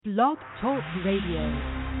Blog Talk Radio.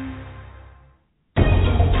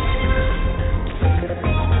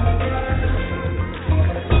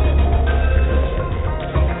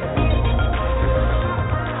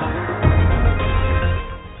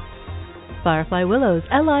 Firefly Willows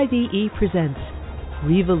LIVE presents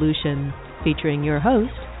Revolution, featuring your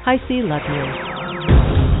host, HiC Lutner.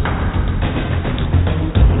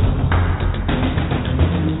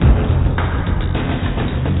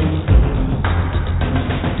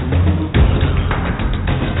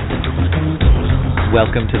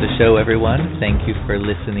 Welcome to the show, everyone. Thank you for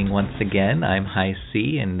listening once again. I'm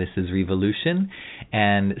HiC, and this is Revolution.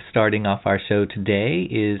 And starting off our show today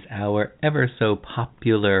is our ever so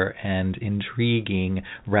popular and intriguing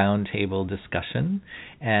roundtable discussion.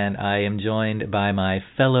 And I am joined by my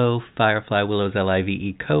fellow Firefly Willows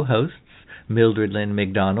LIVE co-hosts, Mildred Lynn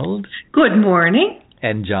McDonald. Good morning.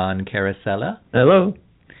 And John Carasella. Hello.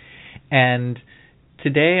 And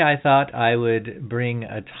today I thought I would bring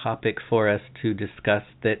a topic for us to discuss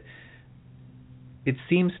that it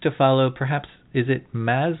seems to follow, perhaps, is it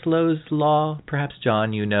Maslow's law? Perhaps,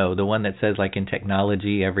 John, you know, the one that says, like, in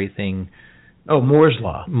technology, everything... Oh, Moore's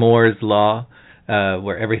Law. Moore's Law,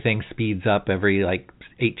 where everything speeds up every,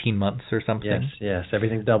 18 months or something. Yes,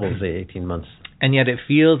 everything doubles the 18 months. And yet it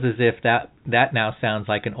feels as if that now sounds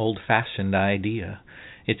like an old-fashioned idea.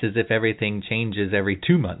 It's as if everything changes every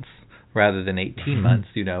 2 months. Rather than 18 months,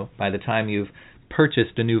 by the time you've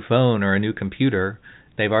purchased a new phone or a new computer,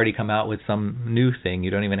 they've already come out with some new thing.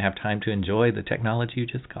 You don't even have time to enjoy the technology you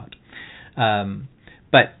just got.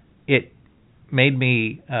 But it made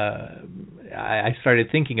me, I started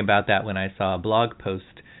thinking about that when I saw a blog post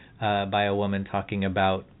by a woman talking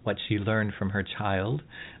about what she learned from her child.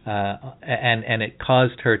 And it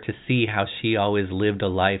caused her to see how she always lived a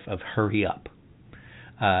life of hurry up.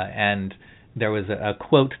 And there was a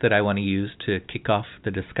quote that I want to use to kick off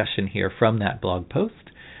the discussion here from that blog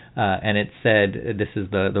post, and it said, this is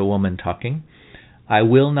the woman talking, "I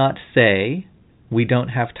will not say we don't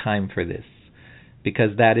have time for this,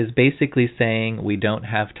 because that is basically saying we don't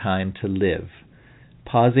have time to live.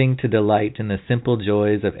 Pausing to delight in the simple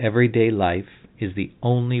joys of everyday life is the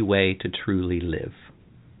only way to truly live."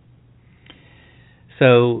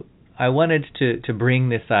 So I wanted to bring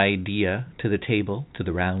this idea to the table, to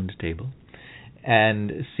the round table,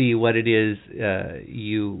 and see what it is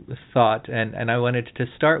you thought. And I wanted to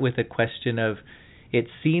start with a question of, it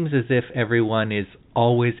seems as if everyone is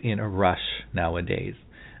always in a rush nowadays.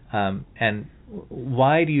 And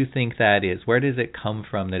why do you think that is? Where does it come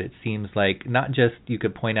from that it seems like, not just you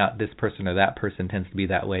could point out this person or that person tends to be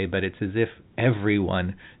that way, but it's as if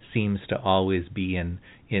everyone seems to always be in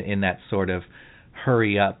that sort of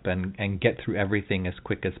hurry up and get through everything as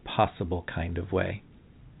quick as possible kind of way?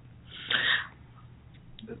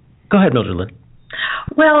 Go ahead, Mildred Lynn.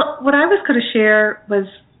 Well, what I was going to share was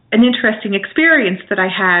an interesting experience that I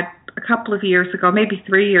had a couple of years ago, maybe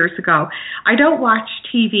 3 years ago. I don't watch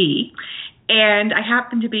TV, and I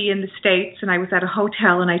happened to be in the States, and I was at a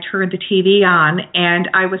hotel, and I turned the TV on, and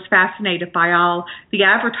I was fascinated by all the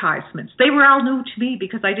advertisements. They were all new to me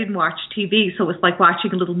because I didn't watch TV, so it was like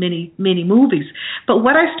watching little mini movies. But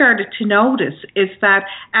what I started to notice is that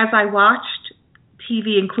as I watched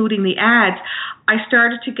TV, including the ads, I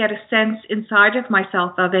started to get a sense inside of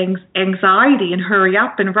myself of anxiety and hurry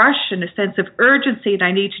up and rush and a sense of urgency, and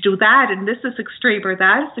I need to do that, and this is extreme or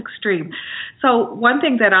that is extreme. So one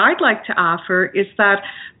thing that I'd like to offer is that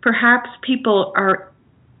perhaps people are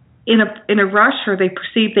in a rush, or they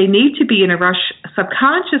perceive they need to be in a rush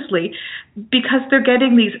subconsciously because they're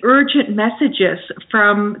getting these urgent messages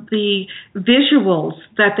from the visuals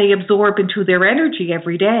that they absorb into their energy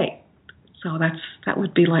every day. So that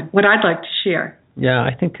would be like what I'd like to share. Yeah,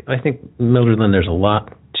 I think Mildred Lynn, there's a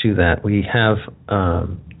lot to that. We have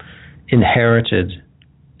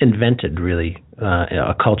invented really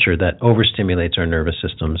a culture that overstimulates our nervous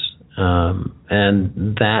systems,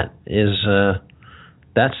 and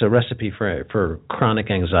that's a recipe for chronic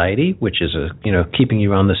anxiety, which is keeping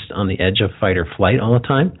you on the edge of fight or flight all the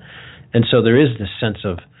time. And so there is this sense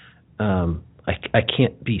of I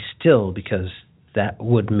can't be still because that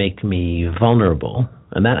would make me vulnerable.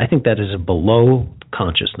 And that, I think, that is below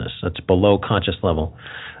consciousness. That's below conscious level.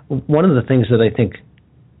 One of the things that I think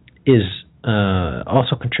is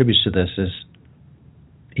also contributes to this is,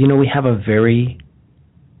 we have a very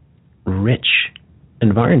rich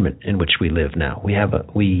environment in which we live now.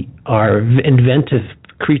 We are inventive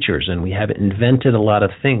creatures, and we have invented a lot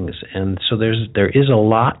of things. And so there is a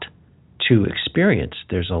lot to experience.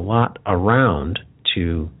 There's a lot around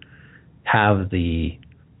to have the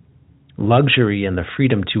luxury and the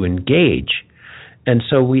freedom to engage. And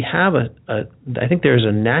so we have I think there's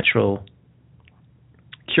a natural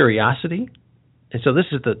curiosity. And so this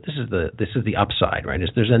is the upside, right?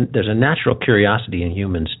 There's a natural curiosity in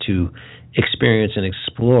humans to experience and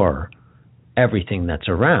explore everything that's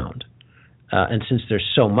around. And since there's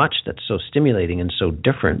so much that's so stimulating and so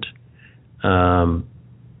different,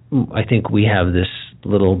 I think we have this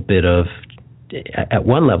little bit of, at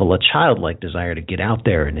one level, a childlike desire to get out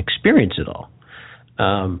there and experience it all.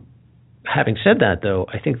 Having said that, though,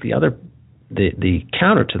 I think the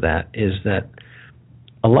counter to that is that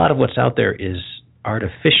a lot of what's out there is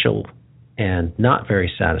artificial and not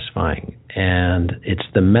very satisfying, and it's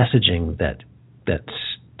the messaging that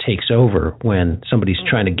takes over when somebody's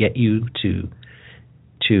trying to get you to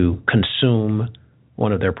consume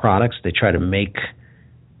one of their products. They try to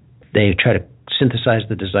synthesize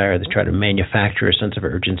the desire. They try to manufacture a sense of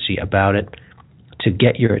urgency about it to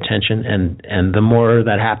get your attention, and the more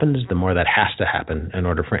that happens, the more that has to happen in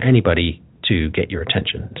order for anybody to get your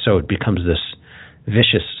attention. So it becomes this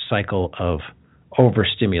vicious cycle of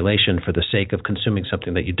overstimulation for the sake of consuming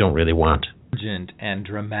something that you don't really want. Urgent and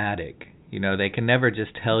dramatic. They can never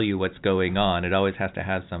just tell you what's going on. It always has to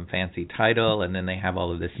have some fancy title, and then they have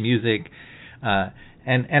all of this music.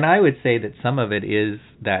 And I would say that some of it is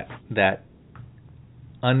that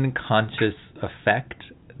unconscious effect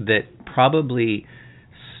that probably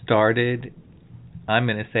started, I'm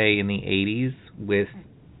going to say, in the 80s with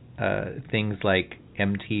things like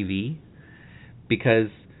MTV, because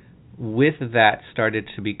with that started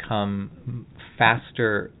to become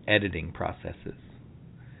faster editing processes.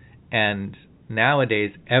 And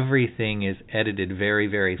nowadays, everything is edited very,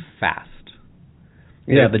 very fast.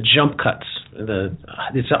 Yeah, the jump cuts.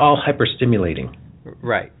 It's all hyper-stimulating.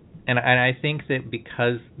 Right. And I think that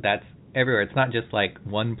because that's everywhere, it's not just like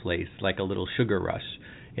one place, like a little sugar rush.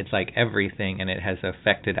 It's like everything, and it has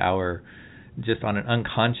affected just on an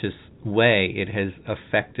unconscious way, it has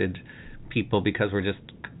affected people because we're just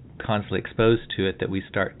constantly exposed to it, that we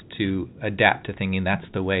start to adapt to thinking that's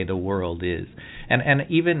the way the world is. And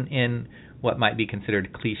even in what might be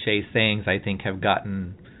considered cliche sayings, I think have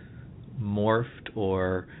gotten morphed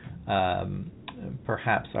or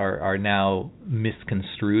perhaps are now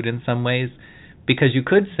misconstrued in some ways, because you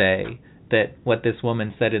could say that what this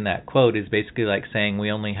woman said in that quote is basically like saying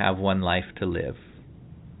we only have one life to live,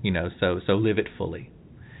 so live it fully.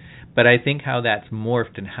 But I think how that's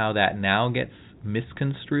morphed and how that now gets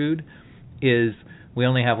misconstrued is we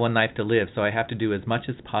only have one life to live, so I have to do as much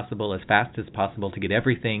as possible, as fast as possible to get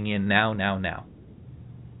everything in now,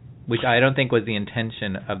 which I don't think was the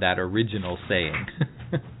intention of that original saying.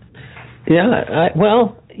 Yeah,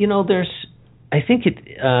 I think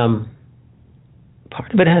it,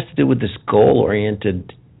 part of it has to do with this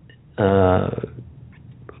goal-oriented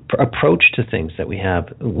approach to things that we have,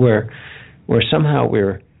 where somehow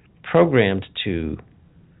we're programmed to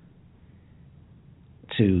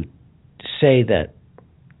say that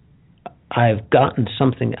I've gotten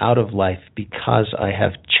something out of life because I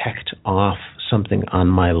have checked off something on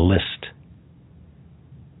my list,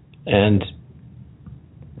 and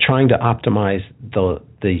trying to optimize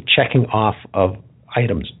the checking off of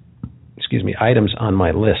items on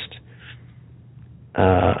my list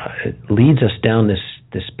it leads us down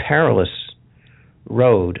this perilous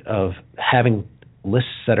road of having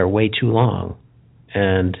lists that are way too long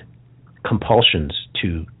and compulsions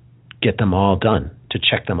to get them all done, to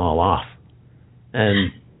check them all off.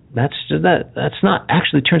 And that's not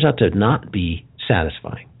actually turns out to not be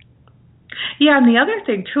satisfying. Yeah, and the other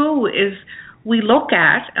thing too is we look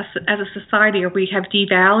at, as a society, or we have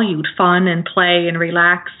devalued fun and play and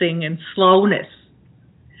relaxing and slowness.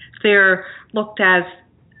 They're looked as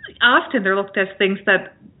things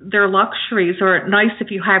that they're luxuries, or nice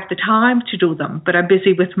if you have the time to do them, but I'm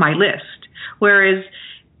busy with my list. Whereas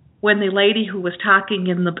when the lady who was talking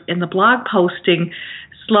in the blog posting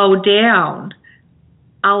slowed down,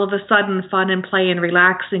 all of a sudden fun and play and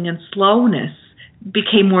relaxing and slowness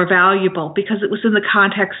became more valuable because it was in the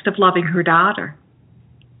context of loving her daughter.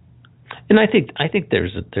 And I think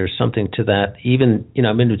there's something to that. Even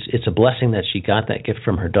it's a blessing that she got that gift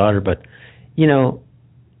from her daughter. But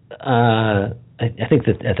I think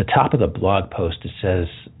that at the top of the blog post it says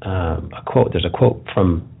a quote. There's a quote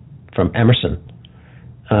from Emerson.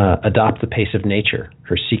 Adopt the pace of nature.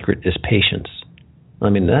 Her secret is patience.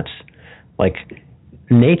 I mean, that's like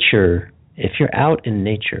nature. If you're out in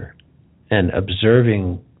nature and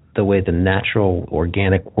observing the way the natural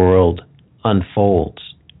organic world unfolds,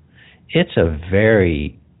 it's a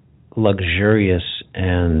very luxurious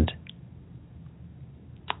and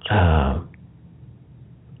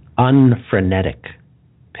unfrenetic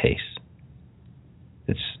pace.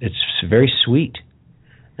 It's very sweet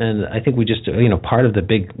And I think we just, part of the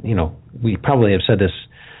big, we probably have said this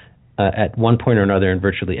at one point or another in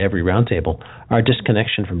virtually every roundtable, our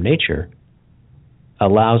disconnection from nature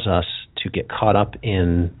allows us to get caught up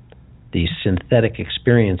in these synthetic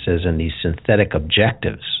experiences and these synthetic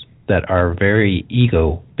objectives that are very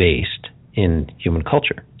ego-based in human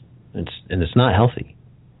culture. And it's not healthy.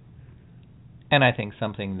 And I think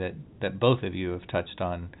something that both of you have touched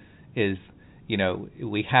on is,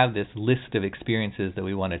 we have this list of experiences that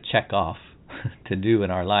we want to check off to do in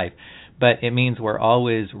our life, but it means we're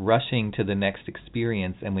always rushing to the next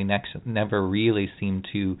experience, and we never really seem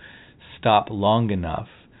to stop long enough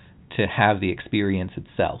to have the experience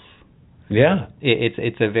itself. Yeah.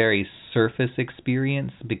 It's a very surface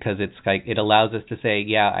experience because it's like it allows us to say,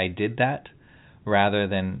 yeah, I did that, rather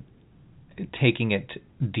than taking it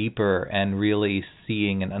deeper and really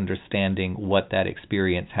seeing and understanding what that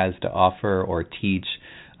experience has to offer or teach,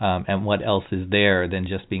 and what else is there than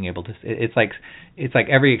just being able to. It's like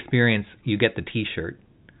every experience you get the T-shirt,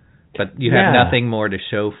 but you have nothing more to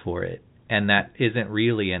show for it, and that isn't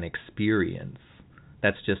really an experience.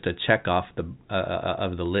 That's just a check off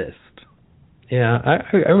of the list. Yeah,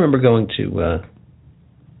 I remember going to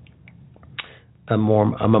a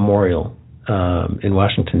memorial in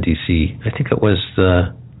Washington, D.C. I think it was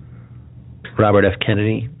Robert F.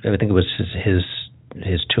 Kennedy. I think it was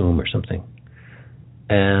his tomb or something.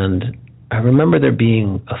 And I remember there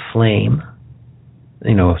being a flame,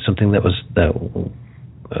 something that was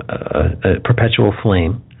a perpetual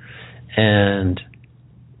flame, and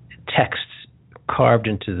texts carved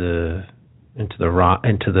into the rock,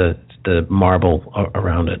 into the marble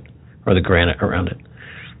around it, or the granite around it.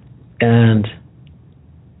 And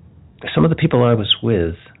some of the people I was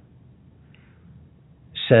with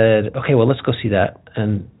said, okay, well, let's go see that,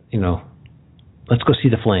 and, let's go see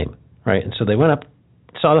the flame, right? And so they went up,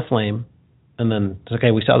 saw the flame, and then,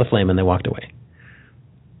 okay, we saw the flame, and they walked away.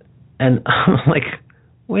 And I'm like,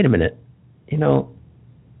 wait a minute, there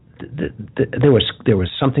was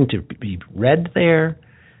something to be read there.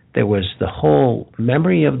 There was the whole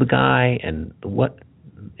memory of the guy and what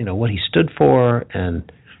he stood for,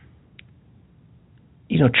 and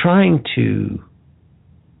trying to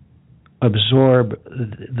absorb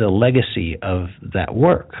the legacy of that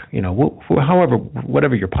work.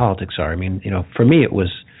 Whatever your politics are. I mean, for me, it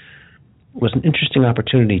was an interesting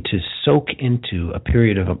opportunity to soak into a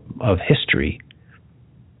period of history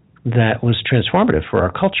that was transformative for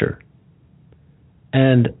our culture.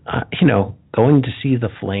 And, going to see the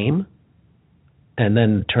flame and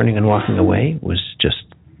then turning and walking away was just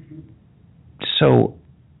so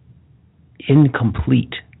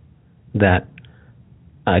incomplete that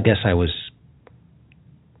I guess I was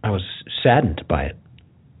saddened by it,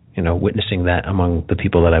 witnessing that among the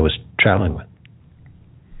people that I was traveling with.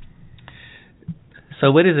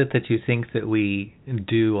 So what is it that you think that we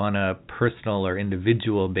do on a personal or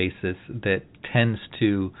individual basis that tends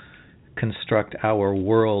to construct our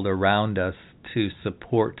world around us to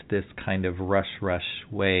support this kind of rush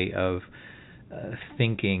way of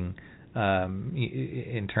thinking,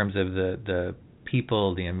 in terms of the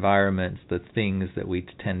people, the environments, the things that we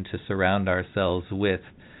tend to surround ourselves with?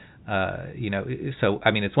 So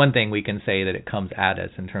I mean, it's one thing we can say that it comes at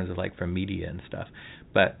us in terms of like from media and stuff,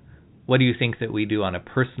 but what do you think that we do on a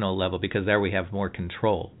personal level? Because there we have more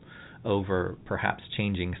control over perhaps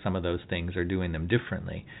changing some of those things or doing them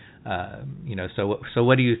differently. So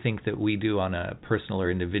what do you think that we do on a personal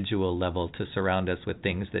or individual level to surround us with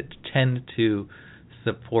things that tend to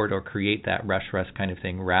support or create that rush kind of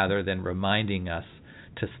thing, rather than reminding us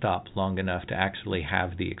to stop long enough to actually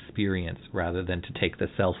have the experience, rather than to take the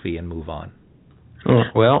selfie and move on?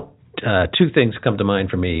 Well, two things come to mind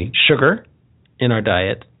for me: sugar in our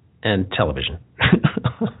diet and television.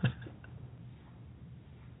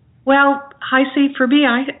 Well, HiC, for me,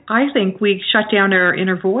 I think we shut down our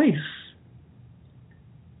inner voice.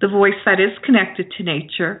 The voice that is connected to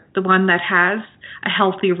nature, the one that has a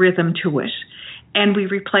healthy rhythm to it. And we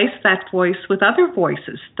replace that voice with other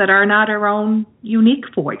voices that are not our own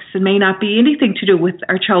unique voice and may not be anything to do with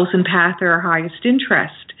our chosen path or our highest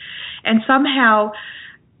interest. And somehow,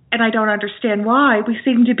 and I don't understand why, we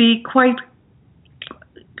seem to be quite,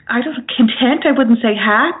 content, I wouldn't say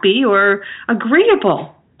happy or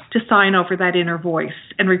agreeable to sign over that inner voice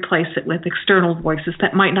and replace it with external voices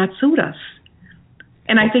that might not suit us.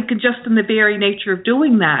 And I think just in the very nature of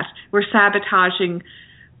doing that, we're sabotaging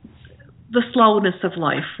the slowness of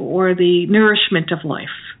life or the nourishment of life.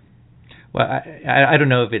 Well, I don't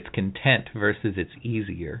know if it's content versus it's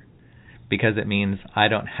easier, because it means I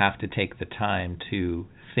don't have to take the time to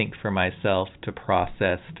think for myself, to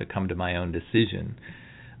process, to come to my own decision.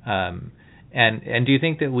 And do you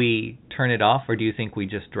think that we turn it off, or do you think we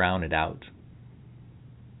just drown it out?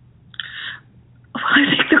 Well, I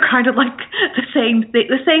think they're kind of like the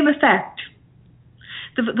same effect.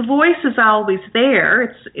 The voice is always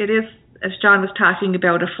there. It is, as John was talking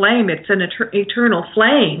about, a flame. It's an eternal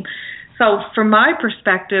flame. So from my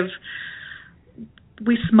perspective,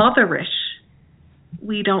 we smother it.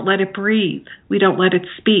 We don't let it breathe. We don't let it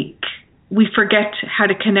speak. We forget how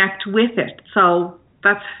to connect with it. So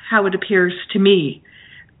that's how it appears to me.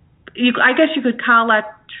 I guess you could call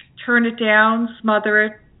that turn it down, smother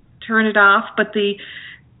it, turn it off, but the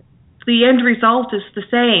end result is the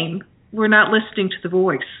same. We're not listening to the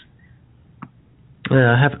voice.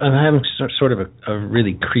 Yeah, I'm having sort of a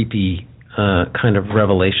really creepy kind of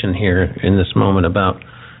revelation here in this moment about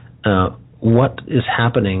what is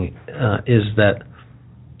happening is that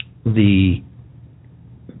the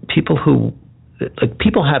people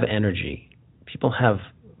people have energy. People have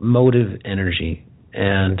motive energy,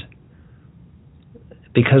 and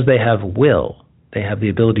because they have will, they have the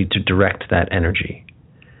ability to direct that energy.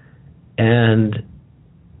 And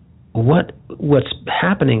what's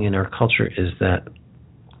happening in our culture is that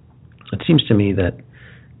it seems to me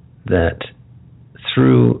that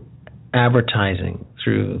through advertising,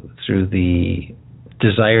 through the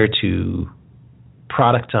desire to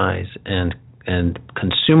productize and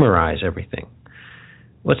consumerize everything,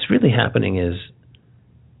 what's really happening is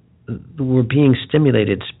we're being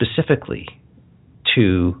stimulated specifically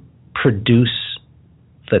to produce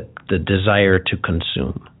the desire to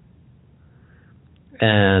consume.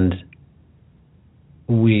 And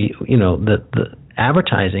the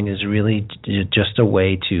advertising is really just a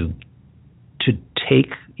way to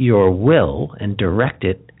take your will and direct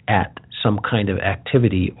it at some kind of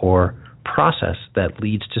activity or process that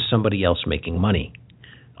leads to somebody else making money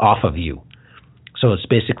off of you. So it's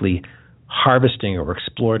basically harvesting or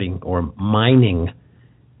exploiting or mining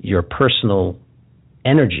your personal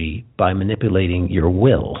energy by manipulating your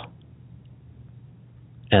will.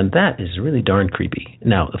 And that is really darn creepy.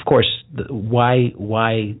 Now, of course, why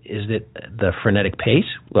is it the frenetic pace?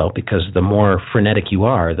 Well, because the more frenetic you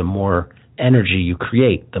are, the more energy you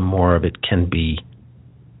create, the more of it can be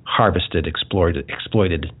harvested,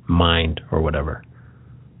 exploited, mined, or whatever.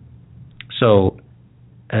 So,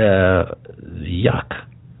 yuck.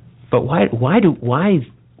 But why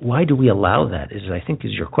do we allow that? I think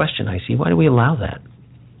is your question, HiC. Why do we allow that?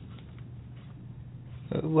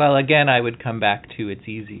 Well, again, I would come back to it's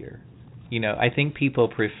easier. I think people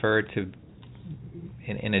prefer to,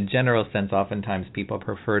 in a general sense, oftentimes people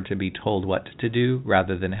prefer to be told what to do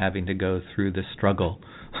rather than having to go through the struggle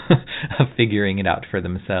of figuring it out for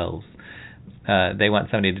themselves. They want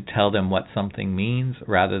somebody to tell them what something means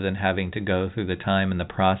rather than having to go through the time and the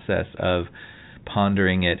process of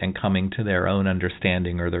pondering it and coming to their own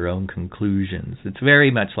understanding or their own conclusions. It's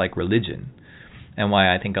very much like religion, and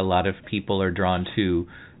why I think a lot of people are drawn to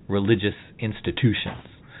religious institutions,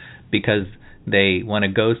 because they want to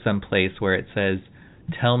go someplace where it says,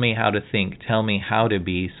 tell me how to think, tell me how to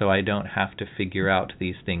be, so I don't have to figure out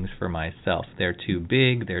these things for myself. They're too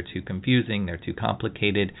big, they're too confusing, they're too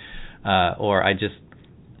complicated, or I just...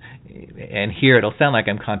 And here it'll sound like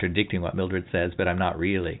I'm contradicting what Mildred says, but I'm not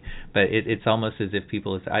really. But it's almost as if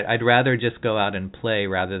people... I'd rather just go out and play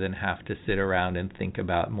rather than have to sit around and think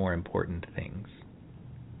about more important things.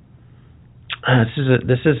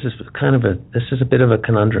 This is a bit of a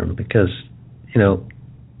conundrum, because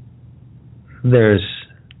there's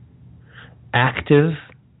active,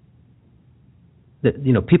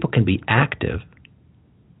 people can be active,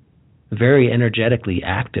 very energetically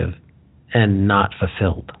active, and not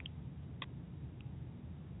fulfilled.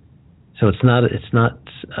 So it's not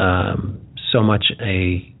so much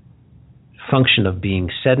a function of being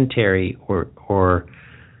sedentary or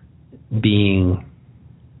being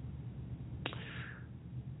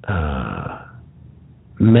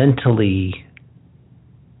mentally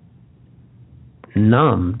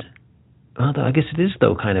numbed. Although I guess it is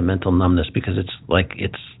though kind of mental numbness, because it's like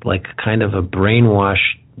kind of a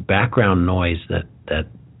brainwash background noise that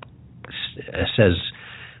says,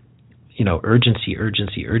 urgency.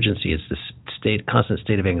 It's this constant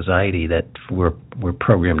state of anxiety that we're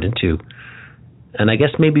programmed into. And I guess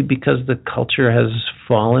maybe because the culture has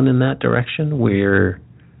fallen in that direction, where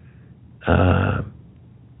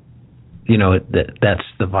that's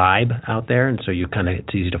the vibe out there, and so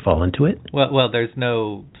it's easy to fall into it. Well, there's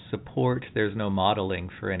no support, there's no modeling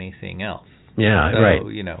for anything else. Yeah, so, right.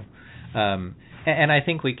 And I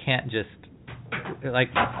think we can't just,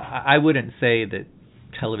 I wouldn't say that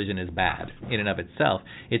television is bad in and of itself.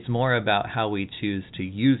 It's more about how we choose to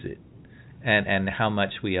use it. and how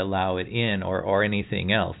much we allow it in, or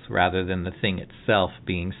anything else, rather than the thing itself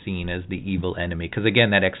being seen as the evil enemy. Because again,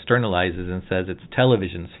 that externalizes and says it's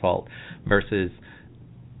television's fault, versus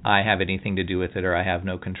I have anything to do with it, or I have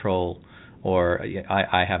no control, or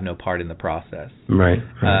I have no part in the process. Right.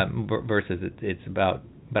 Versus it's about,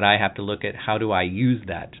 but I have to look at, how do I use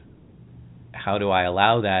that? How do I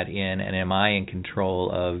allow that in, and am I in control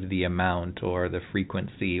of the amount, or the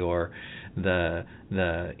frequency, or the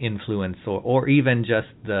influence, or even just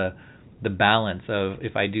the balance of,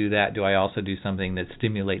 if I do that, do I also do something that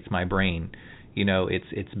stimulates my brain?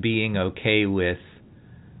 It's being okay with.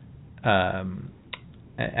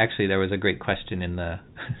 Actually, there was a great question in the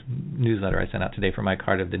newsletter I sent out today for my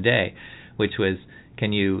card of the day, which was,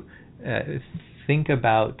 can you think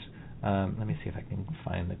about, let me see if I can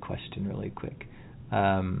find the question really quick.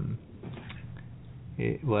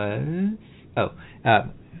 It was,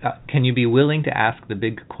 can you be willing to ask the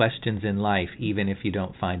big questions in life even if you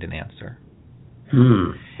don't find an answer?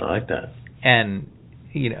 I like that. And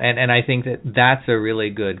and I think that's a really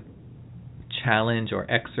good challenge or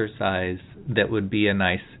exercise that would be a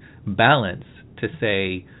nice balance to,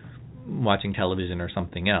 say, watching television or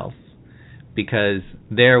something else, because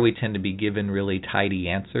there we tend to be given really tidy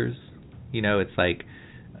answers. It's like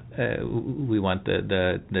we want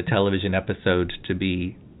the television episode to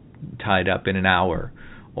be tied up in an hour,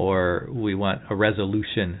 or we want a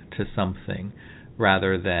resolution to something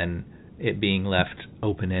rather than it being left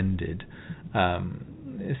open-ended.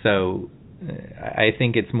 So I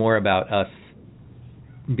think it's more about us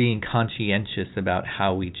being conscientious about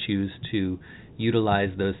how we choose to utilize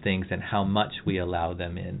those things and how much we allow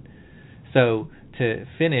them in. So to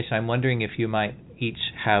finish, I'm wondering if you might each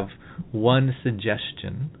have one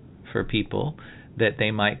suggestion for people that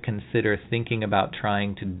they might consider thinking about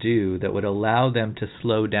trying to do that would allow them to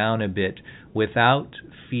slow down a bit without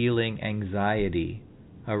feeling anxiety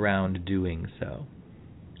around doing so.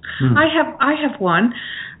 I have one.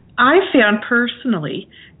 I found personally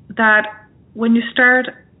that when you start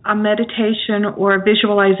a meditation or a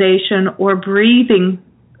visualization or breathing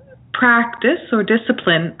practice or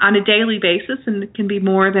discipline on a daily basis, and it can be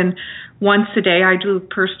more than once a day, I do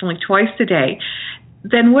personally twice a day,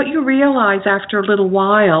 then what you realize after a little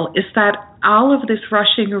while is that all of this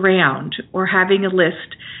rushing around or having a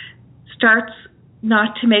list starts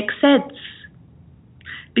not to make sense,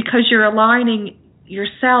 because you're aligning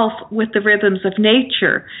yourself with the rhythms of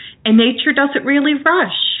nature, and nature doesn't really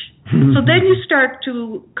rush. So then you start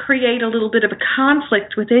to create a little bit of a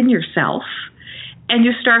conflict within yourself, and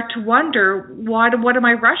you start to wonder, what am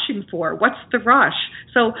I rushing for? What's the rush?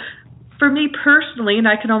 So for me personally, and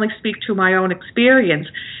I can only speak to my own experience,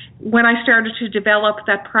 when I started to develop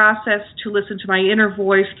that process to listen to my inner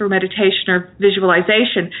voice through meditation or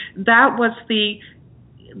visualization, that was the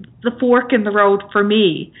fork in the road for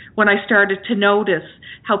me, when I started to notice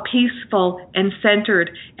how peaceful and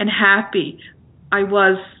centered and happy I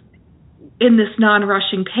was in this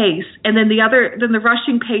non-rushing pace. And then the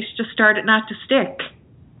rushing pace just started not to stick.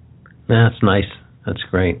 That's nice. That's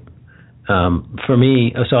great. For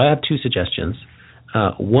me, so I have two suggestions.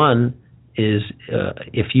 One is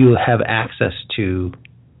if you have access to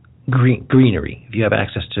greenery, if you have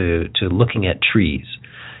access to looking at trees,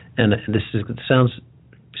 and it sounds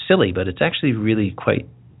silly, but it's actually really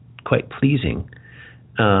quite pleasing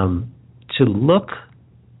to look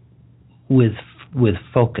with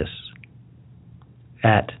focus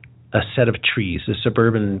at a set of trees, a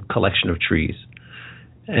suburban collection of trees,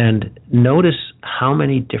 and notice how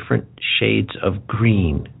many different shades of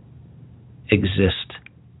green exist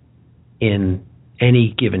in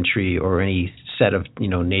any given tree or any set of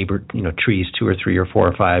neighbor trees, 2 or 3 or 4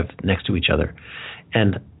 or 5 next to each other.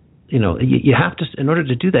 And you have to, in order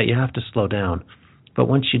to do that, you have to slow down. But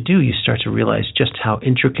once you do, you start to realize just how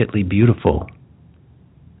intricately beautiful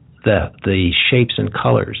the shapes and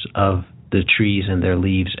colors of the trees and their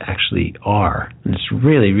leaves actually are. And it's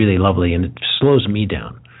really, really lovely, and it slows me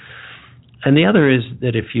down. And the other is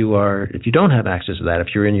that if you don't have access to that,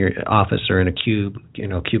 if you're in your office or in a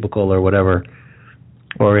cubicle or whatever,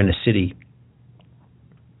 or in a city,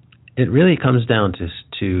 it really comes down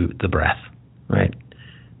to the breath, right?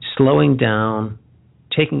 Slowing down,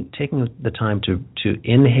 taking the time to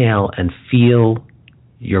inhale and feel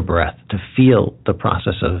your breath, to feel the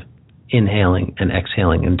process of inhaling and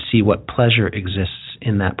exhaling, and see what pleasure exists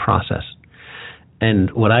in that process.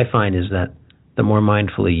 And what I find is that the more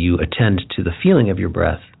mindfully you attend to the feeling of your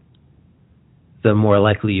breath, the more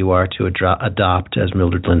likely you are to adopt, as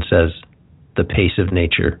Mildred Lynn says, the pace of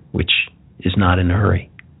nature, which is not in a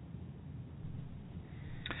hurry.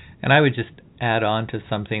 And I would just add on to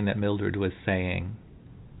something that Mildred was saying.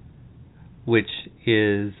 which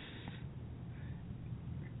is,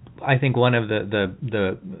 I think, one of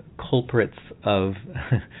the culprits of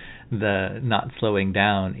the not slowing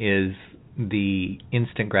down is the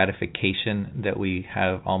instant gratification that we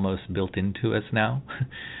have almost built into us now.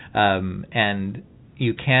 And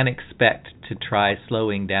you can't expect to try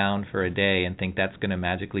slowing down for a day and think that's going to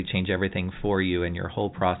magically change everything for you and your whole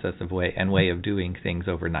process of way of doing things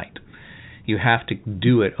overnight. You have to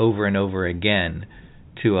do it over and over again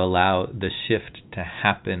to allow the shift to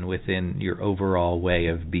happen within your overall way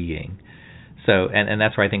of being. So, and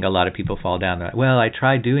that's where I think a lot of people fall down. They're like, well, I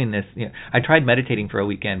tried doing this. I tried meditating for a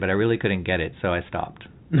weekend, but I really couldn't get it, so I stopped.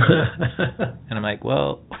 And I'm like,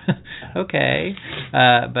 well, okay,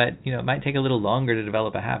 but it might take a little longer to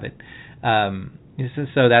develop a habit.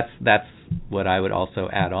 So that's what I would also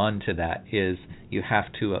add on to that is you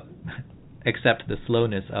have to accept the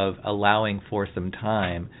slowness of allowing for some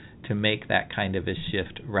time to make that kind of a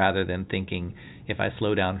shift, rather than thinking if I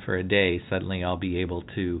slow down for a day, suddenly I'll be able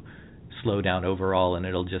to slow down overall and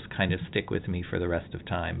it'll just kind of stick with me for the rest of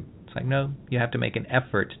time. It's like, no, you have to make an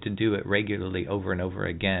effort to do it regularly over and over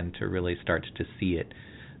again to really start to see it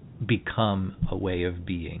become a way of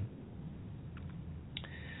being.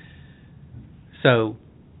 So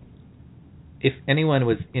if anyone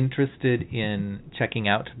was interested in checking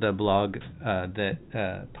out the blog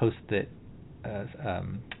post that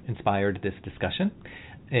inspired this discussion,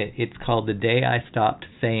 it's called The Day I Stopped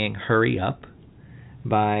Saying Hurry Up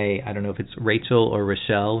by, I don't know if it's Rachel or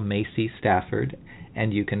Rochelle Macy Stafford,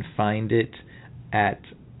 and you can find it at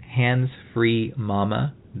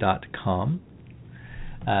handsfreemama.com.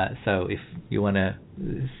 So if you want to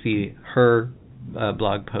see her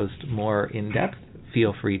blog post more in depth,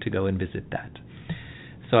 feel free to go and visit that.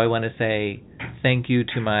 So I want to say thank you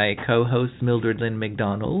to my co-host, Mildred Lynn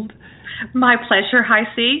McDonald. My pleasure,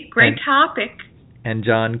 HiC. Great topic. And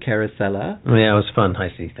John Carosella. Yeah, it was fun,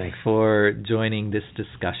 HiC. Thanks for joining this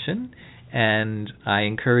discussion. And I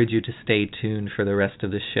encourage you to stay tuned for the rest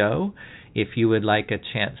of the show. If you would like a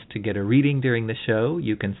chance to get a reading during the show,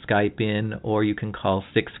 you can Skype in or you can call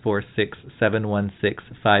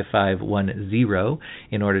 646-716-5510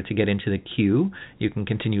 in order to get into the queue. You can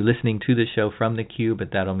continue listening to the show from the queue,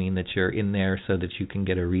 but that'll mean that you're in there so that you can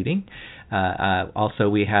get a reading. Also,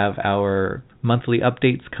 we have our monthly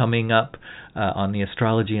updates coming up on the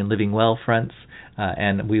astrology and living well fronts.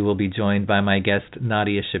 And we will be joined by my guest,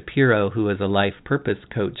 Nadia Shapiro, who is a life purpose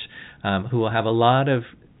coach, who will have a lot of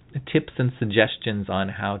tips and suggestions on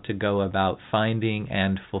how to go about finding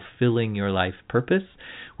and fulfilling your life purpose,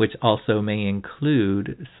 which also may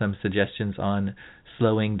include some suggestions on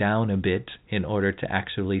slowing down a bit in order to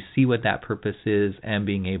actually see what that purpose is and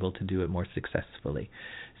being able to do it more successfully.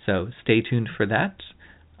 So stay tuned for that.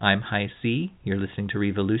 I'm HiC, you're listening to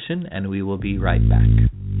Revolution, and we will be right back.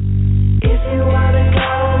 If you wanna go,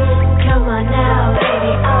 come on now,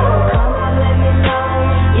 baby, oh, come on, let me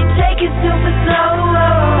know. You take it super slow,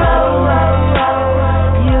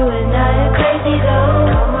 you and I are crazy though.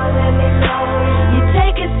 Come on, let me know. You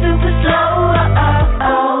take it super slow,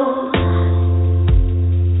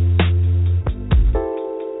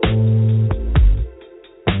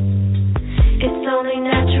 It's only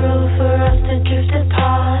natural for us to drift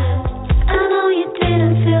apart. I know you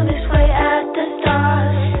didn't feel this way at the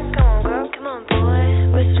start.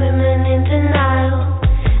 We're swimming in denial,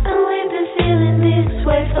 and we've been feeling this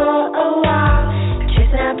way for a while.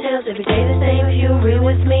 Chasing our tails every day the same. If you were real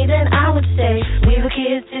with me, then I would say we were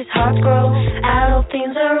kids, it's hard to grow. Adult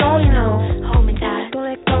things are all you know. Hold me tight, don't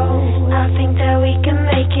let go. I think that we can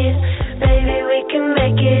make it, baby, we can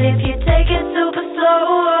make it if you take it super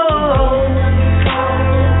slow.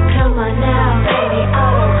 Come on now, baby,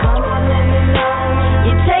 oh, come on, let me know.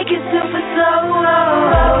 You take it super slow.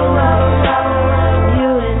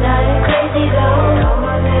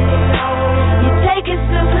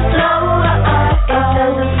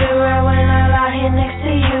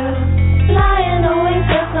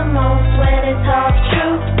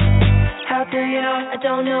 I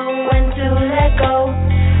don't know when to let go.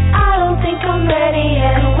 I don't think I'm ready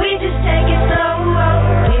yet. Can we just take it slow?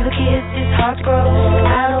 We were kids, it's hard to grow.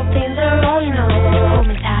 Adult things are all you know. Hold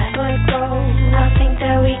me tight, let go. I think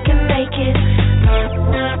that we can make it.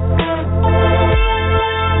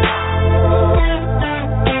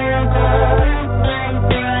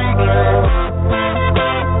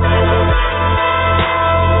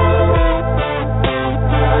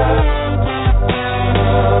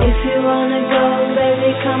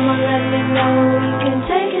 Come on, let me know. You can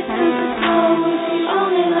take it super slow.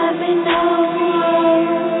 Only let me know.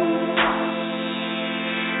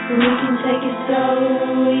 We can take it slow.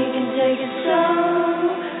 We can take it slow.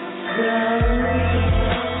 Slow.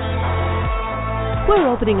 We're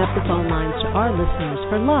opening up the phone lines to our listeners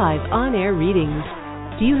for live on-air readings.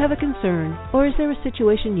 Do you have a concern, or is there a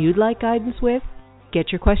situation you'd like guidance with?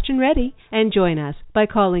 Get your question ready and join us by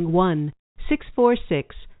calling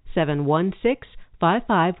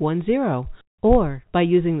 1-646-716-5510 or by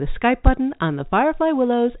using the Skype button on the Firefly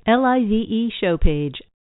Willows LIVE show page.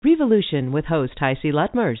 Revolution with host HiC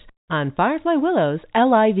Lutmers on Firefly Willows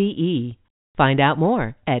LIVE. Find out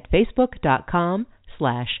more at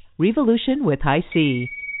facebook.com/Revolution with HiC.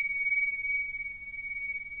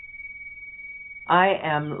 I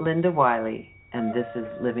am Linda Wiley, and this is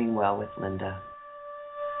Living Well with Linda.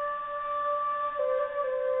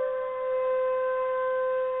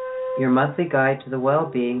 Your monthly guide to the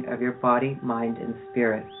well-being of your body, mind, and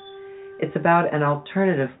spirit. It's about an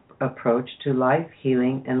alternative approach to life,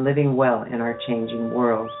 healing, and living well in our changing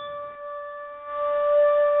world.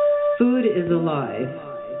 Food is alive.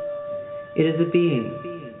 It is a being.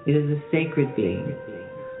 It is a sacred being.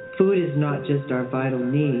 Food is not just our vital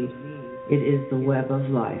need. It is the web of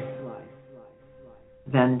life.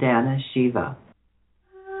 Vandana Shiva.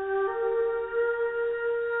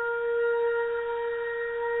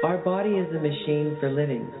 Our body is a machine for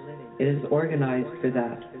living. It is organized for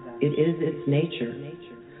that. It is its nature.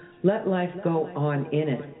 Let life go on in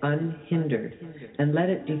it, unhindered, and let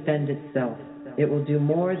it defend itself. It will do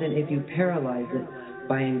more than if you paralyze it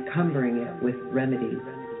by encumbering it with remedies.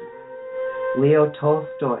 Leo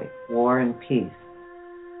Tolstoy, War and Peace.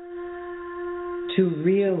 To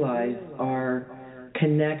realize our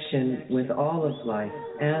connection with all of life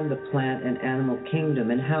and the plant and animal kingdom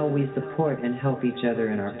and how we support and help each other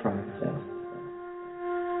in our process.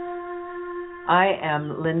 I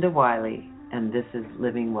am Linda Wiley, and this is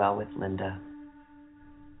Living Well with Linda.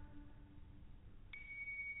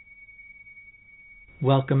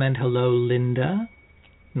 Welcome and hello, Linda.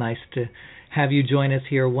 Nice to have you join us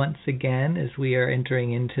here once again as we are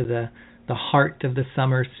entering into the heart of the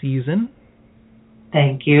summer season.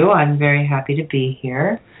 Thank you. I'm very happy to be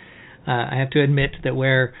here. I have to admit that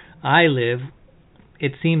where I live,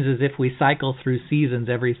 it seems as if we cycle through seasons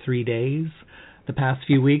every 3 days. The past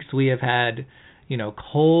few weeks we have had,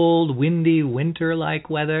 cold, windy, winter-like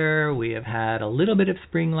weather. We have had a little bit of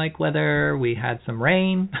spring-like weather. We had some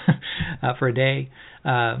rain for a day.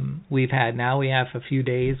 We have a few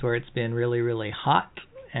days where it's been really, really hot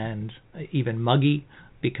and even muggy,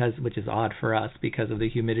 which is odd for us because of the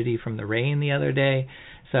humidity from the rain the other day.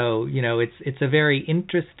 So, it's a very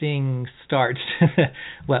interesting start to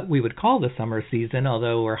what we would call the summer season,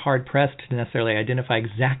 although we're hard-pressed to necessarily identify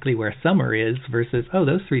exactly where summer is versus,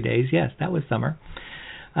 those 3 days, yes, that was summer.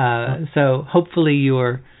 So hopefully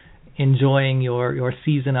you're enjoying your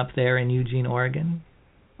season up there in Eugene, Oregon.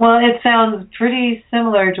 Well, it sounds pretty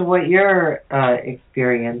similar to what you're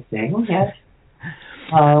experiencing, yes.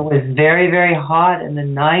 It was very, very hot in the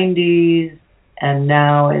 90s, and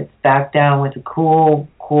now it's back down with a cool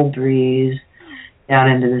breeze down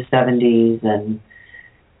into the 70s. And,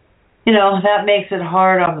 that makes it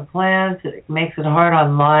hard on the plants. It makes it hard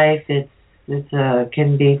on life. It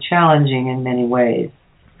can be challenging in many ways.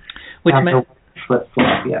 Which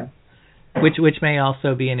may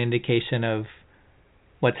also be an indication of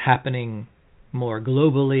what's happening more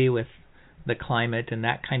globally with the climate and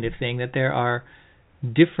that kind of thing, that there are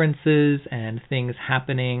differences and things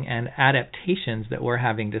happening and adaptations that we're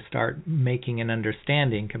having to start making and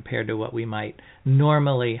understanding compared to what we might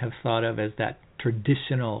normally have thought of as that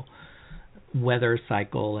traditional weather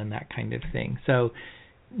cycle and that kind of thing. So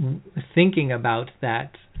thinking about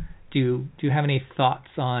that, do you have any thoughts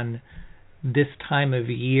on this time of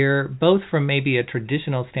year, both from maybe a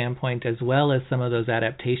traditional standpoint as well as some of those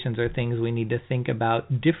adaptations or things we need to think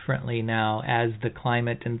about differently now as the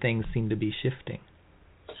climate and things seem to be shifting?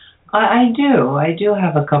 I do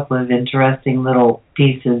have a couple of interesting little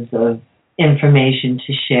pieces of information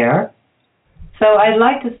to share. So I'd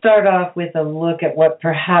like to start off with a look at what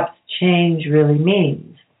perhaps change really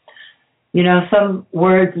means. Some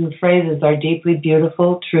words and phrases are deeply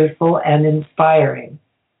beautiful, truthful, and inspiring.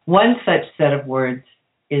 One such set of words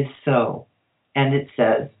is so, and it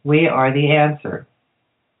says, "We are the answer."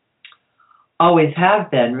 Always have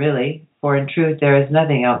been, really, for in truth there is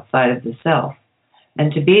nothing outside of the self.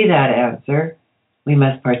 And to be that answer, we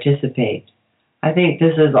must participate. I think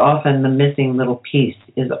this is often the missing little piece,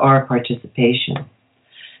 is our participation.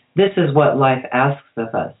 This is what life asks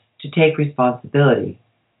of us, to take responsibility.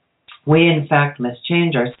 We, in fact, must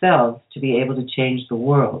change ourselves to be able to change the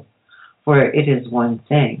world, for it is one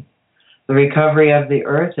thing. The recovery of the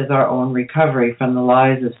earth is our own recovery from the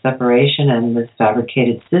lies of separation and this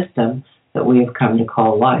fabricated system that we have come to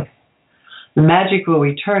call life. The magic will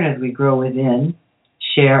return as we grow within,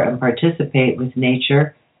 share, and participate with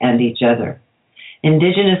nature and each other.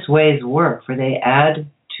 Indigenous ways work, for they add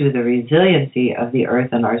to the resiliency of the earth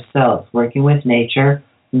and ourselves, working with nature,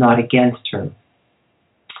 not against her.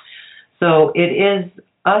 So it is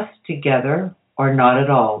us together, or not at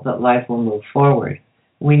all, that life will move forward.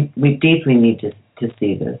 We deeply need to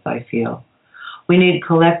see this, I feel. We need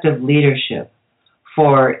collective leadership,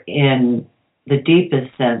 for in the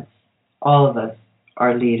deepest sense, all of us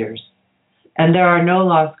are leaders. And there are no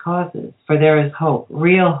lost causes, for there is hope,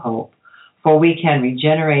 real hope, for we can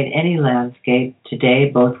regenerate any landscape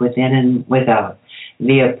today, both within and without,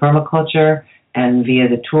 via permaculture and via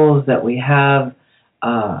the tools that we have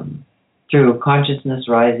through consciousness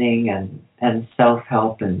rising and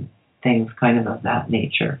self-help and things kind of that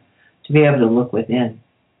nature, to be able to look within.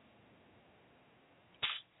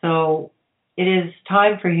 So it is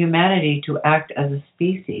time for humanity to act as a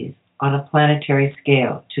species on a planetary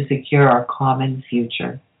scale to secure our common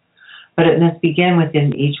future. But it must begin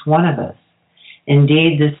within each one of us.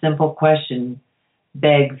 Indeed, this simple question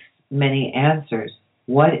begs many answers.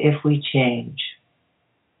 What if we change?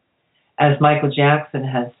 As Michael Jackson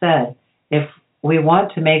has said, if we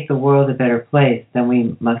want to make the world a better place, then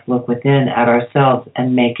we must look within at ourselves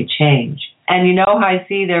and make a change. And you know,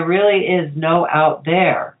 HiC, there really is no out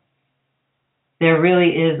there. There really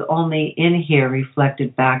is only in here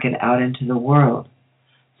reflected back and out into the world.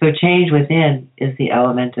 So change within is the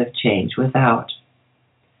element of change without.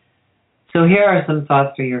 So here are some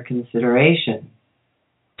thoughts for your consideration.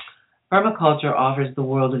 Permaculture offers the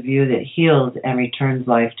world a view that heals and returns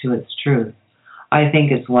life to its truth. I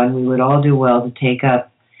think it's one we would all do well to take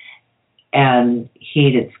up and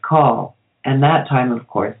heed its call. And that time, of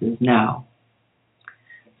course, is now.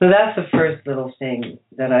 So that's the first little thing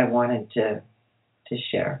that I wanted to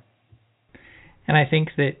share. And I think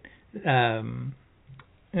that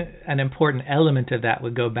an important element of that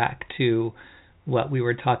would go back to what we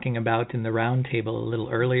were talking about in the roundtable a little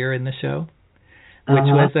earlier in the show, which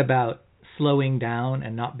was about slowing down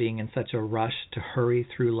and not being in such a rush to hurry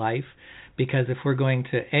through life. Because if we're going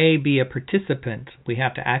to, A, be a participant, we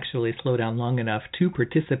have to actually slow down long enough to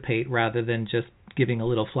participate rather than just giving a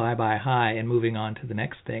little flyby high and moving on to the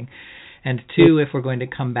next thing. And two, if we're going to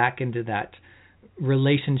come back into that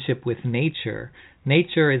relationship with nature,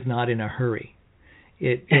 nature is not in a hurry.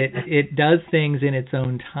 It does things in its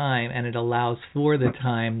own time, and it allows for the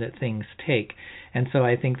time that things take. And so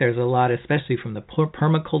I think there's a lot, especially from the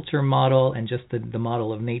permaculture model and just the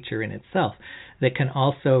model of nature in itself, that can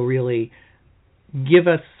also really give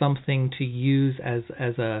us something to use as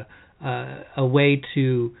a way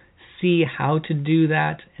to see how to do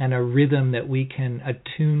that, and a rhythm that we can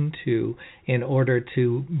attune to in order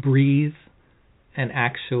to breathe and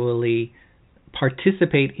actually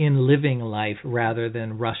participate in living life rather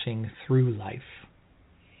than rushing through life.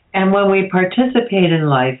 And when we participate in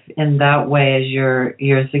life in that way, as you're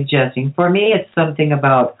suggesting, for me it's something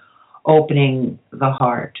about opening the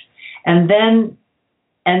heart. And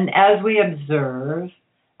as we observe,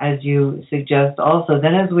 as you suggest also,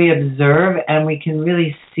 then as we observe and we can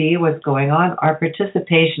really see what's going on, our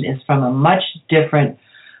participation is from a much different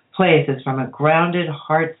place. It's from a grounded,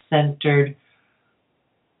 heart-centered,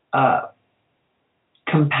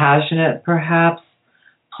 compassionate, perhaps,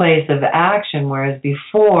 place of action, whereas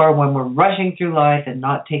before, when we're rushing through life and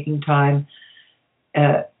not taking time,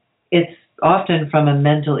 it's often from a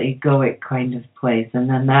mental, egoic kind of place, and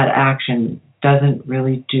then that action doesn't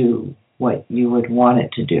really do what you would want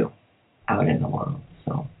it to do out in the world.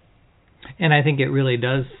 So, and I think it really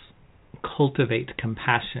does cultivate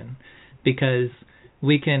compassion, because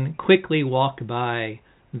we can quickly walk by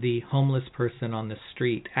the homeless person on the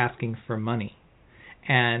street asking for money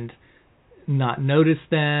and not notice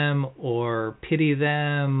them or pity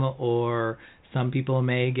them, or some people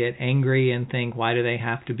may get angry and think, why do they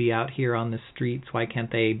have to be out here on the streets? Why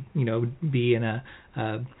can't they, be in a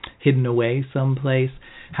hidden away someplace?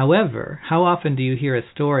 However, how often do you hear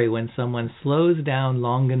a story when someone slows down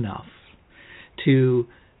long enough to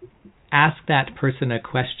ask that person a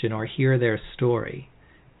question or hear their story,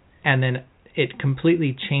 and then it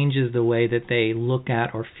completely changes the way that they look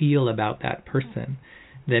at or feel about that person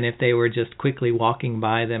than if they were just quickly walking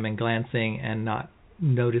by them and glancing and not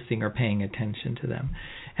noticing or paying attention to them.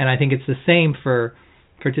 And I think it's the same for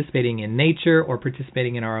participating in nature or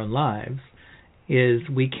participating in our own lives, is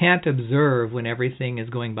we can't observe when everything is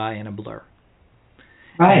going by in a blur.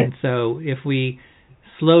 Right. And so if we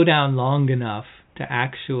slow down long enough to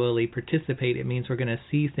actually participate, it means we're going to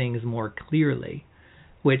see things more clearly,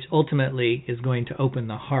 which ultimately is going to open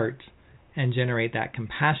the heart and generate that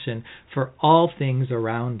compassion for all things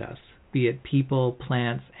around us, be it people,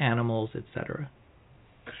 plants, animals, etc.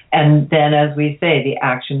 And then, as we say, the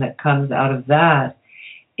action that comes out of that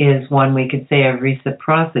is one we could say of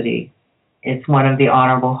reciprocity. It's one of the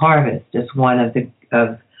honorable harvest. It's one of the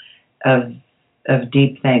of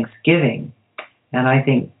deep thanksgiving. And I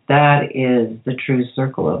think that is the true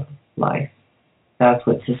circle of life. That's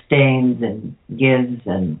what sustains and gives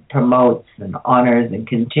and promotes and honors and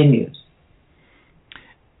continues.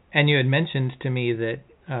 And you had mentioned to me that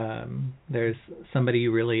there's somebody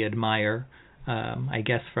you really admire, I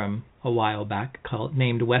guess from a while back,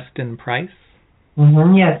 named Weston Price.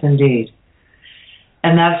 Mm-hmm, yes, indeed.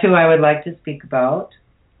 And that's who I would like to speak about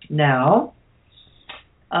now.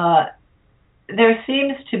 There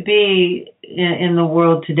seems to be, in the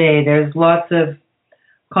world today, there's lots of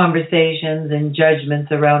conversations and judgments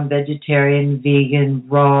around vegetarian, vegan,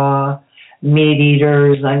 raw, meat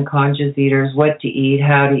eaters, unconscious eaters, what to eat,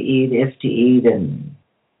 how to eat, if to eat, and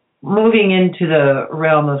moving into the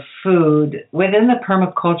realm of food. Within the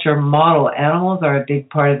permaculture model, animals are a big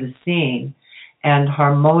part of the scene and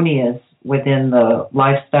harmonious within the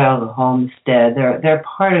lifestyle, the homestead. They're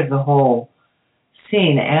part of the whole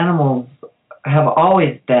scene. Animals have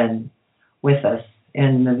always been with us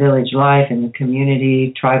in the village life, in the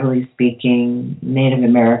community, tribally speaking, Native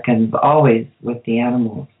Americans, always with the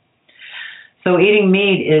animals. So eating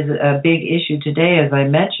meat is a big issue today, as I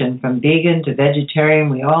mentioned, from vegan to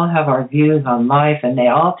vegetarian. We all have our views on life, and they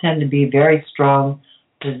all tend to be very strong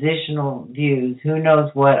positional views. Who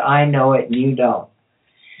knows what? I know it and you don't.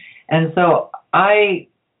 And so I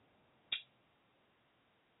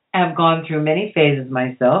have gone through many phases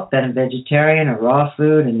myself, been a vegetarian, a raw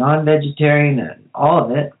food, a non-vegetarian, and all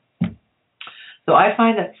of it. So I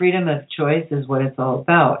find that freedom of choice is what it's all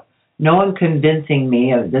about. No one convincing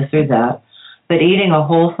me of this or that, but eating a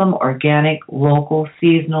wholesome, organic, local,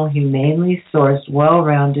 seasonal, humanely sourced,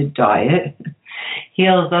 well-rounded diet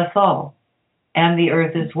heals us all, and the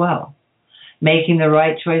earth as well. Making the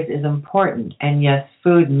right choice is important, and yes,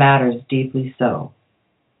 food matters deeply so.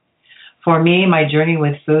 For me, my journey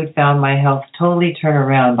with food found my health totally turn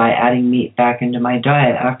around by adding meat back into my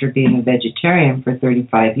diet after being a vegetarian for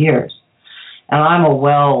 35 years. And I'm a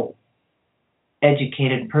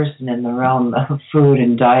well-educated person in the realm of food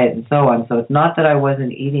and diet and so on, so it's not that I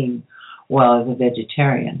wasn't eating well as a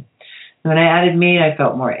vegetarian. When I added meat, I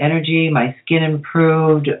felt more energy, my skin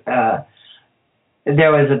improved,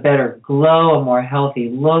 there was a better glow, a more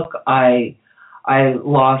healthy look, I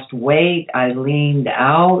lost weight, I leaned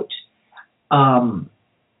out, and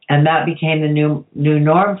that became the new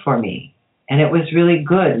norm for me. And it was really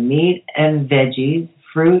good. Meat and veggies,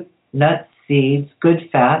 fruit, nuts, seeds, good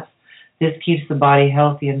fats. This keeps the body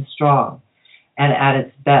healthy and strong and at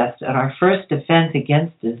its best. And our first defense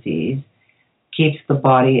against disease keeps the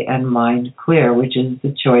body and mind clear, which is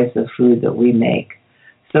the choice of food that we make.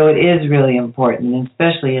 So it is really important,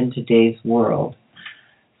 especially in today's world.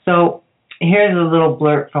 So here's a little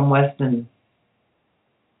blurt from Weston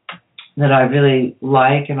that I really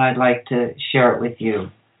like, and I'd like to share it with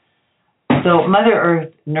you. So Mother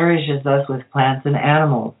Earth nourishes us with plants and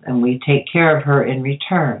animals, and we take care of her in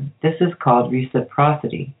return. This is called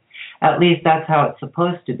reciprocity. At least that's how it's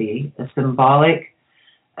supposed to be, a symbiotic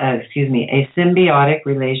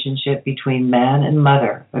relationship between man and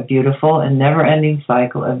mother, a beautiful and never-ending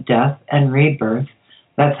cycle of death and rebirth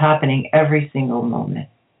that's happening every single moment.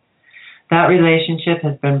 That relationship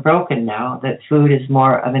has been broken now that food is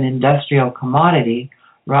more of an industrial commodity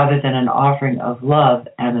rather than an offering of love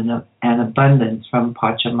and an abundance from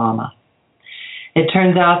Pachamama. It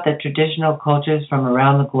turns out that traditional cultures from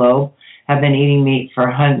around the globe have been eating meat for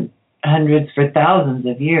hundreds for thousands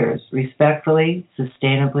of years, respectfully,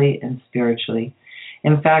 sustainably, and spiritually.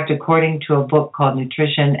 In fact, according to a book called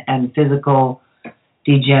Nutrition and Physical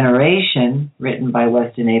Degeneration, written by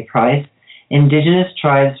Weston A. Price, indigenous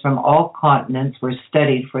tribes from all continents were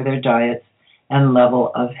studied for their diets and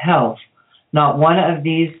level of health. Not one of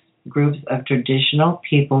these groups of traditional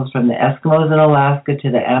peoples, from the Eskimos in Alaska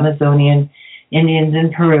to the Amazonian Indians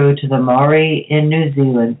in Peru to the Maori in New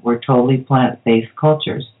Zealand, were totally plant-based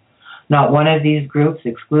cultures. Not one of these groups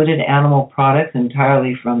excluded animal products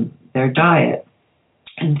entirely from their diet.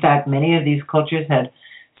 In fact, many of these cultures had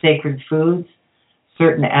sacred foods,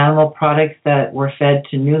 certain animal products that were fed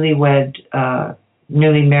to newly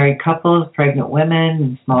married couples, pregnant women,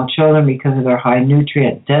 and small children because of their high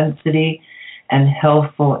nutrient density and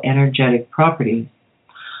healthful, energetic properties.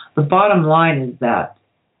 The bottom line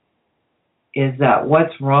is that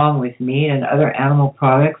what's wrong with meat and other animal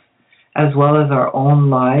products, as well as our own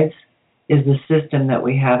lives, is the system that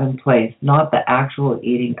we have in place, not the actual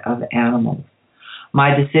eating of animals.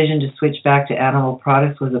 My decision to switch back to animal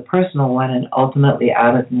products was a personal one and ultimately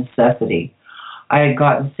out of necessity. I had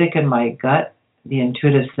gotten sick in my gut, the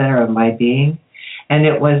intuitive center of my being, and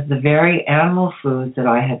it was the very animal foods that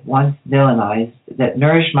I had once villainized that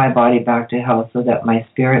nourished my body back to health so that my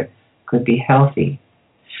spirit could be healthy.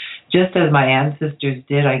 Just as my ancestors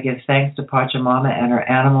did, I give thanks to Pachamama and her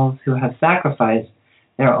animals who have sacrificed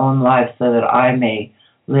their own lives so that I may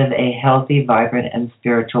live a healthy, vibrant, and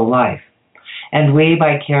spiritual life. And we,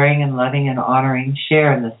 by caring and loving and honoring,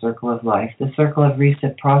 share in the circle of life, the circle of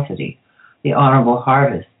reciprocity, the honorable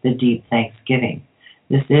harvest, the deep thanksgiving.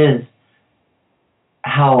 This is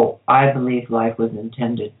how I believe life was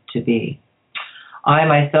intended to be. I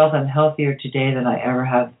myself am healthier today than I ever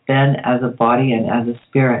have been as a body and as a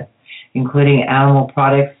spirit. Including animal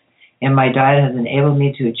products in my diet has enabled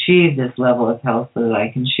me to achieve this level of health so that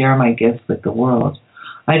I can share my gifts with the world.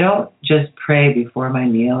 I don't just pray before my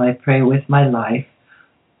meal, I pray with my life.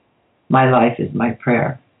 My life is my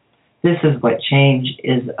prayer. This is what change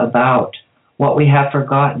is about, what we have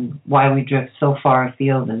forgotten, why we drift so far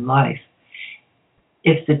afield in life.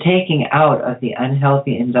 It's the taking out of the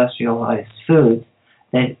unhealthy industrialized foods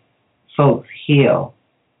that folks heal,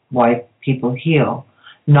 why people heal,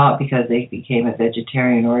 not because they became a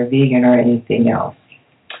vegetarian or a vegan or anything else.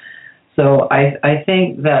 So I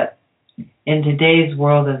think that in today's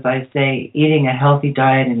world, as I say, eating a healthy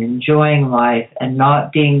diet and enjoying life and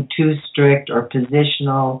not being too strict or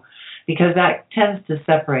positional, because that tends to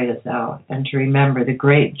separate us out, and to remember the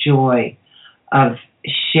great joy of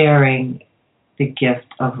sharing the gift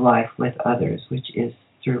of life with others, which is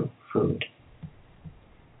through food.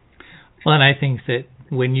 Well, and I think that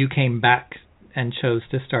when you came back and chose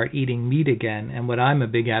to start eating meat again, and what I'm a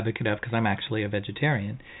big advocate of, because I'm actually a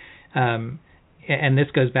vegetarian, and this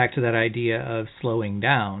goes back to that idea of slowing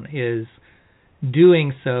down, is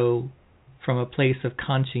doing so from a place of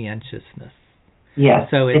conscientiousness. Yes.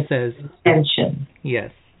 So it says attention.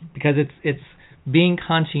 Yes, because it's being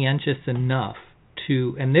conscientious enough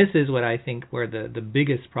to, and this is what I think where the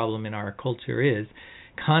biggest problem in our culture is,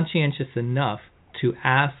 conscientious enough to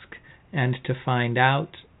ask and to find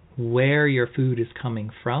out where your food is coming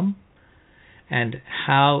from and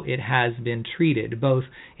how it has been treated, both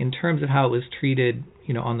in terms of how it was treated,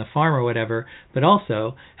 on the farm or whatever, but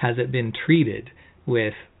also has it been treated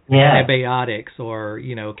with antibiotics or,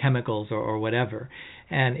 chemicals or whatever.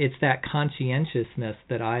 And it's that conscientiousness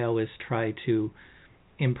that I always try to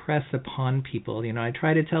impress upon people. I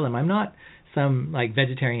try to tell them I'm not some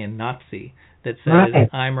vegetarian Nazi that says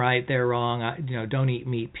I'm right, they're wrong, don't eat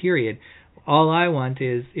meat, period. All I want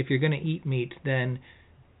is, if you're going to eat meat, then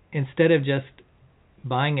instead of just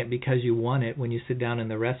buying it because you want it when you sit down in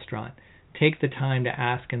the restaurant, take the time to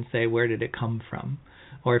ask and say, where did it come from?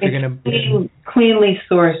 Or if you're going to cleanly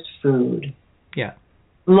sourced food. Yeah.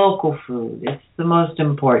 Local food. It's the most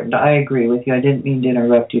important. I agree with you. I didn't mean to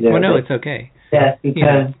interrupt you there. Well, no, it's okay. Yes,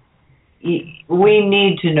 because we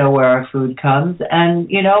need to know where our food comes. And,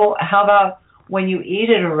 how about when you eat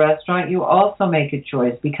at a restaurant, you also make a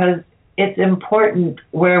choice, because it's important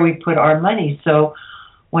where we put our money. So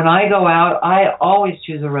when I go out, I always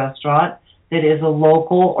choose a restaurant that is a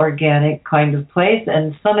local, organic kind of place.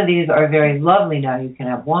 And some of these are very lovely now. You can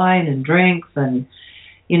have wine and drinks and,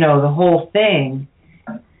 the whole thing.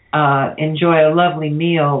 Enjoy a lovely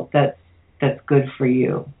meal that's good for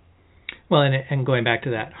you. Well, and going back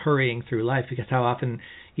to that hurrying through life, because how often,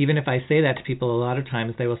 even if I say that to people, a lot of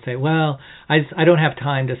times they will say, well, I don't have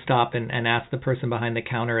time to stop and ask the person behind the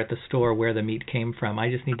counter at the store where the meat came from. I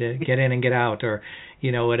just need to get in and get out, or,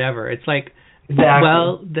 whatever. It's like, exactly.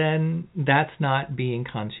 Well, then that's not being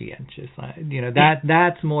conscientious.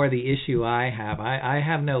 That's more the issue I have. I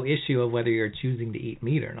have no issue of whether you're choosing to eat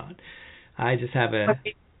meat or not. I just have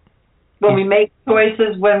when we make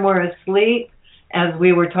choices when we're asleep, as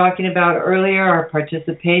we were talking about earlier, our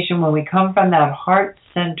participation, when we come from that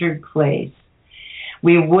heart-centered place,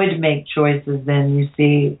 we would make choices then, you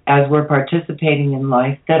see, as we're participating in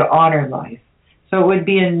life, that honor life. So it would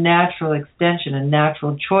be a natural extension, a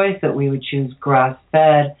natural choice that we would choose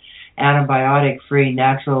grass-fed, antibiotic-free,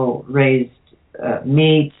 natural-raised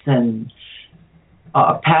meats and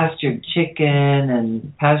pastured chicken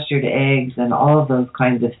and pastured eggs and all of those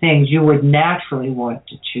kinds of things. You would naturally want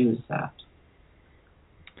to choose that.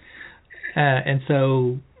 And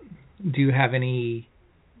so, do you have any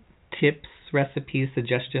tips, recipes,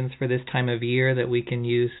 suggestions for this time of year that we can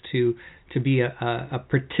use to be a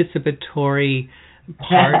participatory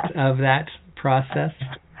part of that process?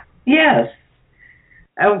 Yes.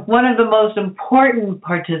 One of the most important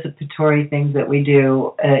participatory things that we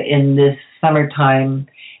do in this summertime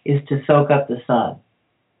is to soak up the sun.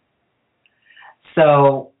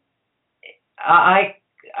 So I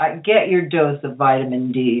get your dose of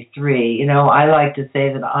vitamin D3. You know, I like to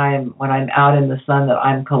say that when I'm out in the sun, that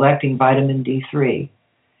I'm collecting vitamin D3.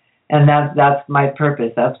 And that's my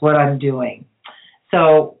purpose. That's what I'm doing.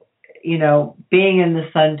 So, you know, being in the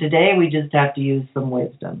sun today, we just have to use some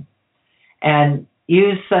wisdom. And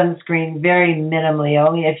use sunscreen very minimally,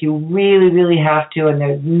 only if you really, really have to, and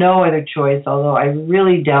there's no other choice, although I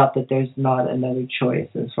really doubt that there's not another choice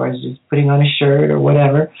as far as just putting on a shirt or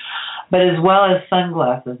whatever. But as well as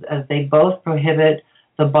sunglasses, as they both prohibit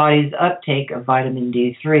the body's uptake of vitamin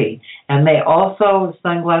D3. And they also,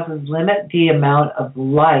 sunglasses limit the amount of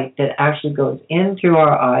light that actually goes in through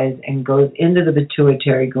our eyes and goes into the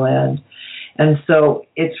pituitary gland. And so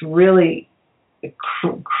it's really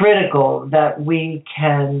critical that we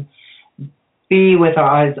can be with our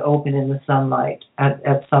eyes open in the sunlight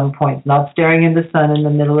at some point, not staring in the sun in the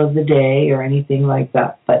middle of the day or anything like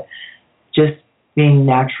that, but just being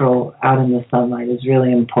natural out in the sunlight is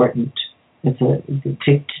really important. It's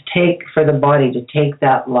to take, for the body to take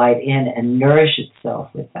that light in and nourish itself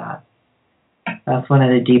with that. That's one of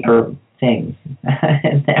the deeper things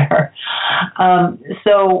in there.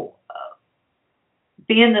 So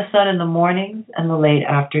be in the sun in the mornings and the late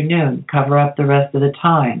afternoon. Cover up the rest of the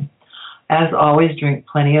time. As always, drink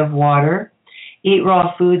plenty of water. Eat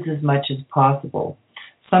raw foods as much as possible.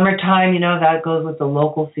 Summertime, you know, that goes with the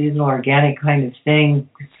local, seasonal, organic kind of thing.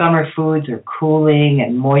 Summer foods are cooling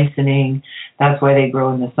and moistening. That's why they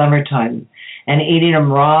grow in the summertime. And eating them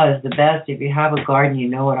raw is the best. If you have a garden, you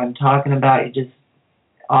know what I'm talking about. You just,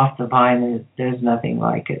 off the vine, there's nothing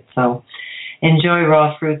like it. So enjoy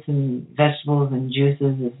raw fruits and vegetables and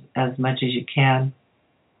juices as much as you can.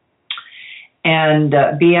 And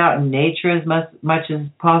be out in nature as much as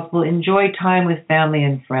possible. Enjoy time with family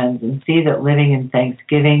and friends, and see that living in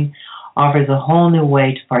Thanksgiving offers a whole new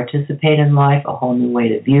way to participate in life, a whole new way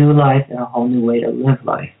to view life, and a whole new way to live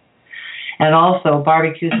life. And also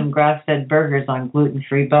barbecue some grass-fed burgers on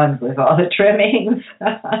gluten-free buns with all the trimmings.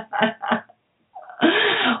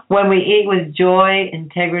 When we eat with joy,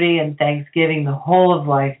 integrity, and thanksgiving, the whole of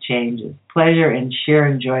life changes. Pleasure and sheer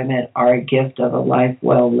enjoyment are a gift of a life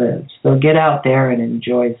well lived. So get out there and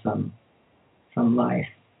enjoy some life.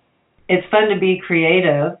 It's fun to be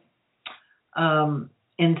creative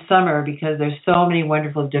in summer because there's so many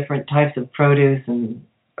wonderful different types of produce and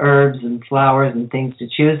herbs and flowers and things to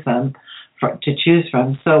choose from.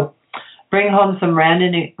 So bring home some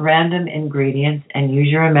random ingredients and use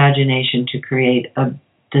your imagination to create a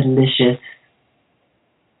delicious,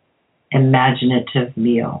 imaginative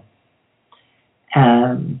meal.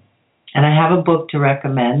 And I have a book to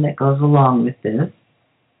recommend that goes along with this.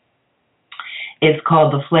 It's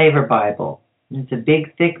called The Flavor Bible. It's a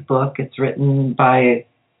big, thick book. It's written by a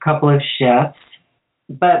couple of chefs.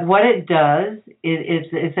 But what it does,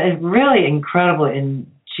 it's a really incredible,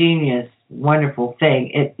 ingenious, wonderful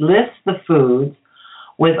thing. It lists the foods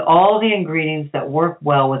with all the ingredients that work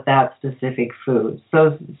well with that specific food.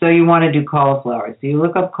 So you want to do cauliflower. So you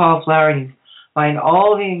look up cauliflower and you find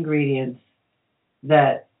all the ingredients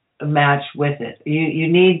that match with it. You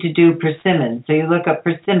need to do persimmons. So you look up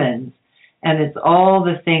persimmons, and it's all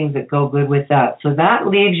the things that go good with that. So that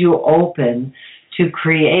leaves you open to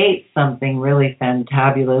create something really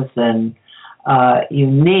fantabulous and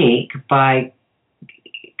unique by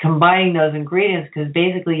combining those ingredients, because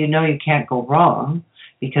basically you know you can't go wrong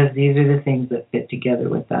because these are the things that fit together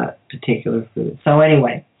with that particular food. So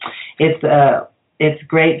anyway, it's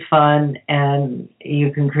great fun, and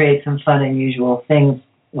you can create some fun, unusual things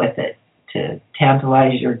with it to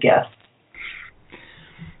tantalize your guests.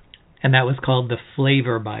 And that was called The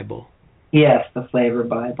Flavor Bible. Yes, The Flavor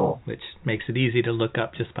Bible. Which makes it easy to look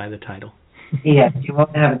up just by the title. Yes, you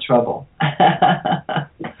won't have trouble.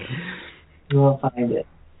 You will find it.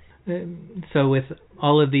 So with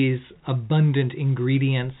all of these abundant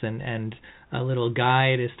ingredients and a little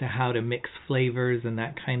guide as to how to mix flavors and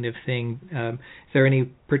that kind of thing, is there any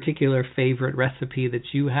particular favorite recipe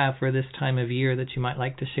that you have for this time of year that you might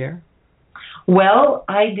like to share? Well,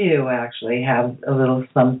 I do actually have a little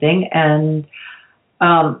something. And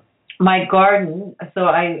my garden, so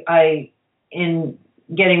I in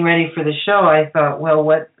getting ready for the show, I thought, well,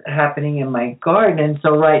 what's happening in my garden? And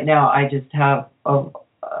so right now I just have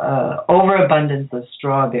overabundance of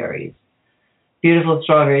strawberries, beautiful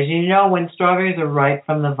strawberries. You know, when strawberries are ripe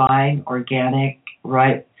from the vine, organic,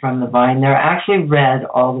 ripe from the vine, they're actually red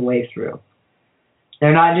all the way through.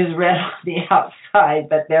 They're not just red on the outside,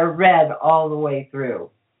 but they're red all the way through.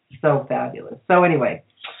 So fabulous. So anyway,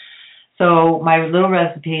 so my little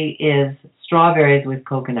recipe is strawberries with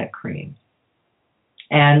coconut cream.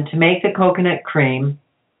 And to make the coconut cream,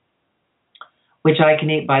 which I can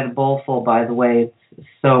eat by the bowlful, by the way. It's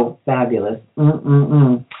so fabulous.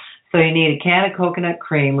 So you need a can of coconut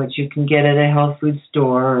cream, which you can get at a health food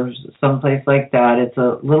store or someplace like that. It's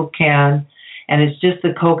a little can, and it's just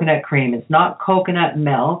the coconut cream. It's not coconut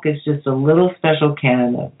milk. It's just a little special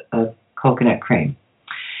can of coconut cream.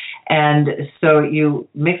 And so you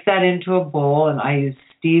mix that into a bowl, and I use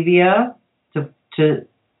stevia to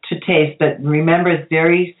taste, but remember it's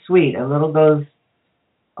very sweet. A little goes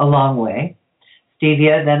a long way.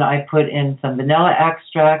 Stevia, then I put in some vanilla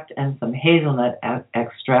extract and some hazelnut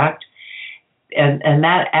extract, and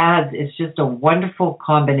that adds, it's just a wonderful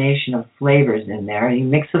combination of flavors in there. You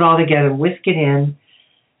mix it all together, whisk it in,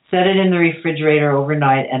 set it in the refrigerator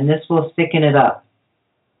overnight, and this will thicken it up.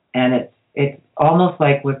 And it's almost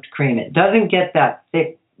like whipped cream. It doesn't get that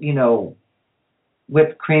thick,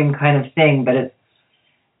 whipped cream kind of thing, but it's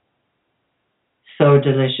so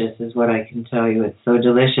delicious is what I can tell you. It's so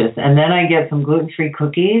delicious. And then I get some gluten-free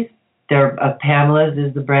cookies. Pamela's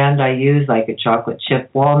is the brand I use, like a chocolate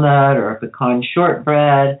chip walnut or a pecan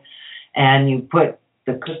shortbread. And you put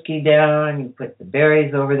the cookie down, you put the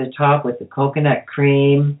berries over the top with the coconut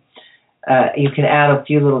cream. You can add a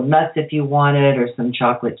few little nuts if you wanted, or some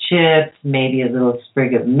chocolate chips, maybe a little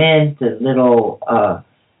sprig of mint, a little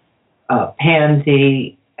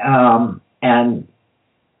pansy, and,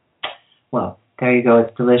 well, there you go.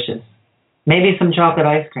 It's delicious. Maybe some chocolate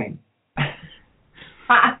ice cream.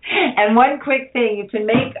 And one quick thing, you can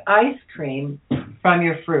make ice cream from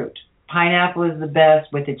your fruit. Pineapple is the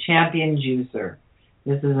best with a champion juicer.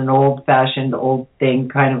 This is an old-fashioned, old thing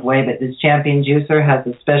kind of way, but this champion juicer has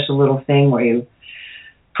a special little thing where you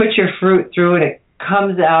put your fruit through it. It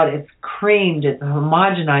comes out, it's creamed, it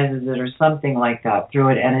homogenizes it or something like that through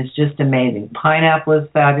it, and it's just amazing. Pineapple is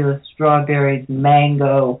fabulous, strawberries,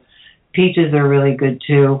 mango, peaches are really good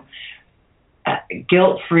too.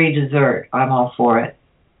 Guilt-free dessert, I'm all for it.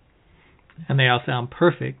 And they all sound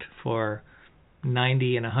perfect for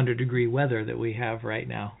 90 and 100 degree weather that we have right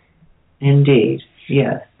now. Indeed,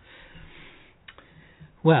 yes.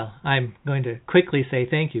 Well, I'm going to quickly say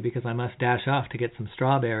thank you because I must dash off to get some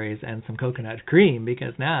strawberries and some coconut cream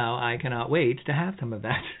because now I cannot wait to have some of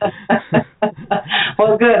that.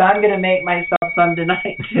 Well, good. I'm going to make myself some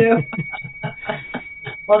tonight, too.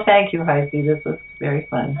 Well, thank you, HiC. This was very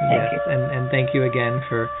fun. Thank you. And thank you again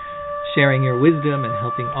for sharing your wisdom and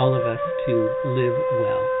helping all of us to live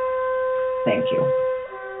well. Thank you.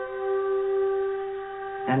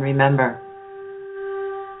 And remember,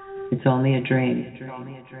 it's only a dream. It's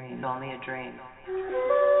only a dream. It's only a dream.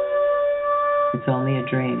 It's only a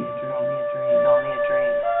dream. It's only a dream. It's only a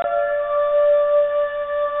dream.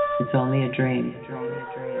 It's only a dream. It's only a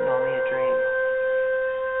dream. It's only a dream.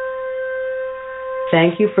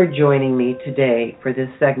 Thank you for joining me today for this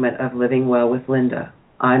segment of Living Well with Linda.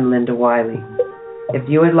 I'm Linda Wiley. If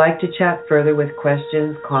you would like to chat further with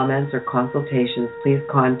questions, comments, or consultations, please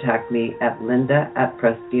contact me at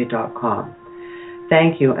linda@prestia.com.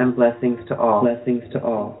 Thank you and blessings to all. Blessings to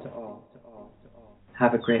all.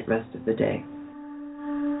 Have a great rest of the day.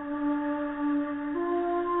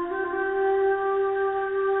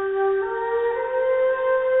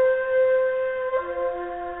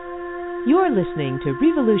 You're listening to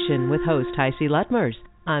Revolution with host HiC Lutmers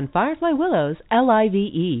on Firefly Willows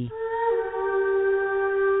LIVE.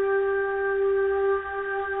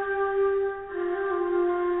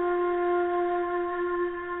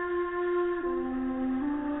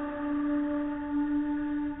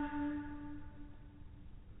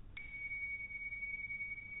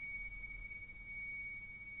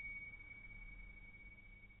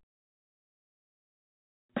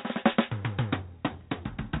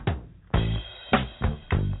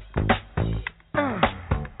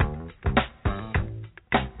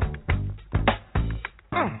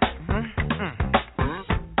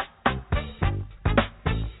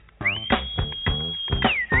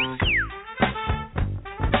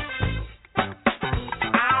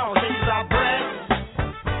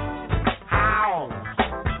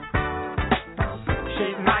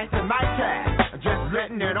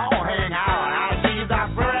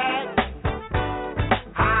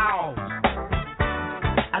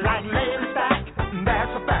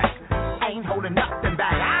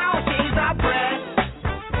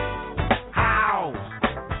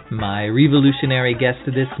 My revolutionary guest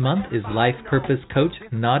this month is Life Purpose Coach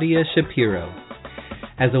NADIA SHAPIRO.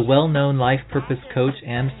 As a well-known life purpose coach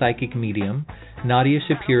and psychic medium, NADIA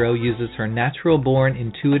SHAPIRO uses her natural-born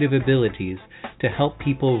intuitive abilities to help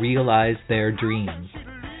people realize their dreams.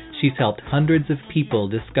 She's helped hundreds of people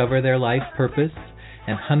discover their life purpose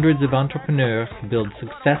and hundreds of entrepreneurs build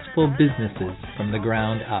successful businesses from the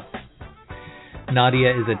ground up.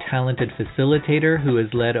 Nadia is a talented facilitator who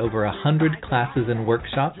has led over 100 classes and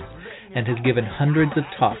workshops and has given hundreds of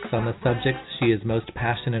talks on the subjects she is most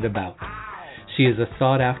passionate about. She is a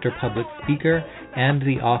sought-after public speaker and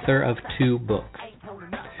the author of 2 books.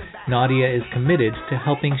 Nadia is committed to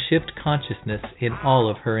helping shift consciousness in all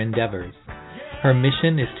of her endeavors. Her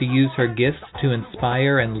mission is to use her gifts to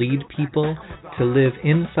inspire and lead people to live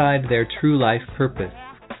inside their true life purpose.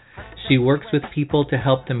 She works with people to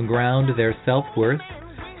help them ground their self-worth,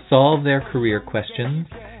 solve their career questions,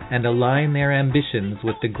 and align their ambitions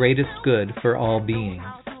with the greatest good for all beings.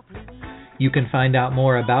 You can find out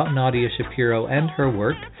more about Nadia Shapiro and her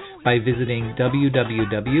work by visiting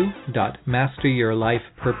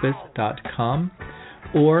www.masteryourlifepurpose.com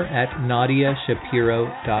or at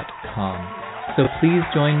nadiashapiro.com. So please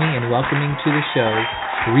join me in welcoming to the show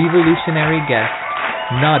revolutionary guest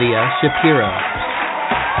Nadia Shapiro.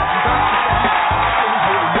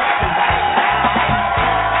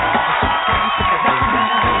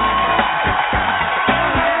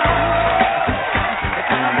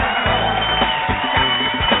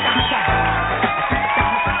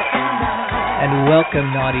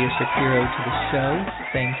 Welcome, Nadia Shapiro, to the show.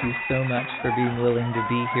 Thank you so much for being willing to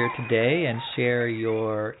be here today and share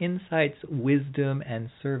your insights, wisdom, and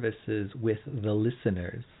services with the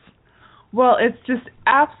listeners. Well, it's just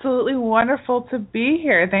absolutely wonderful to be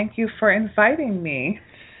here. Thank you for inviting me.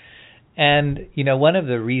 And, you know, one of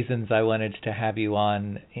the reasons I wanted to have you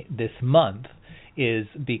on this month is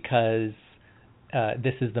because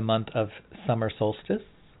this is the month of summer solstice,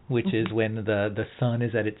 which is when the sun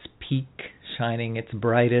is at its peak, shining its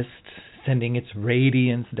brightest, sending its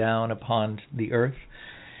radiance down upon the earth.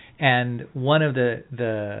 And one of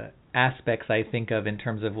the aspects I think of in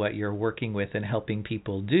terms of what you're working with and helping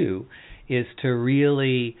people do is to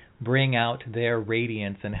really bring out their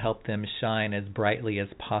radiance and help them shine as brightly as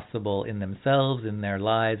possible in themselves, in their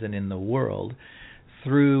lives, and in the world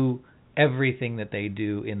through everything that they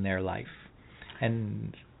do in their life.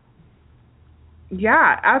 And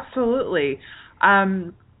yeah, absolutely.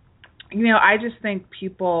 You know, I just think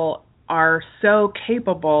people are so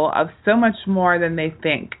capable of so much more than they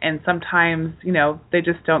think, and sometimes, you know, they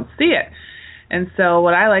just don't see it. And so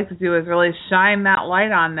what I like to do is really shine that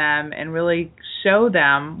light on them and really show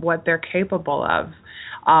them what they're capable of.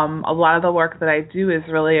 A lot of the work that I do is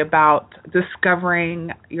really about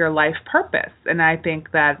discovering your life purpose, and I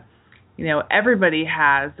think that, you know, everybody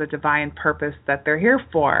has a divine purpose that they're here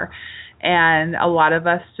for. And a lot of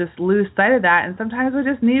us just lose sight of that, and sometimes we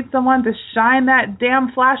just need someone to shine that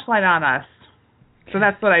damn flashlight on us. So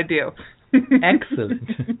that's what I do. Excellent.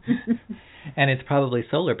 And it's probably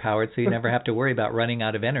solar powered, so you never have to worry about running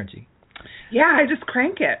out of energy. Yeah, I just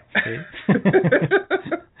crank it.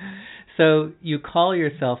 So you call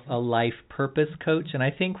yourself a life purpose coach, and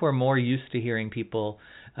I think we're more used to hearing people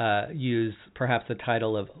use perhaps the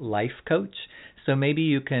title of life coach. So maybe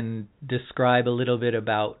you can describe a little bit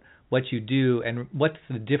about what you do and what's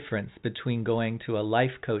the difference between going to a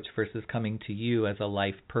life coach versus coming to you as a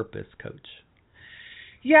life purpose coach.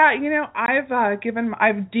 Yeah, you know, I've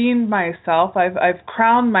deemed myself, I've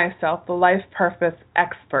crowned myself the life purpose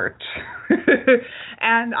expert.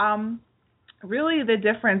 And really the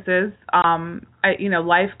difference is,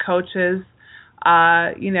 life coaches,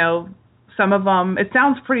 some of them, it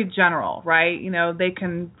sounds pretty general, right? You know, they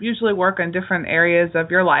can usually work on different areas of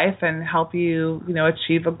your life and help you, you know,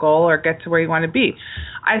 achieve a goal or get to where you want to be.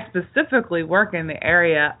 I specifically work in the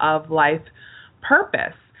area of life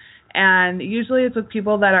purpose. And usually it's with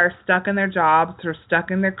people that are stuck in their jobs or stuck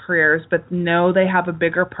in their careers, but know they have a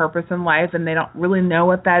bigger purpose in life and they don't really know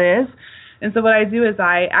what that is. And so what I do is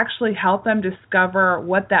I actually help them discover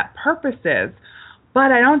what that purpose is.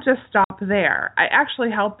 But I don't just stop there. I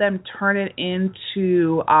actually help them turn it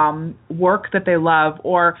into work that they love,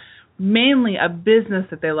 or mainly a business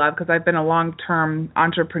that they love, because I've been a long-term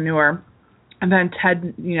entrepreneur. I've done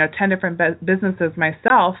 10 different businesses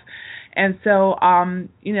myself. And so,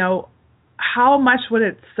 how much would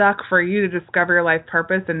it suck for you to discover your life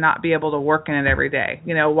purpose and not be able to work in it every day?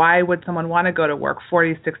 You know, why would someone want to go to work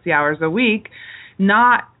 40, 60 hours a week,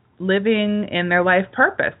 not living in their life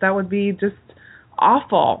purpose? That would be just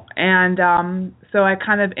awful. And so I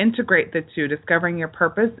kind of integrate the two, discovering your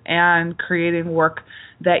purpose and creating work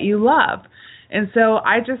that you love. And so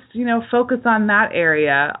I just, focus on that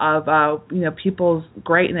area of, people's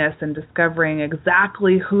greatness and discovering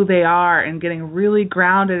exactly who they are and getting really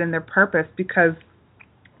grounded in their purpose. Because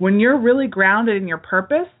when you're really grounded in your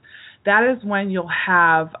purpose, that is when you'll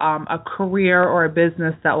have a career or a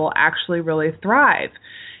business that will actually really thrive.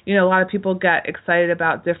 You know, a lot of people get excited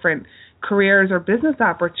about different careers or business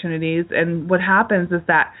opportunities, and what happens is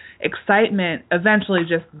that excitement eventually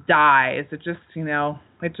just dies. It just,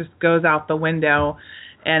 it just goes out the window,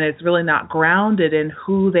 and it's really not grounded in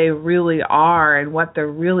who they really are and what they're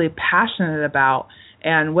really passionate about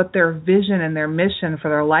and what their vision and their mission for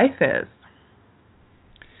their life is.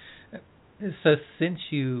 So since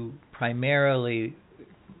you primarily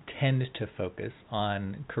tend to focus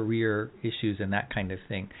on career issues and that kind of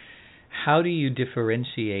thing, how do you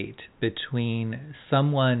differentiate between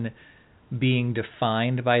someone being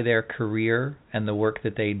defined by their career and the work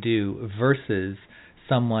that they do versus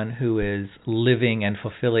someone who is living and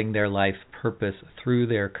fulfilling their life purpose through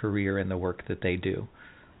their career and the work that they do?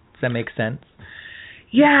 Does that make sense?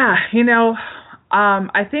 Yeah,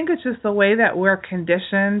 I think it's just the way that we're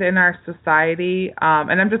conditioned in our society,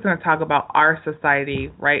 and I'm just going to talk about our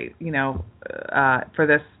society, right, for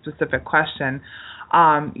this specific question.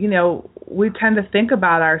 We tend to think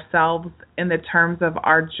about ourselves in the terms of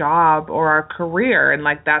our job or our career, and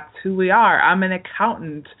like that's who we are. I'm an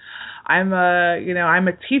accountant. I'm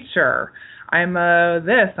a teacher. I'm a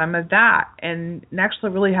this, I'm a that, and it actually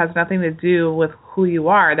really has nothing to do with who you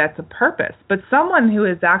are. That's a purpose. But someone who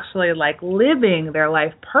is actually like living their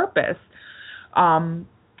life purpose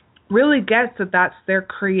really gets that that's their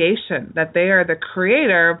creation, that they are the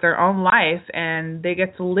creator of their own life, and they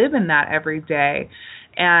get to live in that every day.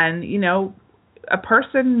 And, a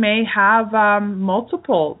person may have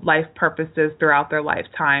multiple life purposes throughout their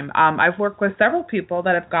lifetime. I've worked with several people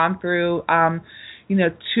that have gone through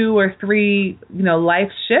 2 or 3,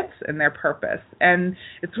 life shifts in their purpose. And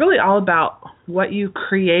it's really all about what you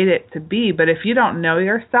create it to be. But if you don't know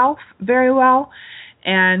yourself very well,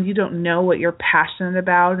 and you don't know what you're passionate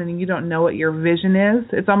about, and you don't know what your vision is,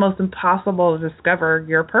 it's almost impossible to discover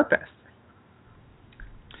your purpose.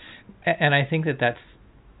 And I think that that's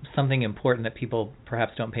something important that people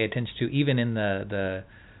perhaps don't pay attention to, even in the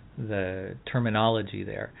terminology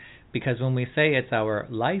there. Because when we say it's our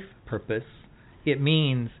life purpose, it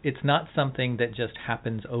means it's not something that just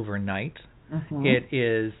happens overnight. Mm-hmm. It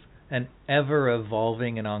is an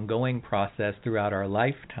ever-evolving and ongoing process throughout our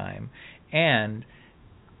lifetime. And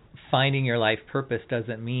finding your life purpose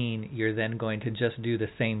doesn't mean you're then going to just do the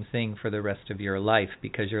same thing for the rest of your life,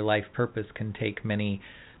 because your life purpose can take many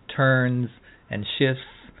turns and shifts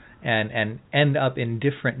and end up in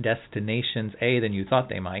different destinations, A, than you thought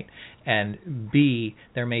they might, and B,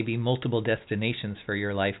 there may be multiple destinations for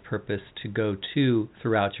your life purpose to go to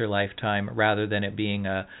throughout your lifetime, rather than it being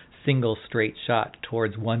a single straight shot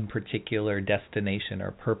towards one particular destination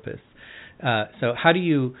or purpose. So how do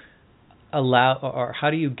you how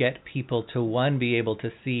do you get people to, one, be able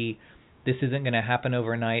to see this isn't going to happen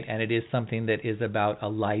overnight, and it is something that is about a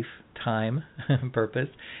lifetime purpose,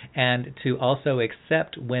 and to also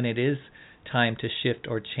accept when it is time to shift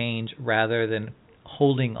or change, rather than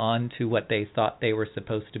holding on to what they thought they were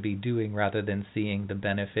supposed to be doing, rather than seeing the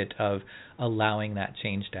benefit of allowing that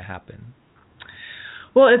change to happen?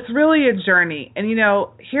 Well, it's really a journey. And,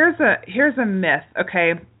 here's a myth,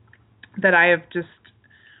 okay, that I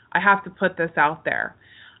have to put this out there.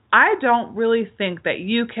 I don't really think that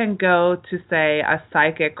you can go to, say, a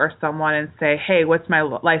psychic or someone and say, hey, what's my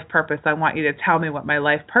life purpose? I want you to tell me what my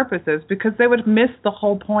life purpose is, because they would miss the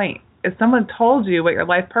whole point. If someone told you what your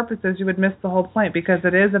life purpose is, you would miss the whole point, because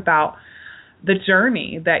it is about the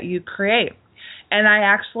journey that you create. And I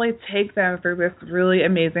actually take them through this really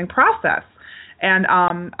amazing process. And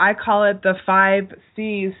I call it the 5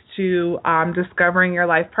 C's to discovering your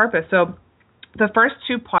life purpose. So the first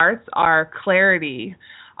 2 parts are clarity,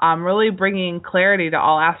 really bringing clarity to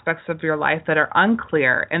all aspects of your life that are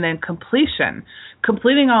unclear, and then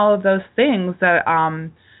completing all of those things that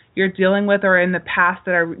you're dealing with or in the past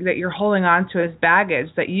that you're holding on to as baggage,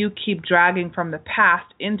 that you keep dragging from the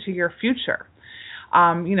past into your future.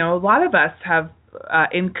 A lot of us have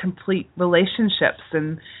incomplete relationships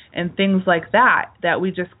and things like that we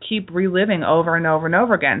just keep reliving over and over and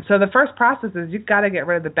over again. So the first process is you've got to get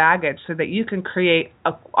rid of the baggage so that you can create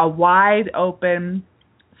a wide open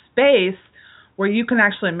space where you can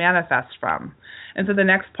actually manifest from. And so the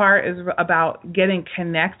next part is about getting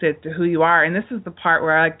connected to who you are. And this is the part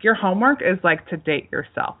where, like, your homework is like to date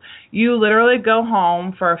yourself. You literally go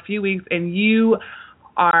home for a few weeks and you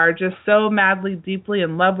are just so madly, deeply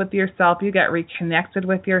in love with yourself. You get reconnected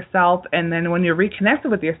with yourself. And then when you're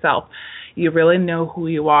reconnected with yourself, you really know who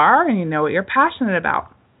you are and you know what you're passionate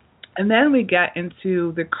about. And then we get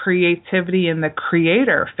into the creativity and the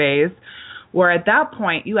creator phase, where at that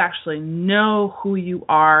point you actually know who you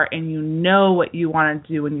are and you know what you want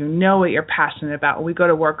to do and you know what you're passionate about. We go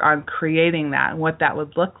to work on creating that and what that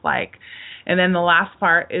would look like. And then the last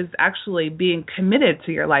part is actually being committed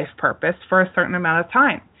to your life purpose for a certain amount of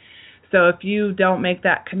time. So if you don't make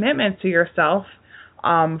that commitment to yourself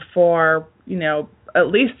for, at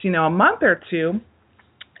least, a month or two,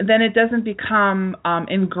 then it doesn't become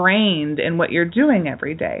ingrained in what you're doing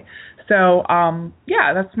every day. So,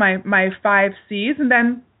 that's my 5 C's. And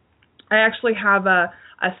then I actually have a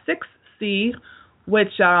 6th C, which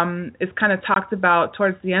is kind of talked about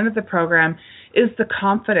towards the end of the program, is the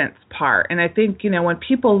confidence part. And I think, when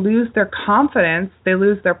people lose their confidence, they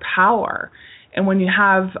lose their power. And when you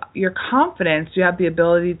have your confidence, you have the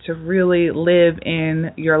ability to really live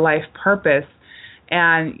in your life purpose.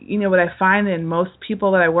 And, what I find in most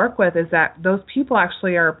people that I work with is that those people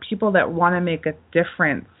actually are people that want to make a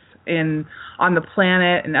difference on the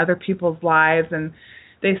planet and other people's lives. And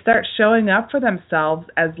they start showing up for themselves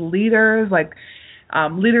as leaders, like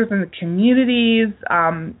leaders in the communities,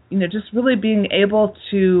 just really being able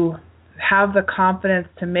to have the confidence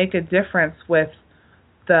to make a difference with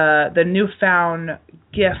the newfound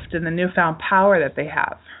gift and the newfound power that they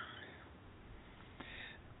have.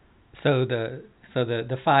 So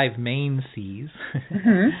the 5 main C's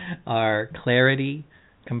are clarity,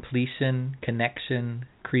 completion, connection,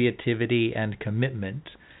 creativity, and commitment.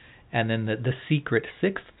 And then the secret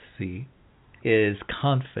 6th C is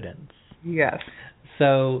confidence. Yes.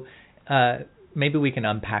 So maybe we can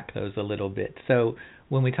unpack those a little bit. So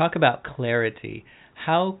when we talk about clarity,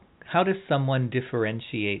 how does someone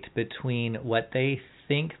differentiate between what they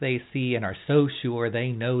think they see and are so sure they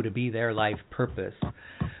know to be their life purpose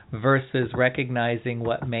versus recognizing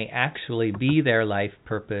what may actually be their life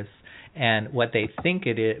purpose and what they think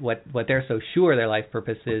it is, what they're so sure their life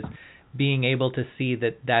purpose is, being able to see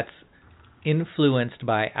that that's influenced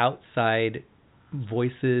by outside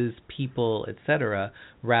voices, people, etc.,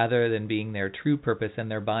 rather than being their true purpose,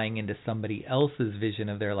 and they're buying into somebody else's vision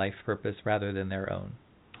of their life purpose rather than their own?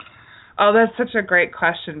 Oh, that's such a great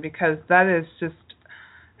question, because that is just,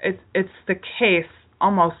 it's the case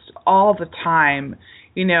almost all the time.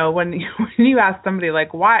 When you ask somebody,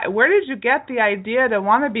 like, where did you get the idea to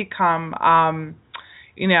want to become,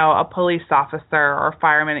 a police officer or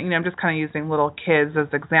fireman? I'm just kind of using little kids as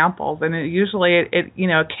examples, and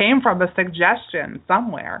it came from a suggestion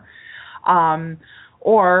somewhere.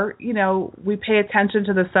 Or, we pay attention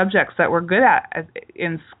to the subjects that we're good at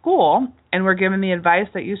in school, and we're given the advice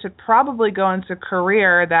that you should probably go into a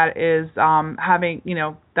career that is having,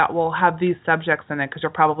 that will have these subjects in it, because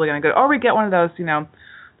you're probably going to go, or we get one of those,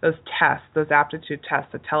 those tests, those aptitude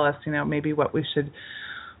tests that tell us, maybe what we should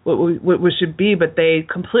be, but they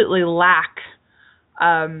completely lack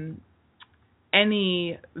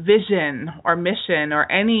any vision or mission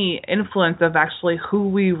or any influence of actually who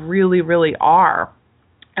we really, really are.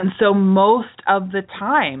 And so most of the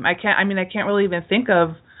time, I can't really even think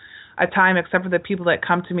of a time, except for the people that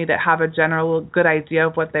come to me that have a general good idea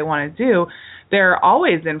of what they want to do. They're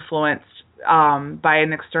always influenced by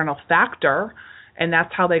an external factor, and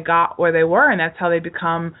that's how they got where they were, and that's how they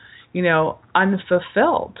become,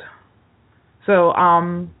 unfulfilled. So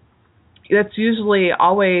that's usually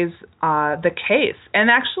always the case. And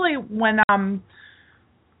actually, when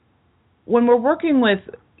we're working with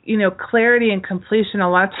clarity and completion, a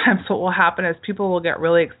lot of times what will happen is people will get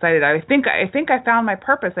really excited. I think I found my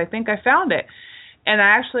purpose. I think I found it. And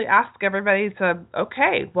I actually ask everybody to,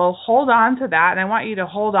 okay, well, hold on to that, and I want you to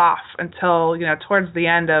hold off until, towards the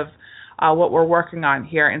end of what we're working on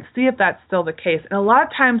here, and see if that's still the case. And a lot of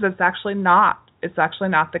times it's actually not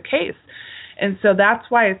the case. And so that's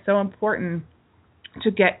why it's so important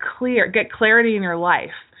to get clarity in your life.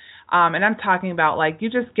 And I'm talking about, like, you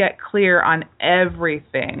just get clear on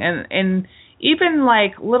everything. And even,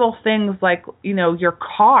 like, little things like, your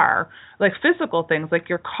car, like physical things like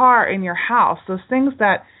your car and your house, those things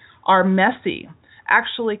that are messy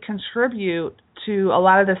actually contribute to a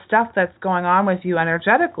lot of the stuff that's going on with you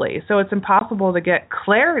energetically. So it's impossible to get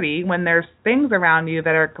clarity when there's things around you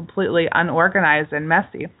that are completely unorganized and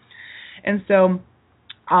messy. And so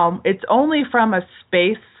it's only from a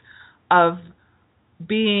space of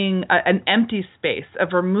being an empty space, of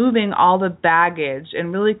removing all the baggage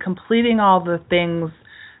and really completing all the things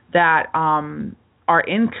that are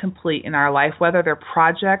incomplete in our life, whether they're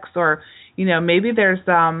projects or, maybe there's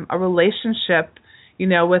a relationship,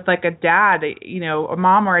 with like a dad, a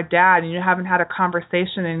mom or a dad, and you haven't had a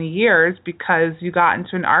conversation in years because you got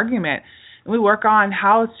into an argument. And we work on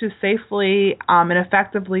how to safely and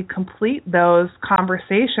effectively complete those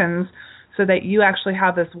conversations so that you actually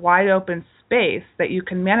have this wide open space that you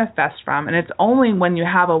can manifest from. And it's only when you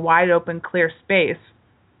have a wide open, clear space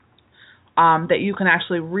that you can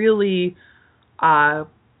actually really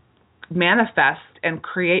manifest and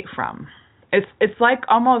create from. It's like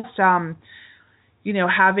almost having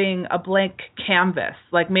a blank canvas.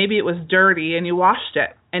 Like maybe it was dirty and you washed it,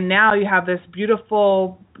 and now you have this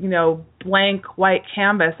beautiful, blank white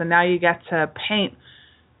canvas, and now you get to paint,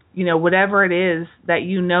 whatever it is that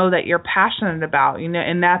that you're passionate about.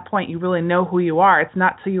 In that point, you really know who you are. It's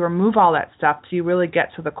not till you remove all that stuff till you really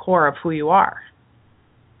get to the core of who you are.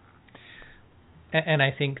 And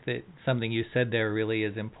I think that something you said there really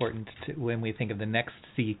is important when we think of the next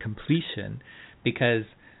C, completion, because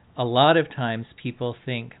a lot of times people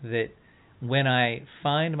think that when I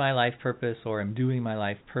find my life purpose or am doing my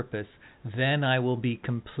life purpose, then I will be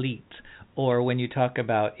complete. Or when you talk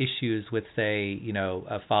about issues with, say,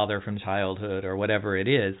 a father from childhood or whatever it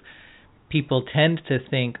is, people tend to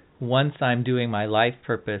think once I'm doing my life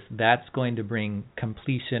purpose, that's going to bring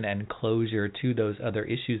completion and closure to those other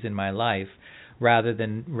issues in my life, rather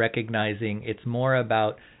than recognizing it's more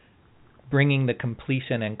about bringing the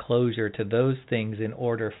completion and closure to those things in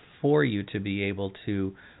order for you to be able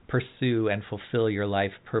to pursue and fulfill your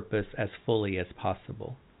life purpose as fully as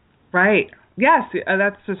possible. Right. Yes,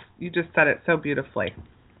 you just said it so beautifully.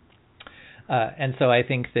 And so I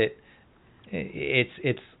think that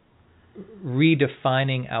it's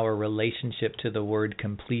redefining our relationship to the word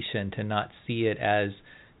completion, to not see it as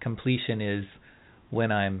completion is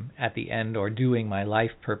when I'm at the end or doing my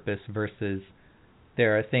life purpose, versus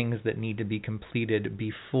there are things that need to be completed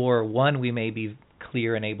before, one, we may be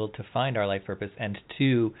clear and able to find our life purpose, and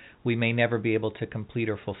two, we may never be able to complete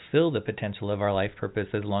or fulfill the potential of our life purpose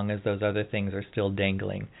as long as those other things are still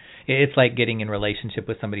dangling. It's like getting in relationship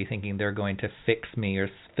with somebody thinking they're going to fix me or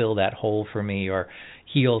fill that hole for me or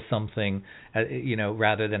heal something,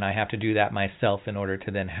 rather than I have to do that myself in order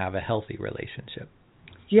to then have a healthy relationship.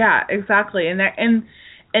 Yeah, exactly. And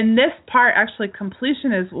this part, actually,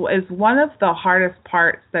 completion is one of the hardest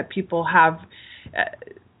parts that people have.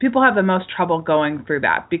 People have the most trouble going through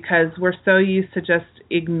that, because we're so used to just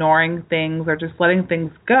ignoring things or just letting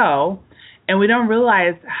things go, and we don't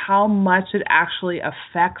realize how much it actually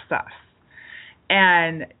affects us.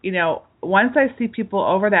 And, once I see people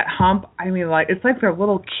over that hump, it's like they're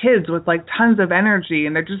little kids with tons of energy,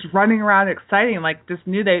 and they're just running around exciting, just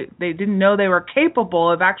knew they didn't know they were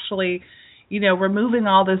capable of actually, removing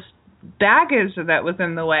all this baggage that was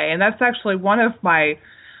in the way. And that's actually one of my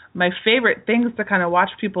favorite things to kind of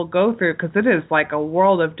watch people go through, because it is like a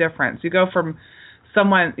world of difference. You go from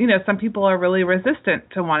someone, some people are really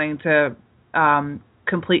resistant to wanting to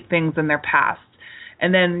complete things in their past.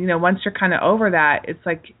 And then, once you're kind of over that, it's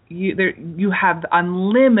like you have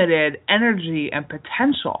unlimited energy and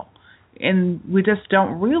potential. And we just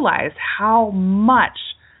don't realize how much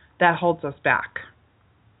that holds us back.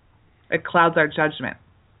 It clouds our judgment.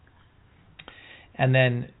 And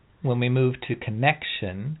then when we move to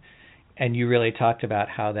connection, and you really talked about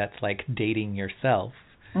how that's like dating yourself,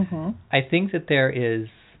 I think that there is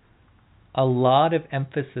a lot of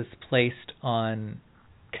emphasis placed on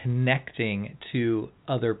connecting to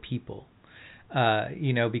other people,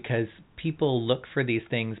 because people look for these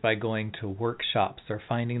things by going to workshops or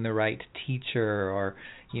finding the right teacher or,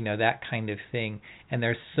 that kind of thing. And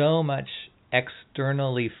there's so much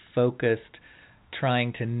externally focused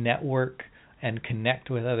trying to network and connect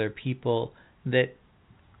with other people that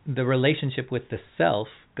the relationship with the self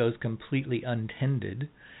goes completely untended,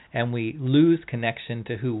 and we lose connection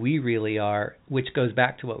to who we really are, which goes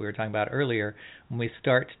back to what we were talking about earlier. When we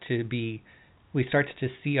start to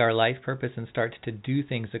see our life purpose and start to do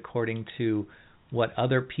things according to what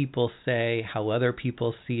other people say, how other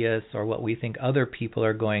people see us, or what we think other people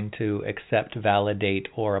are going to accept, validate,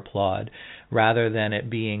 or applaud, rather than it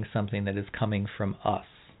being something that is coming from us.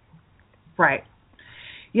 Right.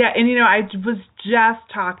 Yeah, and I was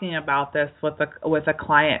just talking about this with a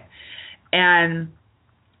client, and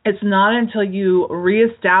it's not until you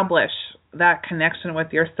reestablish that connection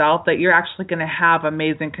with yourself that you're actually going to have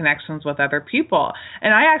amazing connections with other people.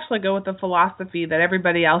 And I actually go with the philosophy that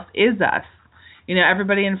everybody else is us.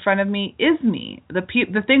 Everybody in front of me is me. The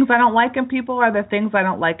things I don't like in people are the things I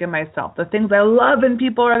don't like in myself. The things I love in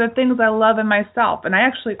people are the things I love in myself. And I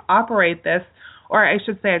actually operate this, or I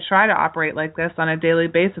should say I try to operate like this on a daily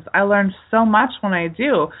basis. I learn so much when I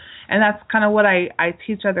do, and that's kind of what I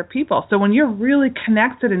teach other people. So when you're really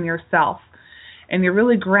connected in yourself, and you're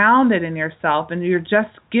really grounded in yourself, and you're just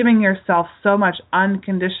giving yourself so much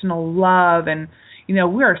unconditional love, and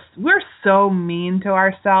we're so mean to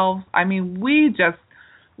ourselves.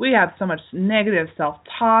 We have so much negative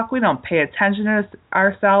self-talk. We don't pay attention to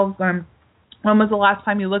ourselves. When was the last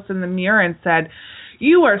time you looked in the mirror and said,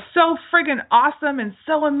 "You are so friggin' awesome and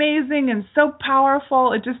so amazing and so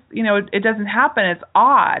powerful"? It just, it doesn't happen. It's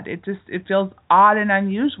odd. It feels odd and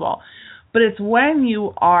unusual. But it's when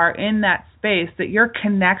you are in that space that your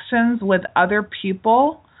connections with other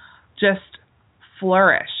people just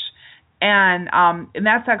flourish. And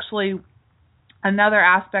that's actually another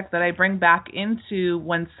aspect that I bring back into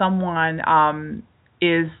when someone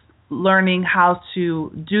is learning how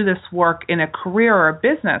to do this work in a career or a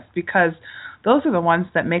business, because those are the ones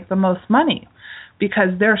that make the most money, because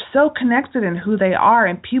they're so connected in who they are,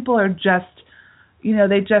 and people are just,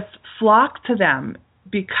 they just flock to them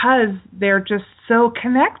because they're just so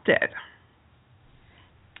connected.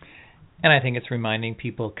 And I think it's reminding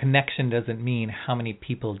people connection doesn't mean how many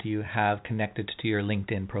people do you have connected to your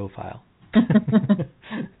LinkedIn profile.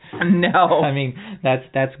 No. I mean,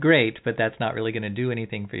 that's great, but that's not really going to do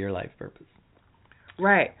anything for your life purpose.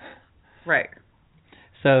 Right.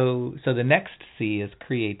 So the next C is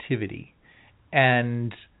creativity.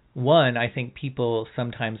 And one, I think people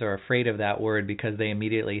sometimes are afraid of that word because they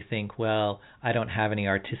immediately think, well, I don't have any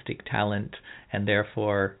artistic talent, and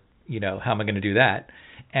therefore, how am I going to do that?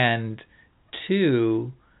 And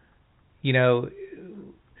two,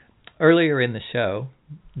 earlier in the show,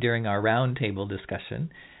 during our roundtable discussion,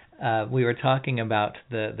 we were talking about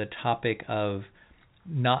the topic of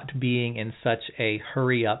not being in such a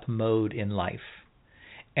hurry-up mode in life.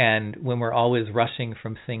 And when we're always rushing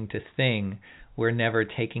from thing to thing, we're never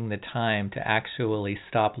taking the time to actually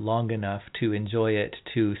stop long enough to enjoy it,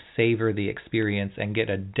 to savor the experience and get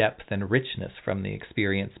a depth and richness from the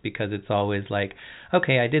experience, because it's always like,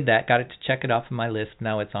 okay, I did that, got it to check it off of my list,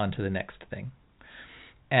 now it's on to the next thing.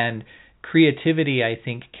 And creativity, I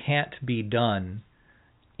think, can't be done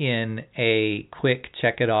in a quick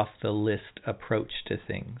check it off the list approach to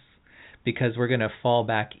things, because we're going to fall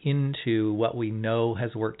back into what we know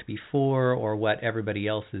has worked before or what everybody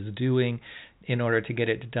else is doing in order to get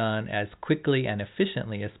it done as quickly and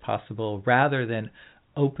efficiently as possible, rather than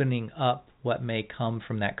opening up what may come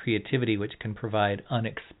from that creativity, which can provide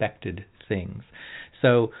unexpected things.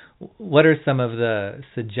 So what are some of the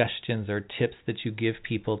suggestions or tips that you give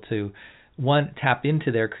people to, one, tap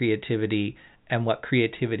into their creativity and what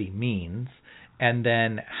creativity means, and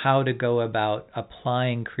then how to go about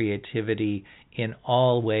applying creativity in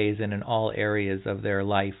all ways and in all areas of their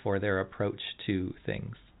life or their approach to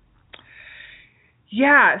things?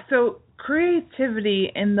 Yeah, so creativity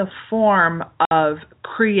in the form of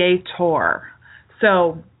creator.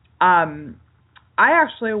 So I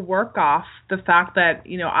actually work off the fact that,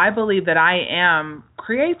 I believe that I am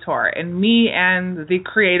creator, and me and the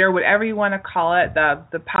creator, whatever you want to call it,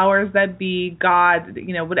 the powers that be, God,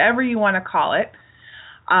 whatever you want to call it,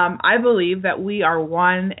 I believe that we are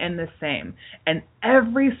one and the same. And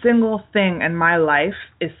every single thing in my life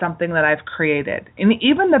is something that I've created. And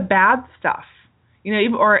even the bad stuff,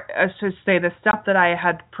 or I should say the stuff that I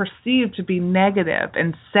had perceived to be negative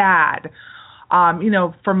and sad,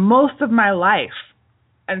 for most of my life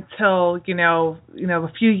until,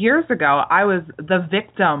 a few years ago, I was the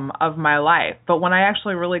victim of my life. But when I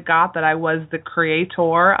actually really got that I was the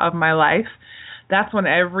creator of my life, that's when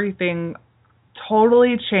everything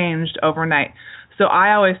totally changed overnight. So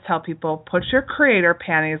I always tell people, put your creator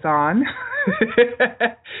panties on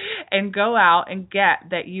and go out and get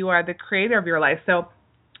that you are the creator of your life. So,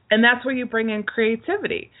 and that's where you bring in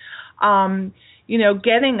creativity.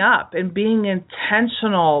 Getting up and being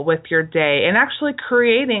intentional with your day and actually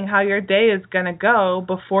creating how your day is going to go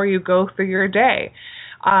before you go through your day.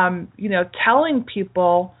 Telling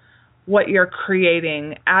people what you're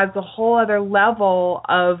creating adds a whole other level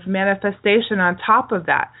of manifestation on top of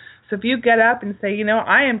that. So if you get up and say,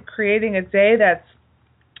 I am creating a day that's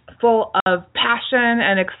full of passion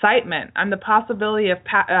and excitement. I'm the possibility of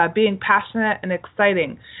being passionate and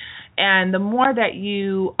exciting. And the more that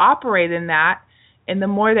you operate in that, and the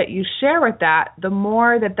more that you share with that, the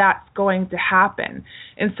more that that's going to happen.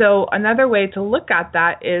 And so another way to look at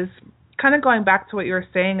that is kind of going back to what you were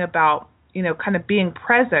saying about, kind of being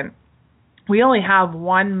present. We only have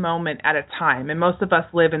one moment at a time, and most of us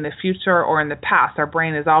live in the future or in the past. Our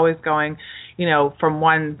brain is always going, from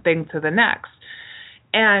one thing to the next.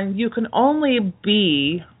 And you can only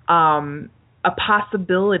be a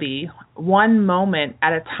possibility one moment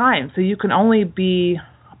at a time. So you can only be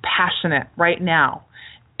passionate right now,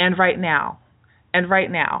 and right now, and right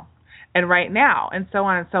now, and right now, and so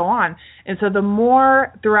on and so on. And so the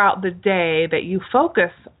more throughout the day that you focus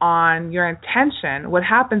on your intention, what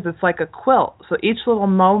happens is like a quilt. So each little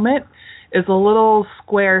moment is a little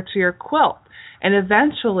square to your quilt. And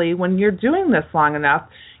eventually, when you're doing this long enough,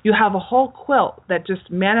 you have a whole quilt that just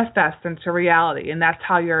manifests into reality. And that's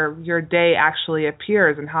how your day actually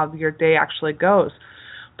appears and how your day actually goes.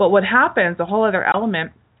 But what happens, a whole other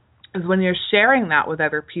element, is when you're sharing that with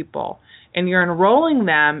other people and you're enrolling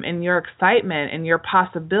them in your excitement and your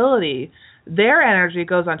possibility, their energy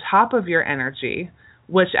goes on top of your energy,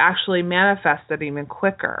 which actually manifests it even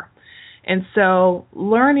quicker. And so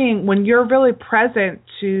learning when you're really present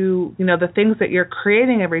to, the things that you're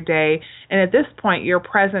creating every day, and at this point you're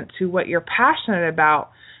present to what you're passionate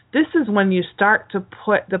about, this is when you start to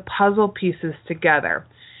put the puzzle pieces together.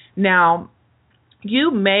 Now,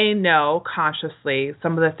 you may know consciously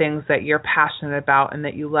some of the things that you're passionate about and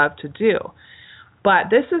that you love to do,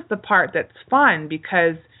 but this is the part that's fun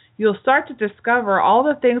because you'll start to discover all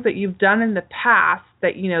the things that you've done in the past,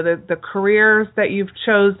 that, the careers that you've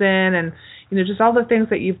chosen and, just all the things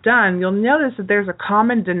that you've done. You'll notice that there's a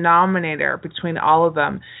common denominator between all of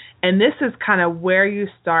them. And this is kind of where you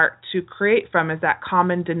start to create from, is that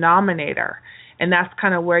common denominator. And that's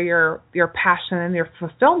kind of where your passion and your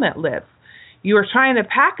fulfillment lives. You were trying to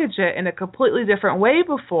package it in a completely different way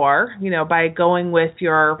before, by going with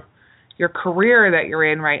your career that you're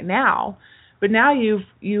in right now. But now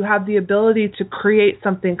you have the ability to create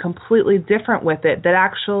something completely different with it that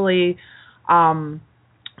actually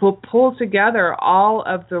will pull together all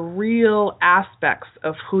of the real aspects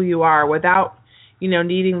of who you are without,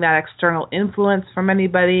 needing that external influence from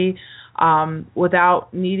anybody, without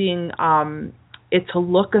needing it to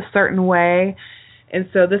look a certain way. And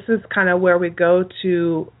so this is kind of where we go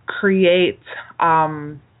to create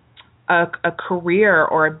a career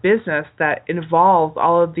or a business that involves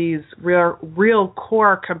all of these real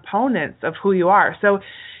core components of who you are. So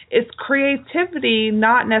it's creativity,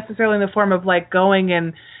 not necessarily in the form of like going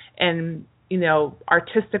and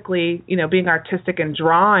artistically, being artistic and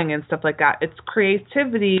drawing and stuff like that. It's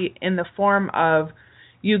creativity in the form of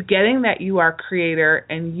you getting that you are a creator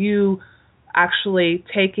and you actually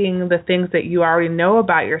taking the things that you already know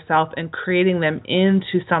about yourself and creating them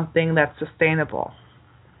into something that's sustainable.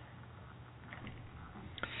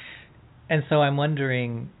 And so I'm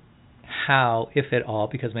wondering how, if at all,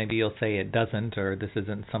 because maybe you'll say it doesn't or this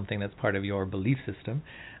isn't something that's part of your belief system,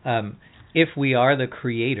 if we are the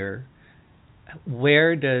creator,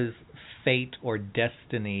 where does fate or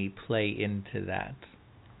destiny play into that?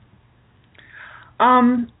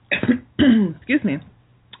 Excuse me.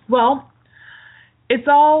 Well, it's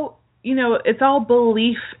all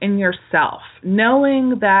belief in yourself,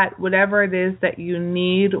 knowing that whatever it is that you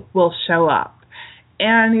need will show up.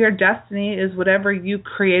 And your destiny is whatever you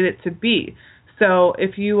create it to be. So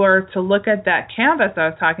if you were to look at that canvas I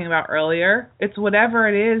was talking about earlier, it's whatever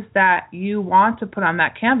it is that you want to put on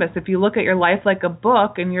that canvas. If you look at your life like a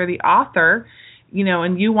book and you're the author,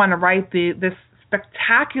 and you want to write this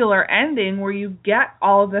spectacular ending where you get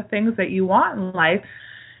all of the things that you want in life,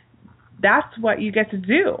 that's what you get to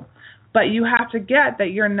do. But you have to get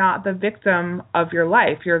that you're not the victim of your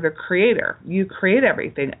life. You're the creator. You create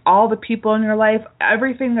everything. All the people in your life,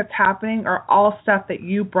 everything that's happening are all stuff that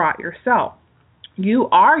you brought yourself. You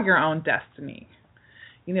are your own destiny.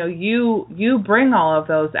 You bring all of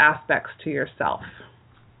those aspects to yourself.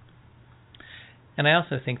 And I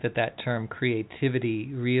also think that term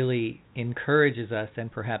creativity really encourages us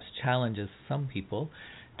and perhaps challenges some people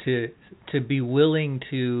to be willing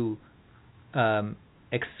to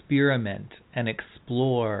experiment and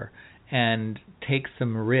explore and take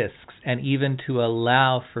some risks, and even to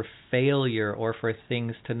allow for failure or for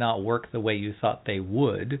things to not work the way you thought they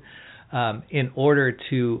would, in order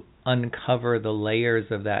to uncover the layers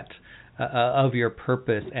of that of your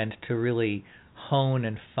purpose and to really hone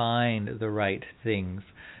and find the right things.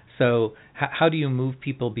 So how do you move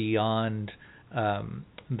people beyond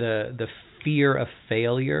the fear of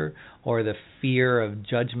failure or the fear of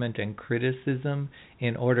judgment and criticism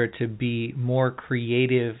in order to be more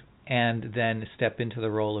creative and then step into the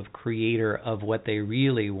role of creator of what they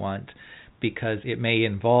really want, because it may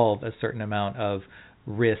involve a certain amount of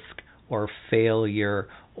risk or failure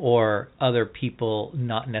or other people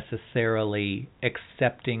not necessarily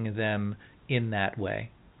accepting them in that way?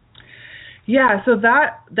 Yeah, so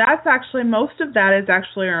that's actually, most of that is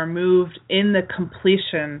actually removed in the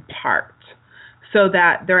completion part, so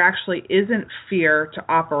that there actually isn't fear to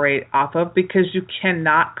operate off of, because you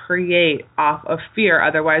cannot create off of fear.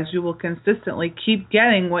 Otherwise, you will consistently keep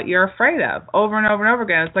getting what you're afraid of over and over and over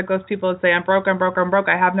again. It's like those people that say, I'm broke,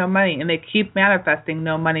 I have no money, and they keep manifesting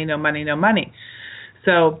no money, no money, no money.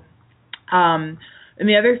 So, and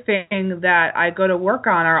the other thing that I go to work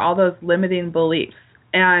on are all those limiting beliefs.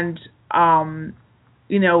 And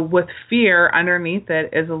with fear underneath it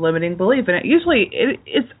is a limiting belief. And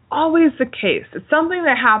it's always the case. It's something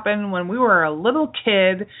that happened when we were a little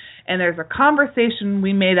kid and there's a conversation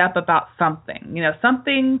we made up about something.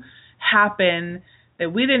 Something happened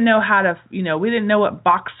we didn't know how to, we didn't know what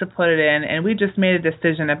box to put it in, and we just made a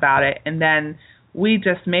decision about it, and then we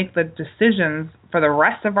just make the decisions for the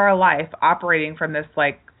rest of our life operating from this,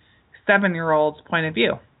 7-year-old's point of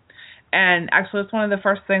view. And actually, it's one of the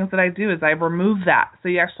first things that I do is I remove that. So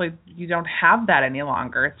you don't have that any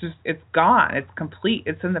longer. It's gone. It's complete.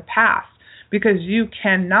 It's in the past, because you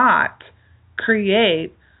cannot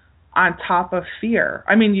create on top of fear.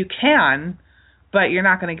 I mean, you can, but you're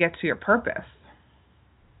not going to get to your purpose.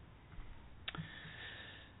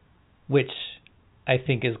 Which I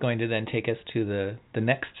think is going to then take us to the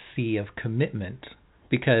next C of commitment,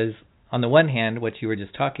 because on the one hand, what you were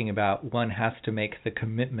just talking about, one has to make the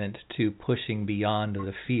commitment to pushing beyond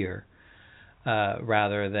the fear,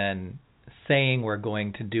 rather than saying we're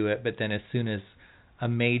going to do it, but then as soon as a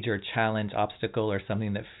major challenge, obstacle, or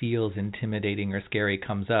something that feels intimidating or scary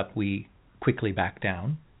comes up, we quickly back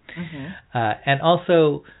down. Mm-hmm. And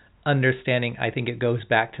also understanding, I think it goes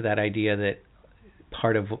back to that idea that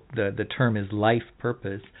part of the term is life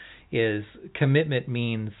purpose, is commitment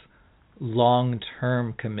means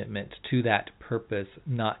long-term commitment to that purpose,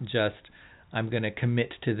 not just I'm going to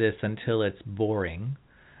commit to this until it's boring.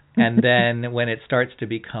 And then when it starts to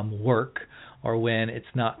become work, or when it's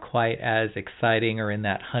not quite as exciting or in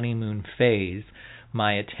that honeymoon phase,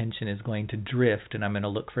 my attention is going to drift and I'm going to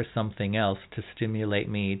look for something else to stimulate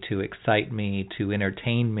me, to excite me, to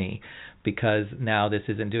entertain me, because now this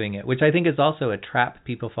isn't doing it, which I think is also a trap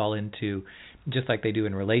people fall into, just like they do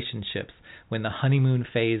in relationships. When the honeymoon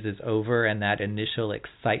phase is over and that initial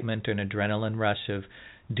excitement and adrenaline rush of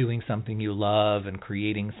doing something you love and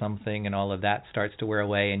creating something and all of that starts to wear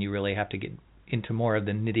away, and you really have to get into more of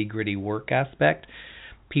the nitty-gritty work aspect,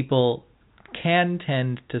 people can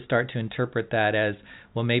tend to start to interpret that as,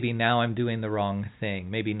 well, maybe now I'm doing the wrong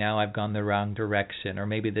thing. Maybe now I've gone the wrong direction, or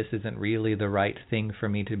maybe this isn't really the right thing for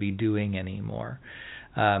me to be doing anymore.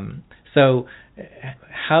 So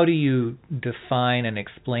how do you define and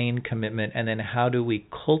explain commitment, and then how do we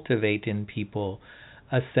cultivate in people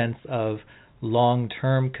a sense of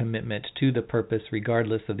long-term commitment to the purpose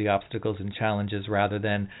regardless of the obstacles and challenges, rather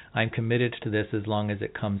than I'm committed to this as long as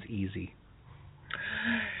it comes easy?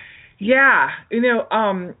 Yeah, a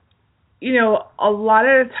lot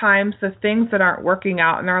of the times the things that aren't working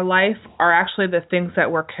out in our life are actually the things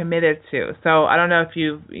that we're committed to. So I don't know if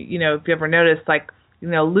you've ever noticed,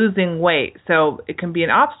 losing weight. So it can be an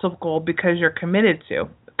obstacle because you're committed to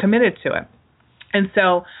it. And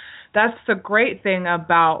so that's the great thing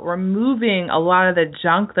about removing a lot of the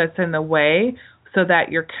junk that's in the way, so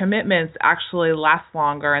that your commitments actually last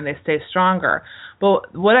longer and they stay stronger.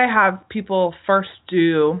 But what I have people first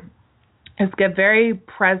do is get very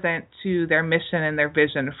present to their mission and their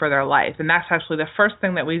vision for their life. And that's actually the first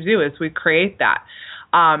thing that we do, is we create that.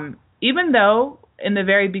 Even though in the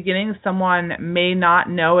very beginning someone may not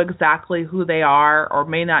know exactly who they are or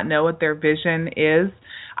may not know what their vision is,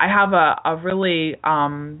 I have a really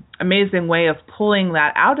amazing way of pulling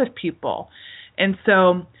that out of people. And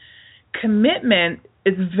so commitment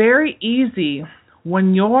is very easy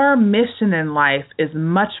when your mission in life is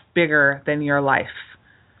much bigger than your life.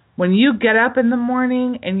 When you get up in the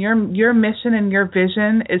morning and your mission and your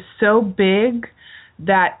vision is so big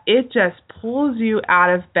that it just pulls you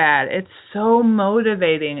out of bed. It's so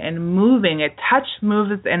motivating and moving. It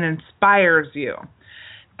moves and inspires you.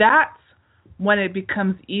 That's when it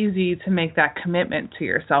becomes easy to make that commitment to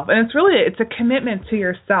yourself. And it's a commitment to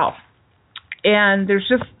yourself. And there's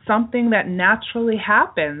just something that naturally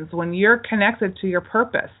happens when you're connected to your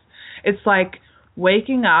purpose. It's like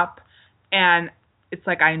waking up and it's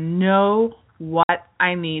like, I know what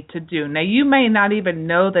I need to do. Now, you may not even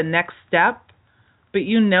know the next step, but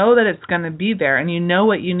you know that it's going to be there, and you know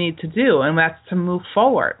what you need to do, and that's to move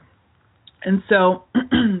forward. And so,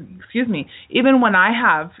 even when I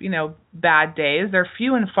have, bad days, they're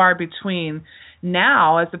few and far between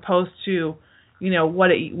now, as opposed to,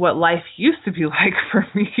 what life used to be like for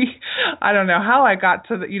me. I don't know how I got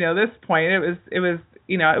to this point. It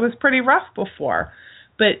was pretty rough before.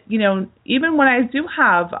 But, even when I do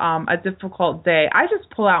have a difficult day, I just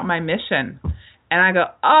pull out my mission and I go,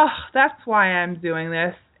 oh, that's why I'm doing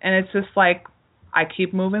this. And it's just like I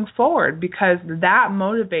keep moving forward because that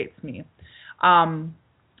motivates me.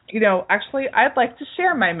 Actually, I'd like to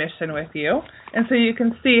share my mission with you, and so you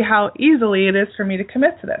can see how easily it is for me to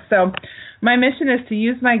commit to this. So my mission is to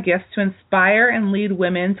use my gifts to inspire and lead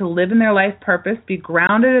women to live in their life purpose, be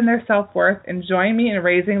grounded in their self-worth, and join me in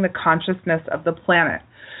raising the consciousness of the planet.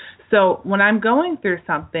 So when I'm going through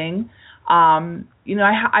something,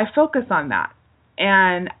 I focus on that,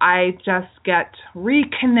 and I just get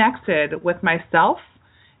reconnected with myself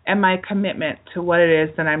and my commitment to what it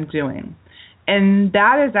is that I'm doing. And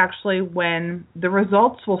that is actually when the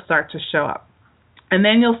results will start to show up. And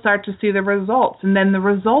then you'll start to see the results, and then the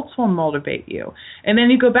results will motivate you. And then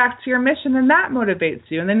you go back to your mission, and that motivates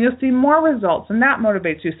you. And then you'll see more results, and that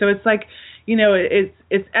motivates you. So it's like,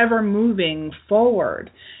 it's ever moving forward,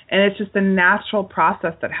 and it's just a natural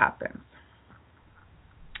process that happens.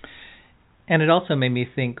 And it also made me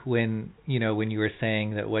think when you were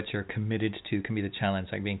saying that what you're committed to can be the challenge,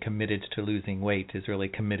 like being committed to losing weight is really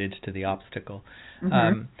committed to the obstacle.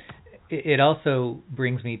 Mm-hmm. It also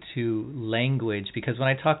brings me to language, because when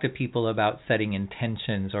I talk to people about setting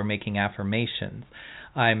intentions or making affirmations,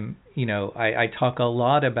 I talk a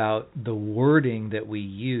lot about the wording that we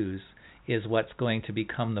use is what's going to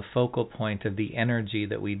become the focal point of the energy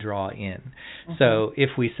that we draw in. Mm-hmm. So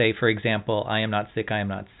if we say, for example, I am not sick, I am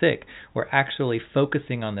not sick, we're actually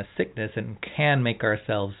focusing on the sickness and can make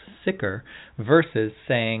ourselves sicker versus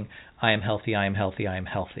saying, I am healthy, I am healthy, I am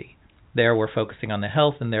healthy. There we're focusing on the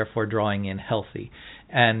health and therefore drawing in healthy.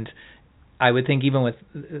 And I would think even with,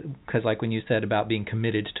 because like when you said about being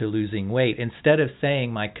committed to losing weight, instead of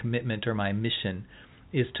saying my commitment or my mission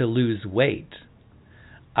is to lose weight,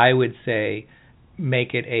 I would say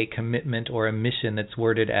make it a commitment or a mission that's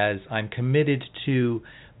worded as I'm committed to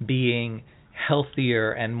being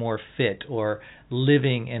healthier and more fit, or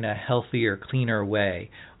living in a healthier, cleaner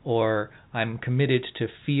way, or I'm committed to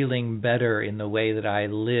feeling better in the way that I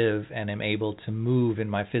live and am able to move in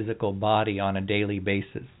my physical body on a daily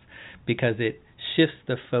basis, because it shifts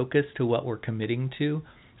the focus to what we're committing to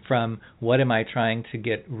from what am I trying to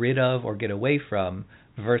get rid of or get away from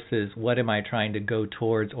versus what am I trying to go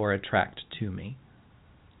towards or attract to me.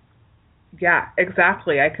 Yeah,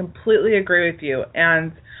 exactly. I completely agree with you.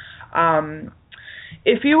 And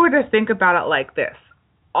if you were to think about it like this,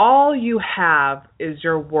 all you have is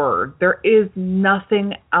your word. There is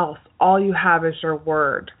nothing else. All you have is your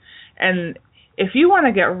word. And if you want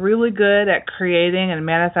to get really good at creating and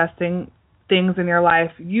manifesting things in your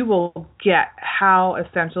life, you will get how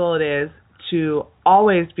essential it is to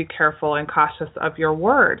always be careful and cautious of your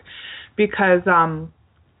word. Because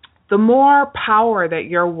the more power that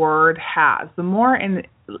your word has, the more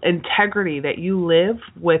integrity that you live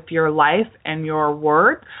with your life and your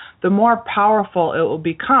word, the more powerful it will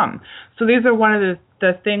become. So these are one of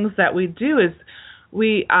the things that we do is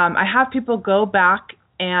I have people go back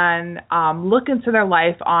and look into their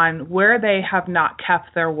life on where they have not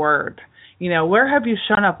kept their word. Where have you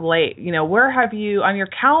shown up late? Where have you, on your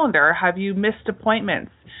calendar, have you missed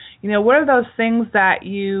appointments? What are those things that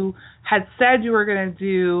you had said you were going to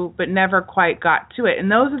do but never quite got to it?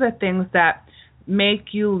 And those are the things that make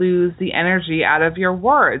you lose the energy out of your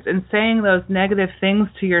words and saying those negative things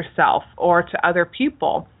to yourself or to other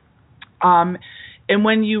people. And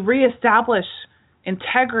when you reestablish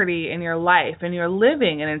integrity in your life and you're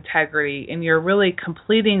living in integrity and you're really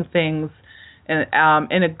completing things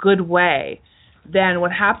in a good way, then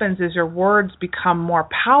what happens is your words become more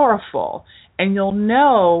powerful. And you'll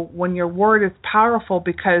know when your word is powerful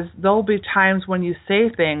because there'll be times when you say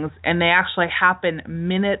things and they actually happen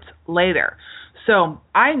minutes later. So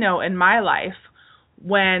I know in my life,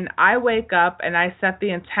 when I wake up and I set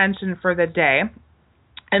the intention for the day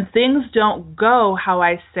and things don't go how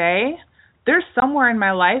I say, there's somewhere in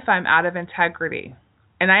my life I'm out of integrity.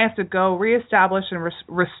 And I have to go reestablish and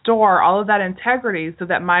restore all of that integrity so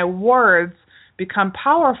that my words become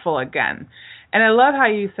powerful again. And I love how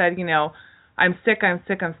you said, I'm sick.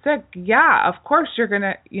 Yeah, of course you're going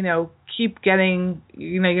to, keep getting,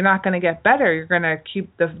 you're not going to get better. You're going to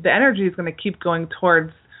keep, the energy is going to keep going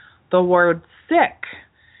towards the word sick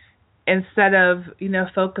instead of,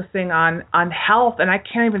 focusing on health. And I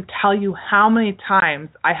can't even tell you how many times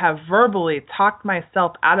I have verbally talked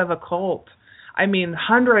myself out of a cold. I mean,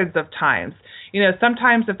 hundreds of times.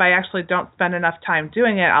 Sometimes if I actually don't spend enough time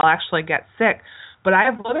doing it, I'll actually get sick. But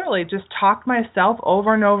I've literally just talked myself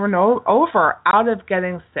over and over and over out of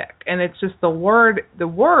getting sick. And it's just the word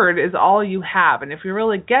is all you have. And if you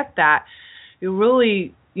really get that, you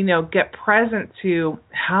really, get present to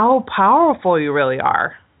how powerful you really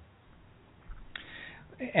are.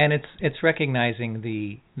 And it's recognizing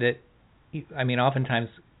oftentimes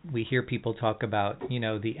we hear people talk about,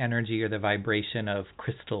 the energy or the vibration of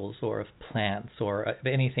crystals or of plants or of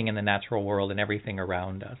anything in the natural world and everything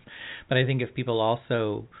around us. But I think if people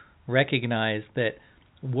also recognize that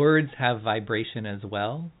words have vibration as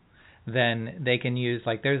well, then they can use,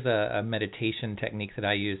 like there's a meditation technique that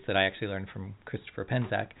I use that I actually learned from Christopher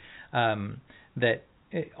Penczak, that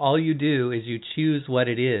all you do is you choose what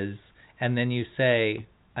it is and then you say,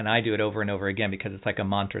 and I do it over and over again because it's like a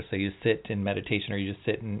mantra. So you sit in meditation or you just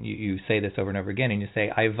sit and you say this over and over again and you say,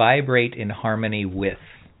 I vibrate in harmony with.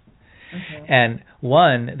 And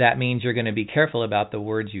one, that means you're going to be careful about the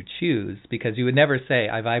words you choose, because you would never say,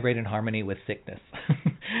 I vibrate in harmony with sickness.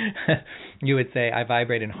 You would say, I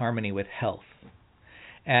vibrate in harmony with health.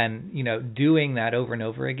 And, doing that over and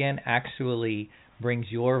over again actually brings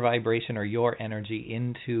your vibration or your energy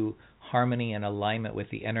into harmony and alignment with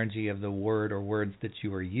the energy of the word or words that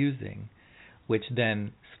you are using, which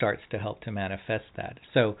then starts to help to manifest that.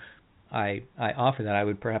 So I offer that. I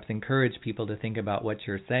would perhaps encourage people to think about what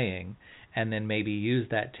you're saying and then maybe use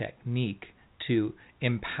that technique to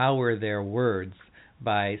empower their words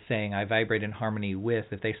by saying, I vibrate in harmony with.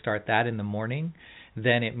 If they start that in the morning,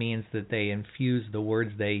 then it means that they infuse the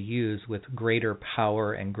words they use with greater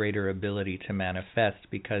power and greater ability to manifest,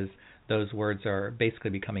 because those words are basically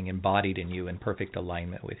becoming embodied in you in perfect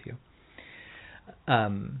alignment with you. I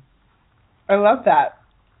love that.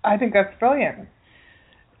 I think that's brilliant.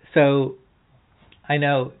 So I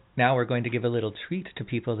know now we're going to give a little treat to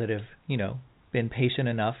people that have, been patient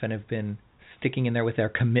enough and have been sticking in there with their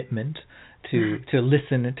commitment to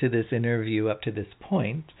listen to this interview up to this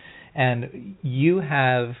point. And you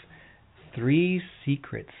have 3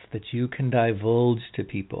 secrets that you can divulge to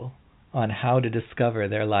people on how to discover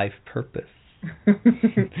their life purpose.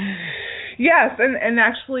 Yes, and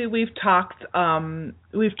actually we've talked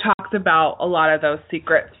about a lot of those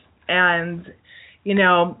secrets, and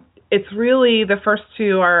it's really, the first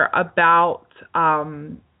 2 are about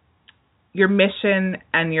your mission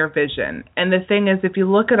and your vision. And the thing is, if you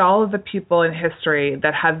look at all of the people in history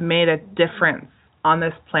that have made a difference on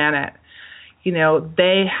this planet,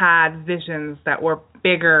 they had visions that were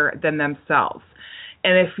bigger than themselves.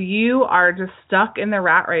 And if you are just stuck in the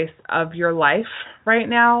rat race of your life right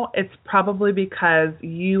now, it's probably because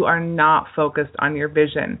you are not focused on your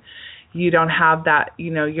vision. You don't have that,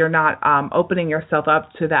 you're not opening yourself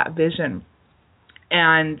up to that vision.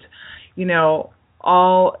 And,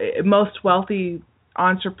 most wealthy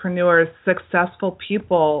entrepreneurs, successful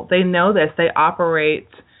people, they know this. They operate,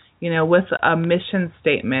 with a mission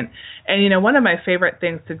statement. And, one of my favorite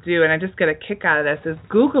things to do, and I just get a kick out of this, is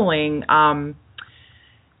Googling,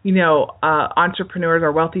 entrepreneurs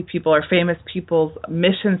or wealthy people or famous people's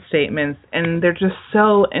mission statements, and they're just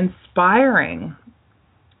so inspiring.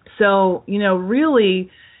 So,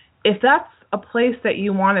 really, if that's a place that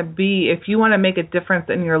you want to be, if you want to make a difference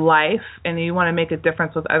in your life and you want to make a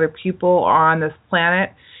difference with other people or on this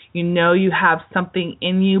planet, you have something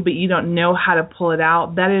in you, but you don't know how to pull it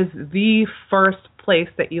out, that is the first place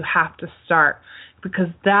that you have to start, because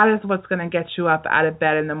that is what's going to get you up out of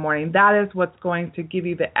bed in the morning. That is what's going to give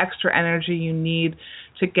you the extra energy you need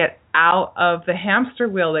to get out of the hamster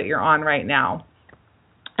wheel that you're on right now.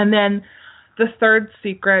 And then the third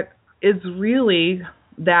secret is really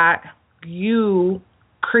that you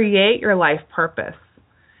create your life purpose.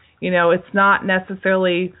 It's not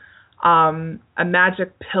necessarily a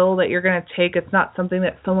magic pill that you're going to take. It's not something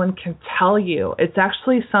that someone can tell you. It's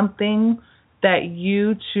actually something that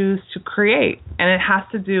you choose to create. And it has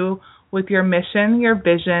to do with your mission, your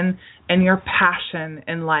vision, and your passion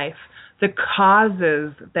in life. The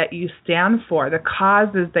causes that you stand for, the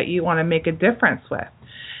causes that you want to make a difference with.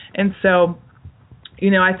 And so,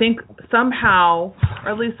 I think somehow,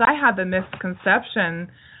 or at least I had the misconception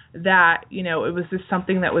that, it was just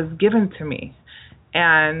something that was given to me.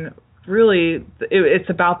 And really, it's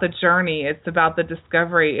about the journey. It's about the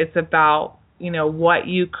discovery. It's about, what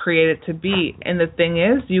you create it to be. And the thing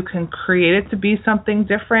is, you can create it to be something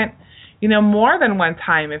different, more than one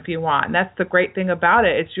time if you want. And that's the great thing about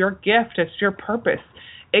it. It's your gift. It's your purpose.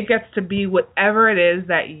 It gets to be whatever it is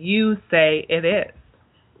that you say it is.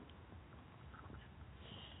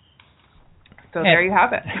 So there you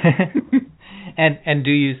have it. And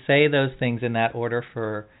do you say those things in that order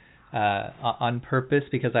for on purpose?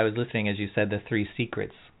 Because I was listening as you said the 3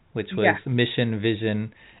 secrets, which was mission,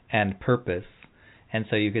 vision, and purpose. And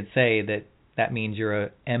so you could say that means you're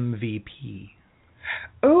a MVP.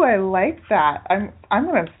 Oh, I like that. I'm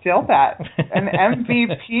going to steal that. An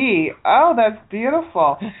MVP. Oh, that's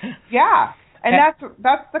beautiful. Yeah. And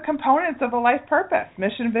that's the components of a life purpose: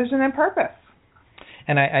 mission, vision, and purpose.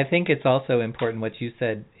 And I think it's also important what you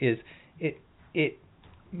said is it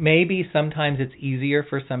maybe sometimes it's easier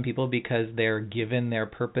for some people because they're given their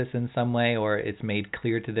purpose in some way, or it's made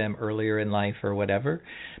clear to them earlier in life or whatever.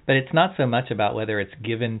 But it's not so much about whether it's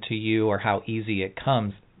given to you or how easy it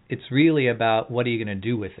comes. It's really about what are you going to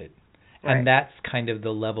do with it. Right. And that's kind of the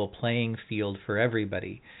level playing field for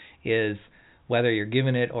everybody, is whether you're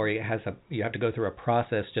given it or you have to go through a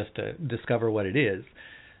process just to discover what it is.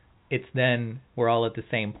 It's then we're all at the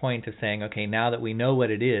same point of saying, okay, now that we know what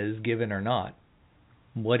it is, given or not,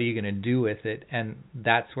 what are you going to do with it? And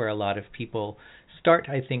that's where a lot of people start,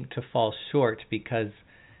 I think, to fall short because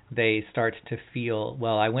they start to feel,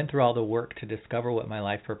 well, I went through all the work to discover what my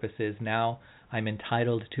life purpose is. Now I'm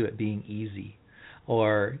entitled to it being easy,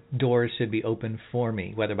 or doors should be open for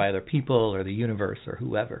me, whether by other people or the universe or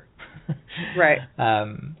whoever. Right.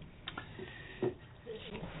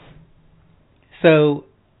 So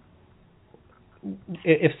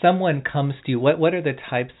if someone comes to you, what are the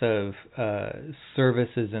types of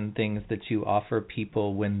services and things that you offer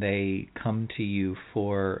people when they come to you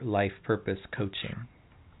for life purpose coaching?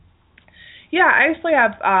 Yeah, I actually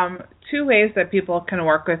have two ways that people can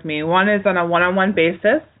work with me. One is on a one-on-one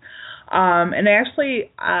basis, and I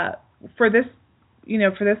actually for this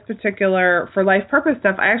particular, for life purpose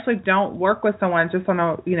stuff, I actually don't work with someone just on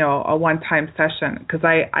a one-time session, because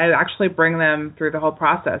I actually bring them through the whole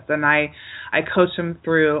process, and I coach them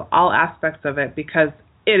through all aspects of it, because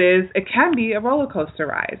it can be a roller coaster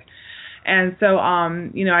ride. And so,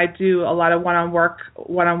 I do a lot of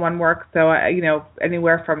one-on-one work, so,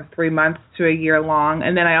 anywhere from 3 months to a year long.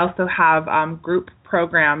 And then I also have group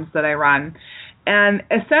programs that I run. And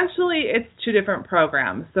essentially, it's two different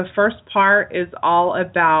programs. The first part is all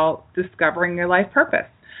about discovering your life purpose.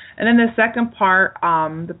 And then the second part,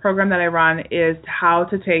 the program that I run, is how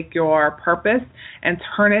to take your purpose and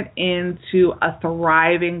turn it into a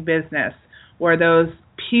thriving business where those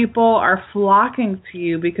people are flocking to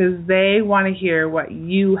you because they want to hear what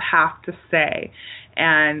you have to say.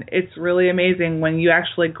 And it's really amazing when you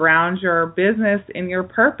actually ground your business in your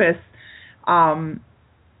purpose.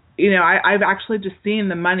 I've actually just seen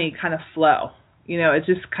the money kind of flow. It's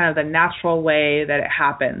just kind of the natural way that it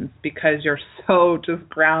happens, because you're so just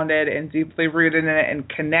grounded and deeply rooted in it and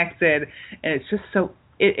connected. And it's just so,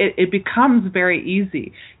 it becomes very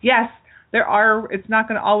easy. Yes, it's not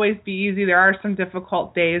going to always be easy. There are some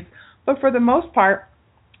difficult days, but for the most part,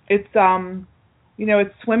 it's,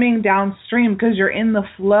 it's swimming downstream because you're in the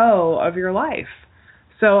flow of your life.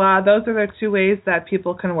 So those are the two ways that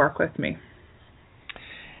people can work with me.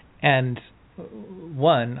 And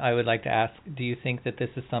one, I would like to ask, do you think that this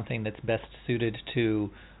is something that's best suited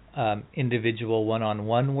to individual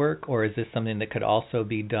one-on-one work, or is this something that could also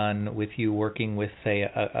be done with you working with, say,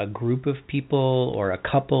 a group of people or a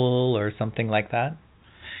couple or something like that?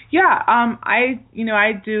 Yeah,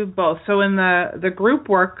 I do both. So in the group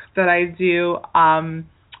work that I do,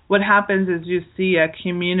 what happens is you see a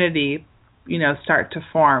community, start to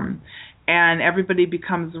form, and everybody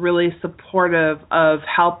becomes really supportive of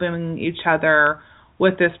helping each other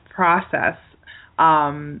with this process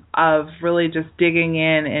of really just digging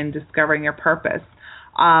in and discovering your purpose.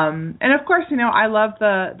 And of course, I love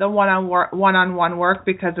the one-on-one work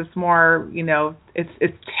because it's more,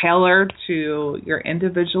 it's tailored to your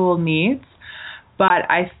individual needs. But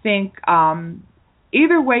I think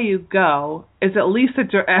either way you go is at least a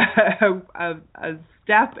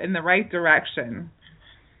step in the right direction.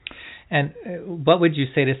 And what would you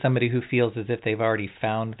say to somebody who feels as if they've already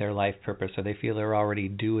found their life purpose, or they feel they're already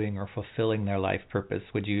doing or fulfilling their life purpose?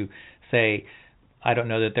 Would you say, I don't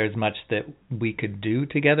know that there's much that we could do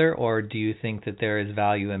together, or do you think that there is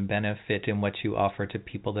value and benefit in what you offer to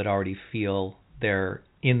people that already feel they're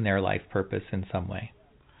in their life purpose in some way?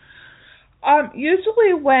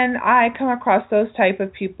 Usually when I come across those type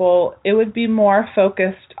of people, it would be more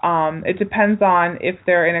focused. It depends on if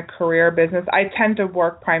they're in a career business. I tend to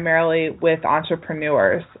work primarily with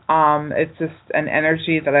entrepreneurs. It's just an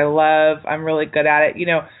energy that I love. I'm really good at it.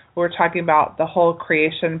 We're talking about the whole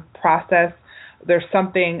creation process. There's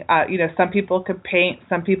something, some people can paint,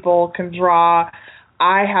 some people can draw.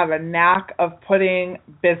 I have a knack of putting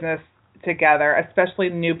business together, especially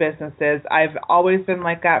new businesses. I've always been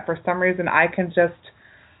like that. For some reason, I just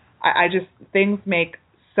things make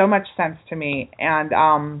so much sense to me.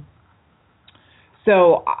 And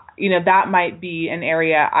so, that might be an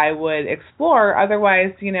area I would explore.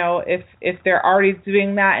 Otherwise, if they're already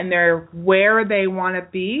doing that and they're where they want to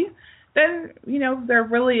be, then, there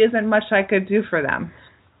really isn't much I could do for them.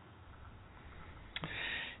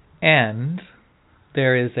 And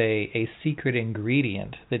there is a secret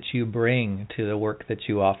ingredient that you bring to the work that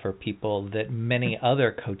you offer people that many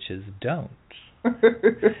other coaches don't.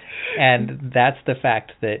 And that's the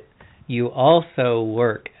fact that you also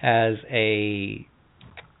work as a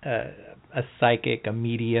psychic, a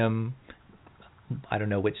medium. I don't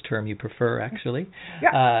know which term you prefer, actually.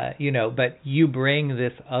 Yeah. But you bring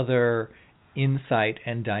this other insight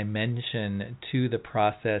and dimension to the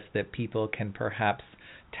process that people can perhaps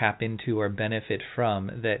tap into or benefit from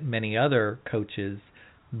that many other coaches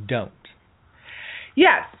don't.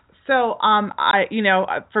 Yes. So,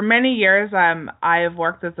 for many years, I have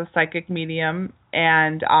worked as a psychic medium,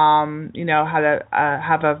 and how to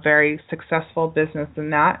have a very successful business in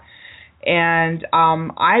that. And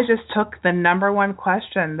I just took the number one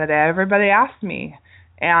question that everybody asked me,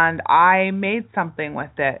 and I made something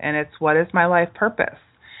with it, and it's, what is my life purpose?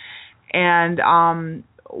 And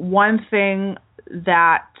one thing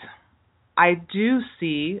that I do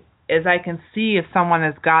see is I can see if someone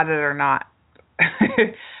has got it or not.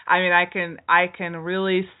 I mean, I can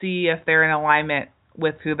really see if they're in alignment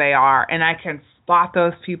with who they are, and I can spot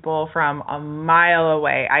those people from a mile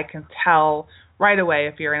away. I can tell right away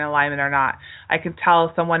if you're in alignment or not. I can tell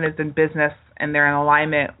if someone is in business and they're in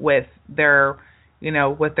alignment with their,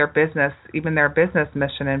 with their business, even their business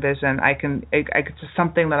mission and vision. It's just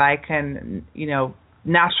something that I can,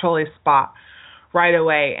 naturally spot right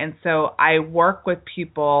away. And so I work with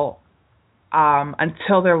people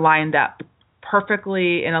until they're lined up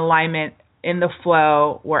perfectly in alignment, in the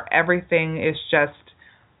flow, where everything is just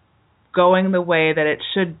going the way that it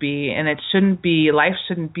should be. And life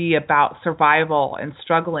shouldn't be about survival and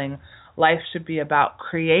struggling. Life should be about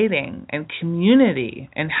creating and community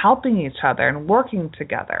and helping each other and working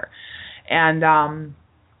together. And,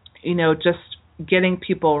 just getting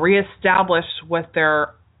people reestablished with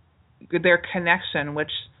their connection,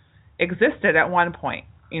 which existed at one point.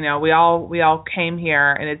 We all came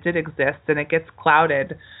here, and it did exist, and it gets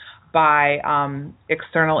clouded by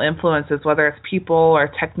external influences, whether it's people or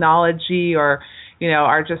technology or,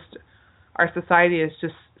 our society is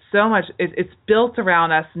just so much, it's built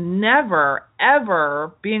around us never,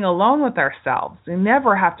 ever being alone with ourselves. You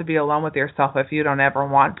never have to be alone with yourself if you don't ever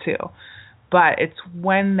want to. But it's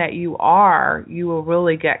when that you will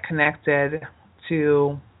really get connected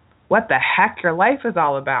to what the heck your life is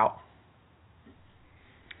all about.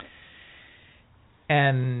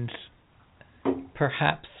 And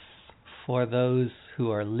perhaps for those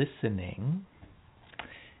who are listening,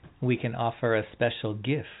 we can offer a special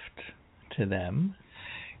gift to them.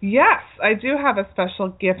 Yes, I do have a special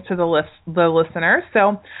gift to the listeners.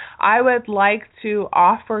 So I would like to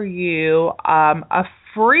offer you a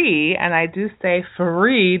free, and I do say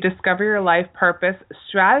free, Discover Your Life Purpose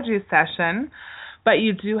strategy session. But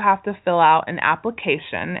you do have to fill out an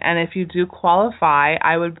application, and if you do qualify,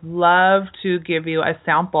 I would love to give you a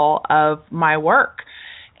sample of my work.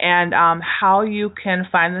 And how you can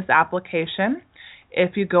find this application,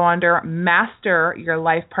 if you go under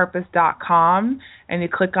masteryourlifepurpose.com and you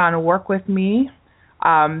click on Work With Me,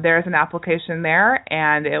 there's an application there,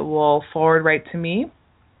 and it will forward right to me,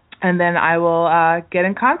 and then I will get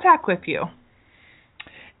in contact with you.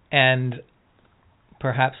 And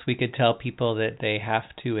perhaps we could tell people that they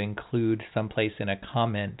have to include someplace in a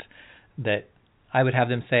comment that I would have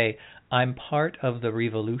them say, I'm part of the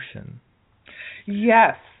revolution.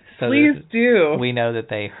 Yes, so please do. We know that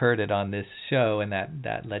they heard it on this show, and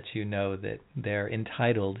that lets you know that they're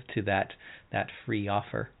entitled to that free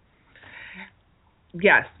offer.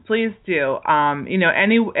 Yes, please do.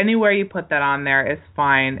 Anywhere you put that on there is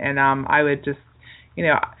fine. And I would just,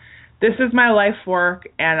 this is my life work,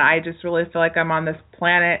 and I just really feel like I'm on this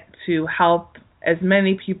planet to help as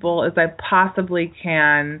many people as I possibly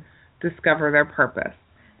can discover their purpose.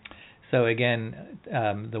 So again,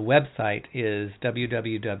 the website is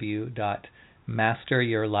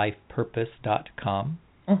www.masteryourlifepurpose.com.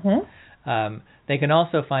 Mm-hmm. They can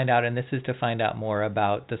also find out, and this is to find out more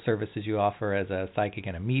about the services you offer as a psychic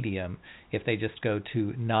and a medium, if they just go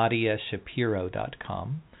to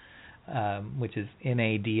NADIASHAPIRO.com. Which is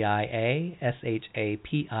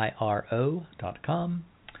NADIASHAPIRO.com.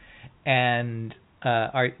 And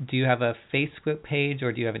do you have a Facebook page,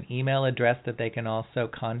 or do you have an email address that they can also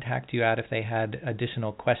contact you at if they had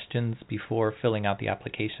additional questions before filling out the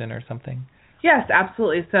application or something? Yes,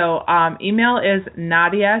 absolutely. So email is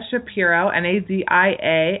Nadia Shapiro,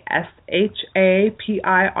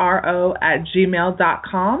 NADIASHAPIRO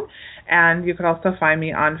 @gmail.com. And you can also find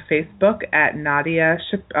me on Facebook at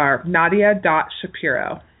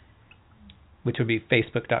Nadia.Shapiro. Which would be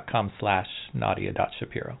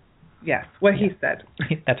facebook.com/Nadia.Shapiro. Yes, what he said.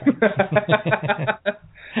 That's right.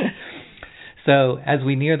 So as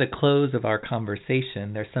we near the close of our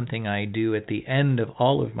conversation, there's something I do at the end of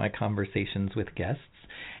all of my conversations with guests,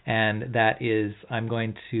 and that is I'm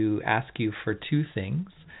going to ask you for two things.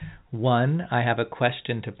 One, I have a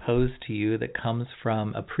question to pose to you that comes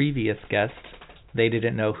from a previous guest. They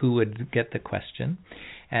didn't know who would get the question.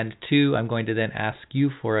 And two, I'm going to then ask you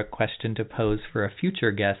for a question to pose for a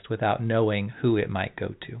future guest without knowing who it might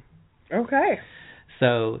go to. Okay.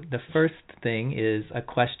 So the first thing is a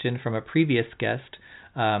question from a previous guest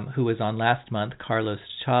who was on last month, Carlos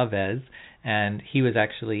Chavez, And he was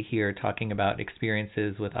actually here talking about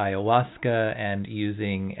experiences with ayahuasca and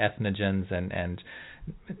using ethnogens and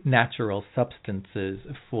natural substances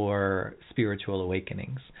for spiritual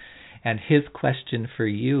awakenings. And his question for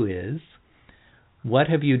you is, what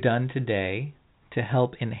have you done today to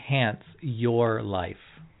help enhance your life?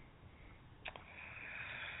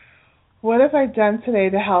 What have I done today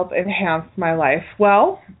to help enhance my life?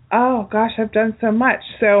 Well, oh gosh, I've done so much.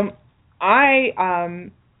 So I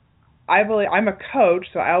believe I'm a coach,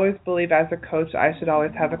 so I always believe as a coach I should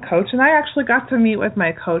always have a coach. And I actually got to meet with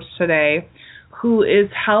my coach today, who is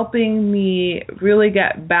helping me really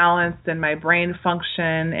get balanced in my brain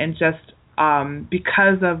function, and just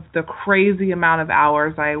because of the crazy amount of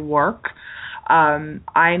hours I work,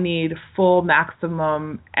 I need full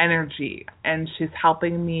maximum energy, and she's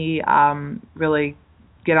helping me really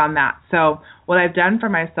get on that. So what I've done for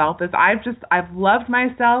myself is I've loved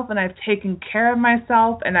myself, and I've taken care of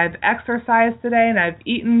myself, and I've exercised today, and I've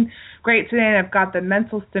eaten great today, and I've got the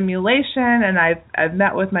mental stimulation, and I've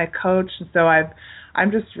met with my coach, and so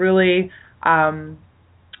I'm just really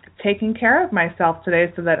taking care of myself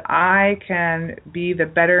today so that I can be the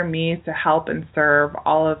better me to help and serve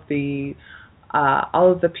all of the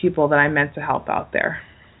people that I'm meant to help out there.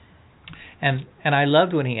 And I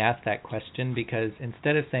loved when he asked that question, because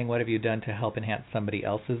instead of saying, what have you done to help enhance somebody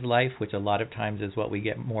else's life, which a lot of times is what we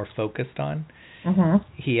get more focused on,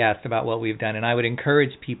 he asked about what we've done. And I would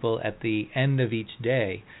encourage people at the end of each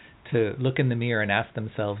day to look in the mirror and ask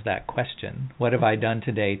themselves that question. What have I done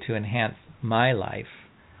today to enhance my life?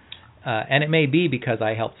 And it may be because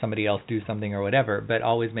I helped somebody else do something or whatever, but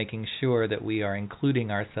always making sure that we are including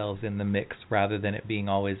ourselves in the mix rather than it being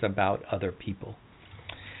always about other people.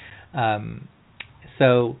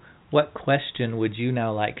 So what question would you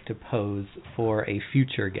now like to pose for a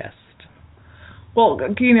future guest? Well,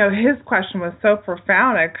 his question was so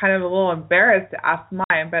profound, I'm kind of a little embarrassed to ask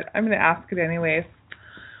mine, but I'm going to ask it anyways.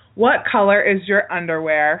 What color is your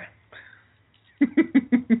underwear?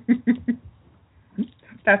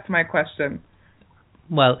 That's my question.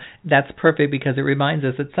 Well, that's perfect, because it reminds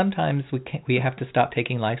us that sometimes we have to stop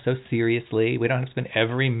taking life so seriously. We don't have to spend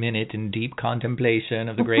every minute in deep contemplation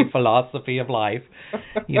of the great philosophy of life.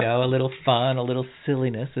 A little fun, a little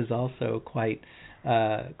silliness is also quite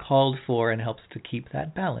called for and helps to keep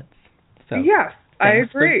that balance. So yes, I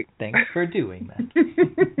agree. Thanks for doing that.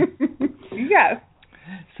 Yes.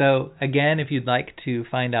 So again, if you'd like to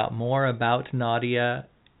find out more about Nadia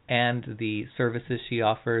and the services she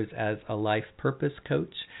offers as a life purpose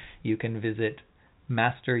coach, you can visit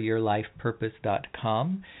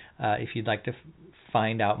masteryourlifepurpose.com. If you'd like to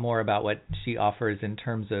find out more about what she offers in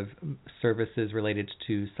terms of services related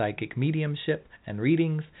to psychic mediumship and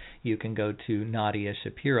readings, you can go to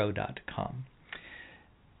NadiaShapiro.com.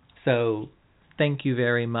 So thank you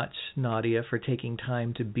very much, Nadia, for taking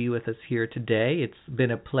time to be with us here today. It's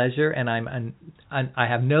been a pleasure, and I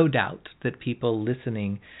have no doubt that people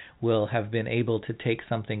listening will have been able to take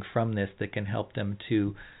something from this that can help them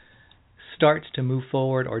to start to move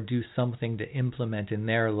forward or do something to implement in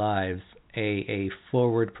their lives a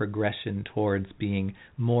forward progression towards being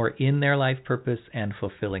more in their life purpose and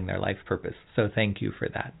fulfilling their life purpose. So thank you for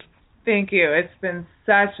that. Thank you. It's been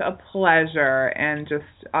such a pleasure, and just,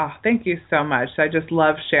 thank you so much. I just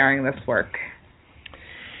love sharing this work.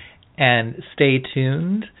 And stay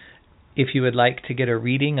tuned. If you would like to get a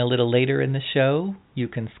reading a little later in the show, you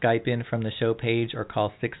can Skype in from the show page or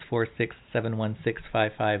call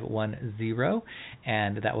 646-716-5510,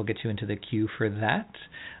 and that will get you into the queue for that.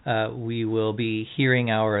 We will be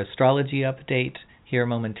hearing our astrology update here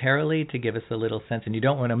momentarily to give us a little sense, and you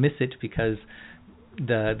don't want to miss it, because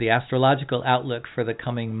the astrological outlook for the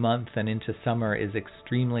coming month and into summer is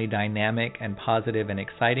extremely dynamic and positive and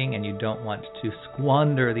exciting, and you don't want to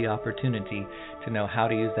squander the opportunity to know how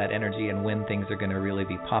to use that energy and when things are going to really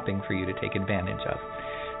be popping for you to take advantage of.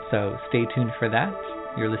 So stay tuned for that.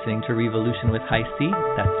 You're listening to Revolution with HiC,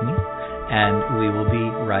 that's me, and we will be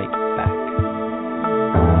right back.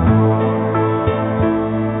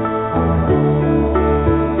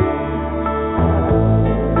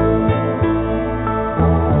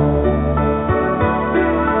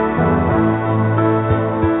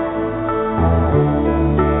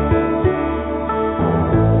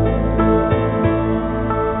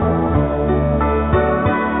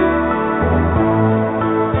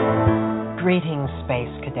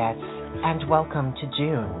 Welcome to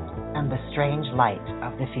June and the strange light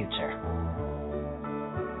of the future.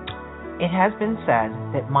 It has been said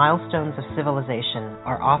that milestones of civilization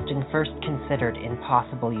are often first considered in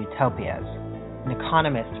possible utopias. An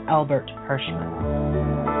economist, Albert Hirschman.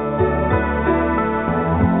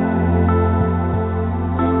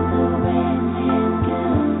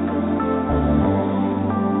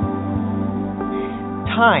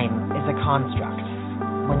 Time is a construct.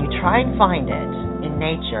 When you try and find it in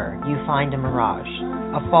nature, you find a mirage,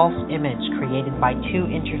 a false image created by two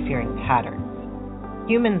interfering patterns.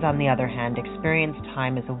 Humans, on the other hand, experience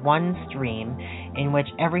time as a one stream in which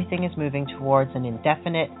everything is moving towards an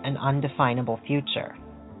indefinite and undefinable future.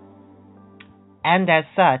 And as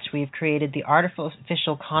such, we've created the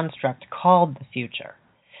artificial construct called the future.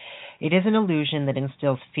 It is an illusion that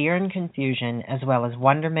instills fear and confusion as well as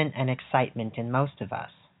wonderment and excitement in most of us.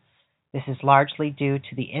 This is largely due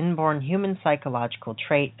to the inborn human psychological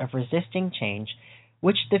trait of resisting change,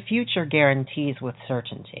 which the future guarantees with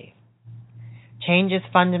certainty. Change is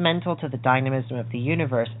fundamental to the dynamism of the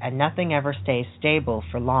universe, and nothing ever stays stable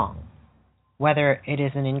for long, whether it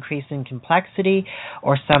is an increase in complexity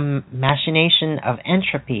or some machination of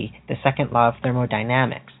entropy, the second law of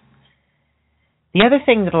thermodynamics. The other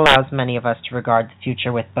thing that allows many of us to regard the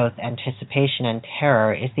future with both anticipation and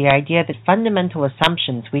terror is the idea that fundamental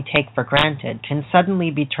assumptions we take for granted can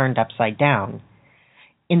suddenly be turned upside down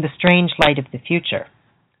in the strange light of the future,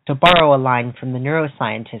 to borrow a line from the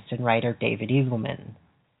neuroscientist and writer David Eagleman.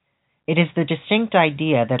 It is the distinct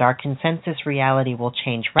idea that our consensus reality will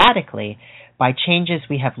change radically by changes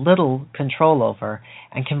we have little control over,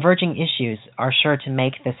 and converging issues are sure to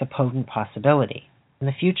make this a potent possibility. And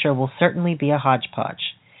the future will certainly be a hodgepodge.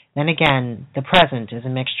 Then again, the present is a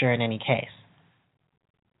mixture in any case.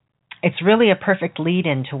 It's really a perfect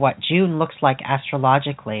lead-in to what June looks like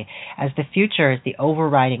astrologically, as the future is the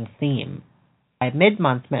overriding theme. A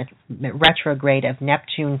mid-month retrograde of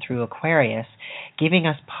Neptune through Aquarius, giving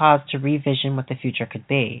us pause to revision what the future could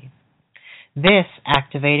be. This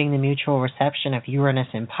activating the mutual reception of Uranus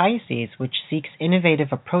in Pisces, which seeks innovative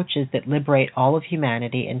approaches that liberate all of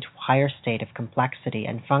humanity into a higher state of complexity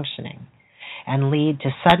and functioning, and lead to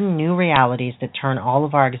sudden new realities that turn all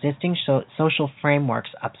of our existing social frameworks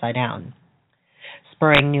upside down,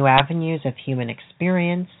 spurring new avenues of human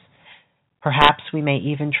experience. Perhaps we may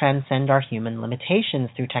even transcend our human limitations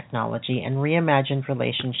through technology and reimagined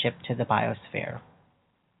relationship to the biosphere.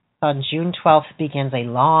 On June 12th begins a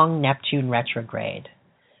long Neptune retrograde.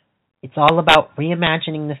 It's all about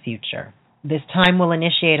reimagining the future. This time will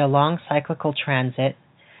initiate a long cyclical transit,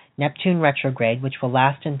 Neptune retrograde, which will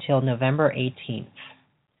last until November 18th.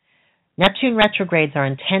 Neptune retrogrades are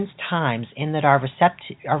intense times in that our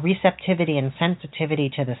receptivity and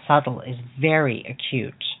sensitivity to the subtle is very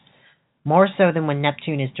acute, more so than when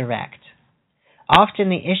Neptune is direct. Often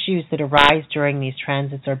the issues that arise during these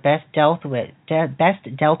transits are best dealt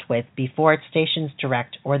with before it stations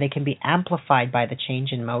direct, or they can be amplified by the change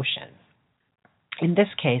in motion. In this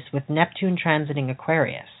case, with Neptune transiting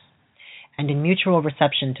Aquarius, and in mutual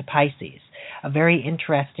reception to Pisces, a very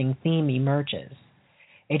interesting theme emerges.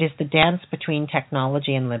 It is the dance between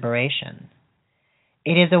technology and liberation.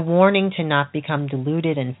 It is a warning to not become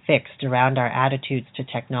deluded and fixed around our attitudes to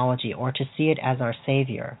technology or to see it as our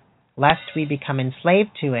savior, lest we become enslaved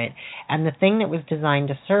to it and the thing that was designed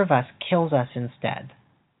to serve us kills us instead.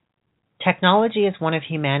 Technology is one of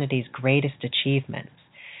humanity's greatest achievements.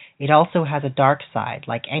 It also has a dark side.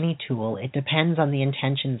 Like any tool, it depends on the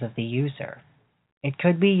intentions of the user. It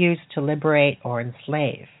could be used to liberate or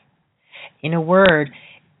enslave. In a word,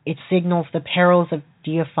 it signals the perils of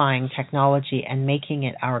deifying technology and making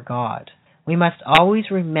it our God. We must always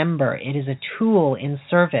remember it is a tool in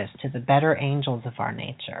service to the better angels of our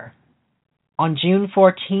nature. On June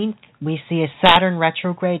 14th, we see a Saturn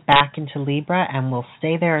retrograde back into Libra and will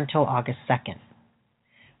stay there until August 2nd.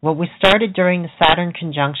 What was started during the Saturn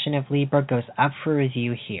conjunction of Libra goes up for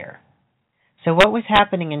review here. So what was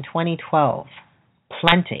happening in 2012?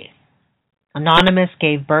 Plenty. Anonymous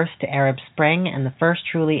gave birth to Arab Spring and the first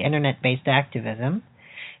truly internet-based activism.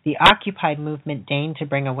 The Occupy movement deigned to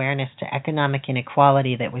bring awareness to economic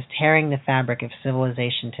inequality that was tearing the fabric of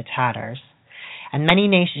civilization to tatters. And many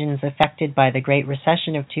nations affected by the Great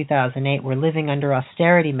Recession of 2008 were living under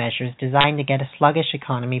austerity measures designed to get a sluggish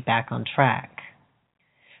economy back on track.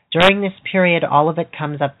 During this period, all of it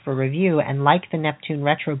comes up for review, and like the Neptune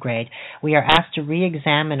retrograde, we are asked to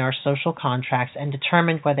re-examine our social contracts and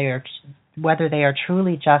determine whether they are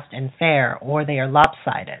truly just and fair or they are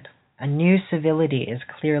lopsided. A new civility is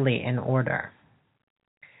clearly in order.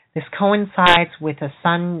 This coincides with the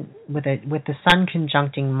Sun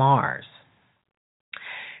conjuncting Mars.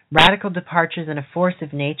 Radical departures and a force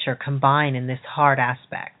of nature combine in this hard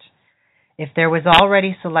aspect. If there was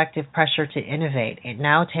already selective pressure to innovate, it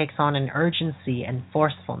now takes on an urgency and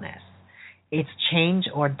forcefulness. It's change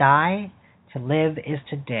or die. To live is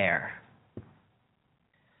to dare.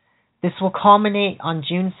 This will culminate on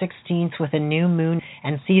June 16th with a new moon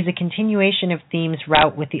and sees a continuation of themes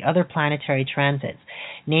route with the other planetary transits,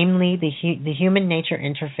 namely the human-nature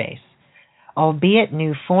interface. Albeit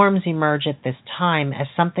new forms emerge at this time as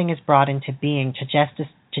something is brought into being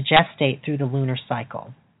to gestate through the lunar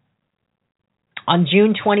cycle. On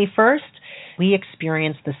June 21st, we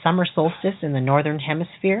experience the summer solstice in the northern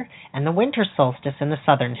hemisphere and the winter solstice in the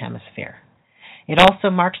southern hemisphere. It also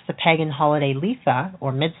marks the pagan holiday Litha,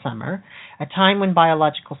 or midsummer, a time when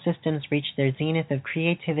biological systems reach their zenith of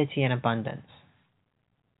creativity and abundance.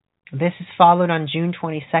 This is followed on June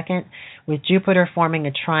 22nd with Jupiter forming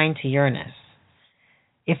a trine to Uranus.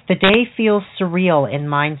 If the day feels surreal in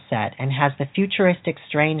mindset and has the futuristic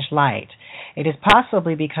strange light, it is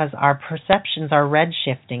possibly because our perceptions are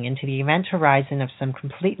red-shifting into the event horizon of some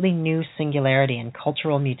completely new singularity and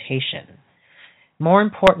cultural mutation. More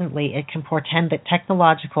importantly, it can portend that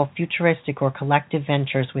technological, futuristic, or collective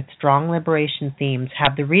ventures with strong liberation themes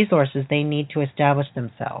have the resources they need to establish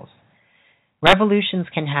themselves. Revolutions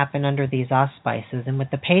can happen under these auspices, and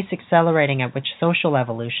with the pace accelerating at which social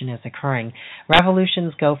evolution is occurring,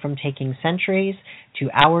 revolutions go from taking centuries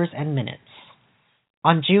to hours and minutes.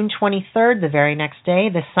 On June 23rd, the very next day,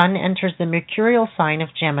 the Sun enters the mercurial sign of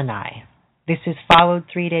Gemini. This is followed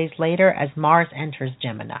 3 days later as Mars enters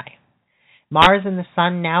Gemini. Mars and the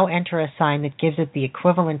Sun now enter a sign that gives it the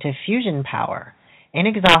equivalent of fusion power,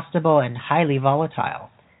 inexhaustible and highly volatile.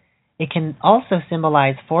 It can also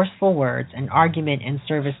symbolize forceful words and argument in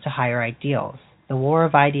service to higher ideals, the war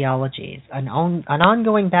of ideologies, an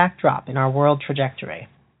ongoing backdrop in our world trajectory.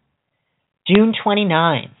 June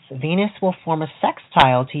 29th, Venus will form a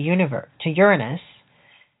sextile to Uranus.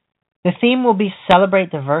 The theme will be Celebrate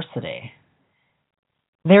Diversity.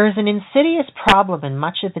 There is an insidious problem in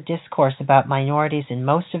much of the discourse about minorities in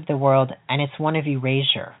most of the world, and it's one of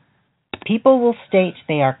erasure. People will state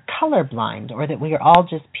they are colorblind or that we are all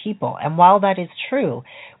just people, and while that is true,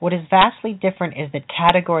 what is vastly different is that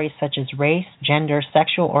categories such as race, gender,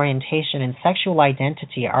 sexual orientation, and sexual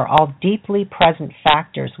identity are all deeply present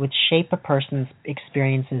factors which shape a person's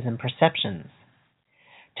experiences and perceptions.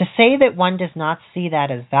 To say that one does not see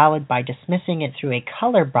that as valid by dismissing it through a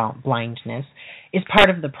color blindness is part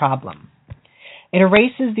of the problem. It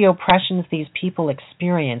erases the oppressions these people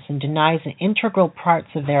experience and denies the integral parts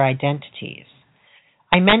of their identities.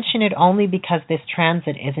 I mention it only because this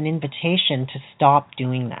transit is an invitation to stop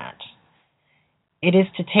doing that. It is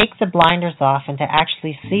to take the blinders off and to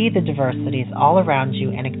actually see the diversities all around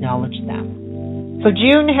you and acknowledge them. So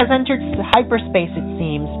June has entered hyperspace, it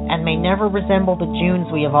seems, and may never resemble the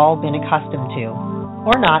Junes we have all been accustomed to.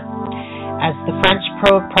 Or not. As the French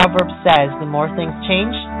proverb says, the more things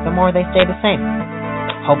change, the more they stay the same.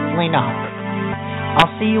 Hopefully not.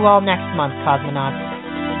 I'll see you all next month,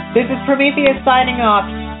 cosmonauts. This is Prometheus signing off.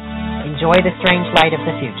 Enjoy the strange light of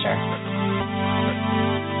the future.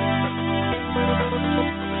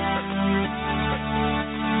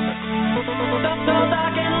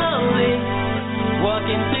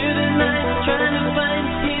 Walking through the night, trying to find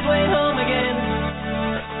his way home again.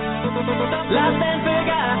 Lost and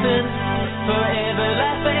forgotten, forever,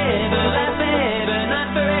 last forever,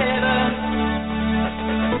 not forever.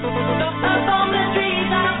 Up on the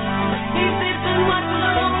treetop, he sits and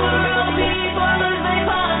watches over all the people as they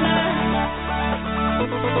ponder.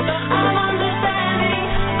 I'm understanding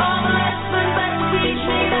all the lessons that teach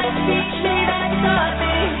me, that taught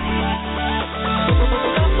me.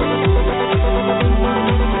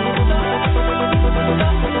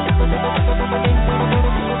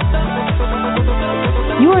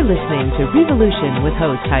 You are listening to Revolution with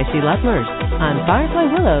host HiC Lutmers on Firefly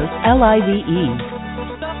Willows LIVE.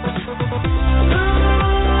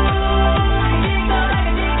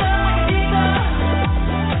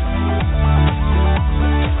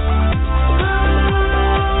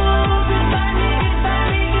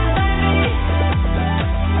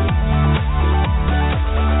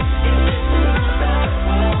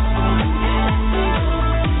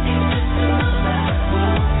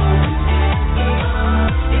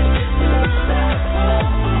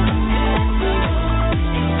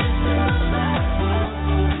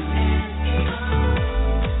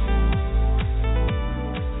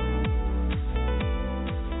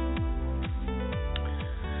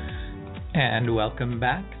 And welcome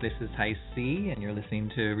back. This is HiC, and you're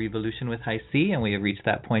listening to Revolution with HiC, and we have reached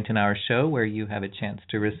that point in our show where you have a chance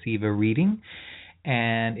to receive a reading.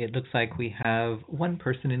 And it looks like we have one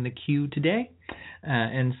person in the queue today,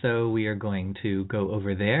 and so we are going to go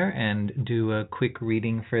over there and do a quick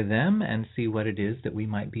reading for them and see what it is that we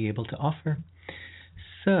might be able to offer.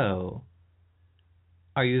 So,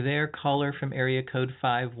 are you there, caller from area code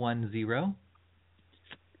 510?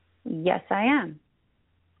 Yes, I am.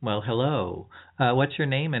 Well, hello. What's your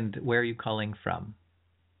name and where are you calling from?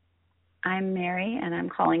 I'm Mary, and I'm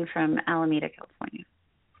calling from Alameda, California.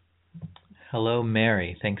 Hello,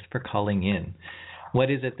 Mary. Thanks for calling in.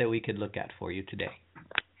 What is it that we could look at for you today?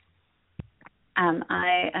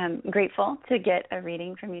 I am grateful to get a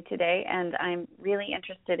reading from you today, and I'm really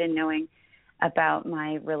interested in knowing about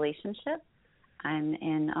my relationship. I'm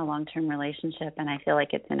in a long-term relationship, and I feel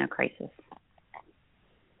like it's in a crisis.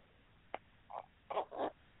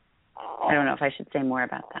 I don't know if I should say more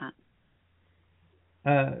about that.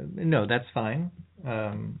 No, that's fine.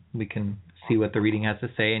 We can see what the reading has to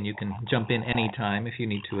say, and you can jump in any time if you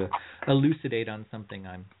need to elucidate on something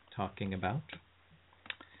I'm talking about.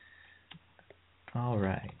 All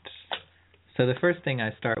right. So the first thing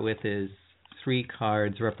I start with is 3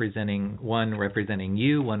 cards representing, one representing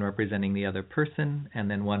you, one representing the other person,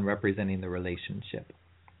 and then one representing the relationship.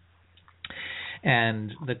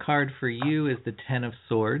 And the card for you is the 10 of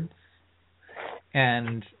Swords.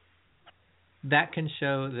 And that can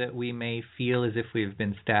show that we may feel as if we've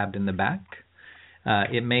been stabbed in the back.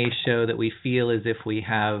 It may show that we feel as if we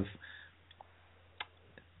have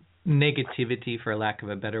negativity, for lack of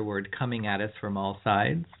a better word, coming at us from all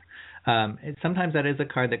sides. Sometimes that is a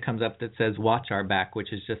card that comes up that says watch our back,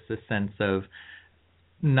 which is just a sense of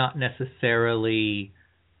not necessarily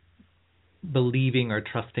believing or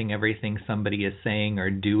trusting everything somebody is saying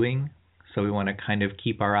or doing. So we want to kind of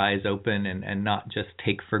keep our eyes open and not just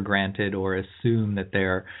take for granted or assume that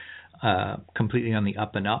they're completely on the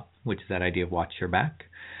up and up, which is that idea of watch your back.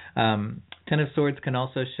 10 of Swords can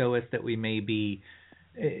also show us that we may be,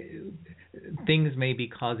 things may be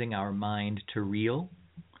causing our mind to reel.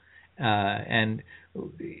 And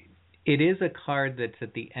it is a card that's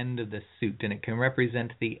at the end of the suit, and it can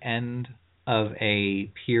represent the end of a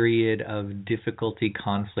period of difficulty,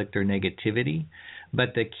 conflict, or negativity.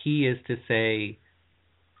 But the key is to say,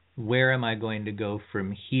 where am I going to go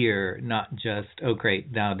from here? Not just, oh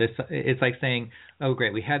great, now this, it's like saying, oh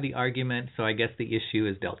great, we had the argument, so I guess the issue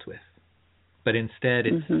is dealt with. But instead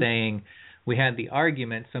it's saying, we had the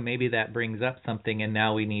argument, so maybe that brings up something, and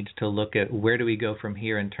now we need to look at where do we go from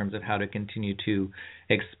here in terms of how to continue to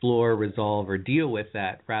explore, resolve, or deal with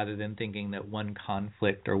that, rather than thinking that one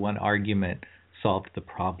conflict or one argument solved the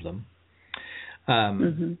problem.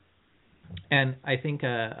 And I think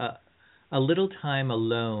a little time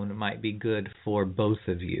alone might be good for both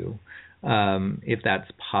of you, if that's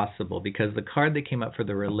possible, because the card that came up for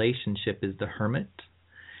the relationship is the Hermit.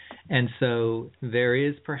 And so there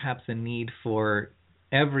is perhaps a need for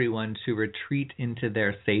everyone to retreat into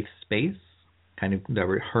their safe space, kind of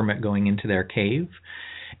the hermit going into their cave,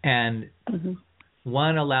 and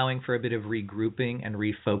one, allowing for a bit of regrouping and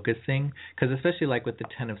refocusing, because especially like with the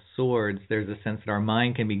 10 of Swords, there's a sense that our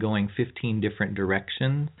mind can be going 15 different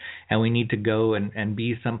directions, and we need to go and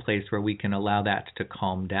be someplace where we can allow that to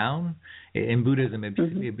calm down. In Buddhism,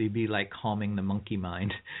 it'd be like calming the monkey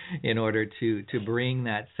mind, in order to bring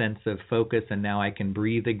that sense of focus, and now I can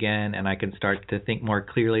breathe again, and I can start to think more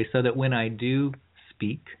clearly, so that when I do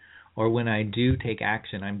speak, or when I do take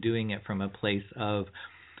action, I'm doing it from a place of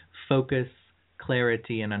focus,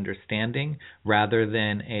 clarity, and understanding, rather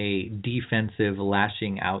than a defensive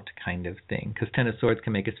lashing out kind of thing. Because 10 of Swords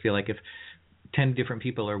can make us feel like if 10 different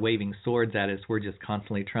people are waving swords at us, we're just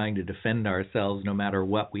constantly trying to defend ourselves no matter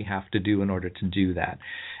what we have to do in order to do that.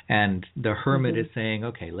 And the Hermit is saying,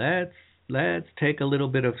 okay, let's take a little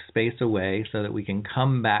bit of space away so that we can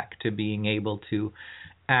come back to being able to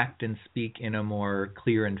act and speak in a more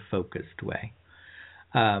clear and focused way.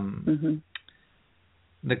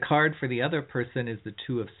 The card for the other person is the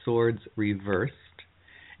 2 of Swords reversed.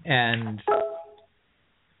 And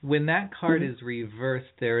when that card is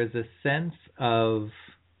reversed, there is a sense of,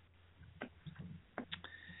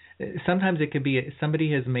 sometimes it could be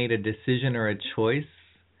somebody has made a decision or a choice,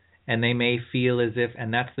 and they may feel as if,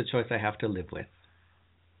 and that's the choice I have to live with.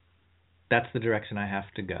 That's the direction I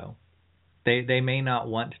have to go. They may not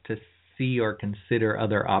want to see or consider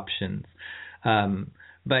other options.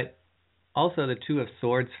 But also, the 2 of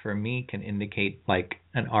Swords for me can indicate like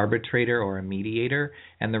an arbitrator or a mediator.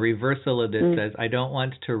 And the reversal of this says, I don't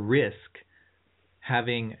want to risk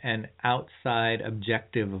having an outside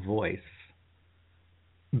objective voice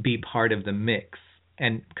be part of the mix.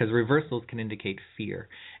 And because reversals can indicate fear.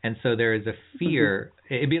 And so there is a fear.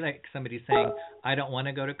 It'd be like somebody saying, I don't want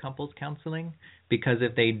to go to couples counseling, because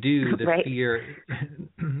if they do,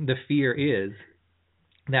 the fear is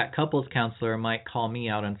that couples counselor might call me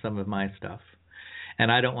out on some of my stuff,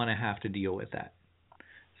 and I don't want to have to deal with that.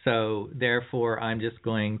 So therefore, I'm just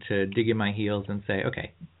going to dig in my heels and say,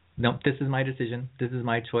 okay, nope, this is my decision. This is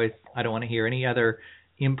my choice. I don't want to hear any other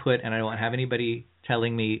input, and I don't have anybody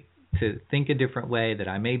telling me to think a different way, that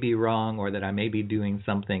I may be wrong, or that I may be doing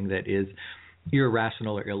something that is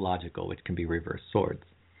irrational or illogical, which can be reverse swords.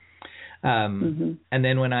 And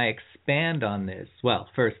then when I expand on this, well,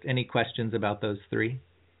 first, any questions about those three?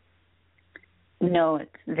 No,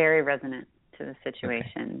 it's very resonant to the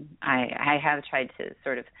situation. Okay. I have tried to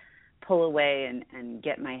sort of pull away and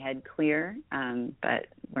get my head clear, but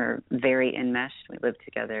we're very enmeshed. We live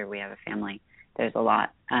together. We have a family. There's a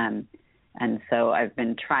lot. And so I've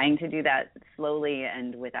been trying to do that slowly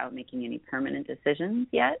and without making any permanent decisions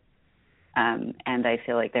yet. And I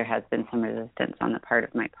feel like there has been some resistance on the part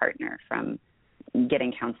of my partner from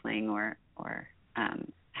getting counseling or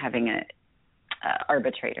having a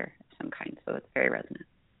arbitrator of some kind. So it's very resonant.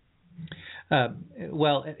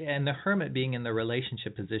 Well, and the hermit being in the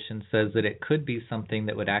relationship position says that it could be something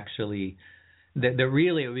that would actually, that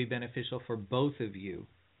really it would be beneficial for both of you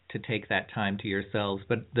to take that time to yourselves.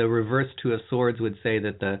 But the reverse two of swords would say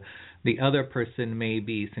that the other person may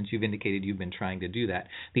be, since you've indicated you've been trying to do that,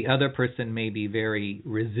 the other person may be very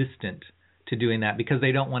resistant to doing that because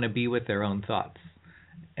they don't want to be with their own thoughts.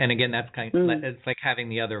 And again, that's it's like having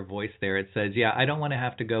the other voice there. It says, yeah, I don't want to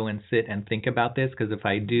have to go and sit and think about this, because if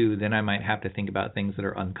I do, then I might have to think about things that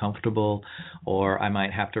are uncomfortable, or I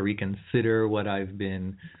might have to reconsider what I've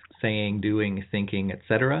been saying, doing, thinking,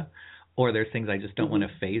 etc. Or there's things I just don't want to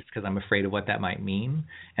face because I'm afraid of what that might mean.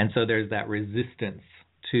 And so there's that resistance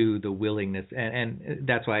to the willingness. And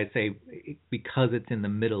that's why I say, because it's in the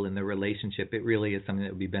middle in the relationship, it really is something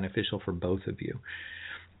that would be beneficial for both of you.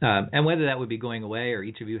 And whether that would be going away or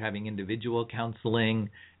each of you having individual counseling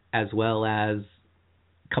as well as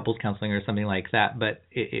couples counseling or something like that, but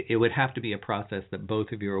it would have to be a process that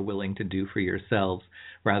both of you are willing to do for yourselves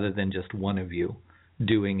rather than just one of you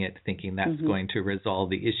doing it thinking that's going to resolve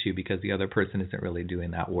the issue because the other person isn't really doing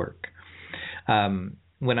that work.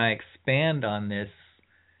 When I expand on this,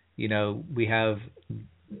 we have,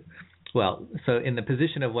 well, so in the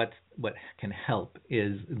position of what can help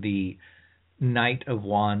is the Knight of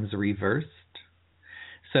Wands reversed.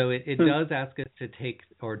 So it does ask us to take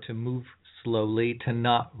or to move slowly, to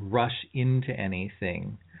not rush into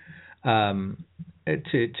anything,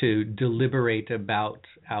 to deliberate about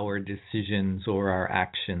our decisions or our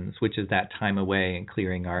actions, which is that time away and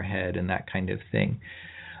clearing our head and that kind of thing.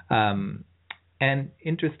 And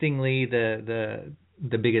interestingly, the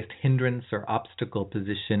biggest hindrance or obstacle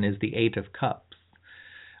position is the Eight of Cups,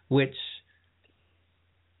 which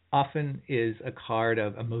often is a card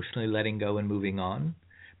of emotionally letting go and moving on.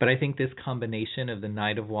 But I think this combination of the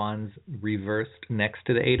Knight of Wands reversed next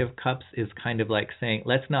to the Eight of Cups is kind of like saying,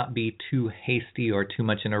 let's not be too hasty or too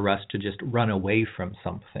much in a rush to just run away from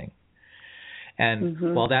something.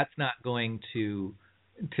 And while that's not going to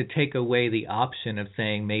take away the option of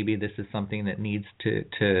saying maybe this is something that needs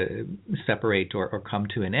to separate or come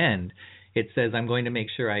to an end, it says I'm going to make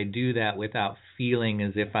sure I do that without feeling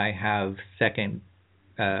as if I have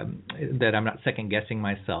that I'm not second guessing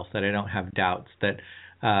myself, that I don't have doubts, that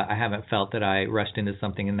I haven't felt that I rushed into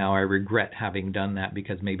something and now I regret having done that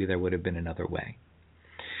because maybe there would have been another way.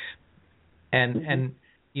 And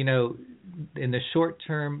in the short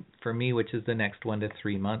term for me, which is the next 1 to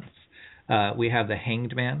 3 months, we have the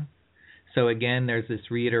Hanged Man. So again, there's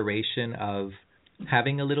this reiteration of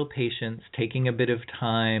having a little patience, taking a bit of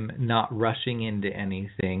time, not rushing into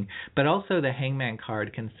anything. But also the Hangman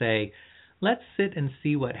card can say, let's sit and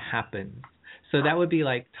see what happens. So that would be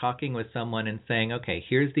like talking with someone and saying, okay,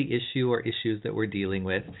 here's the issue or issues that we're dealing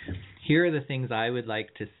with. Here are the things I would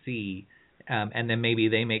like to see. And then maybe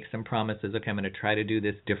they make some promises. Okay, I'm going to try to do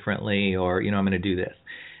this differently, or, I'm going to do this.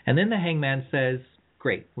 And then the Hangman says,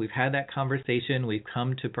 great, we've had that conversation. We've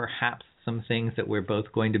come to perhaps some things that we're both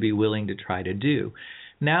going to be willing to try to do.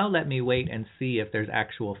 Now let me wait and see if there's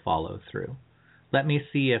actual follow through. Let me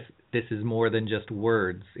see if this is more than just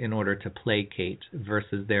words in order to placate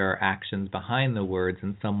versus there are actions behind the words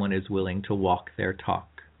and someone is willing to walk their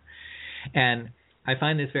talk. And I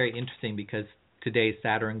find this very interesting because today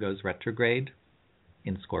Saturn goes retrograde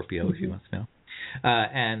in Scorpio, if you must know.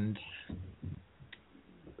 And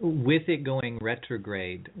with it going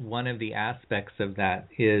retrograde, one of the aspects of that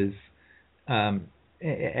is,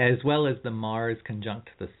 as well as the Mars conjunct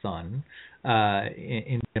the Sun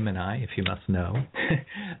in Gemini, if you must know,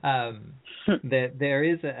 that there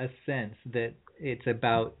is a sense that it's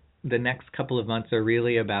about, the next couple of months are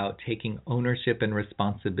really about taking ownership and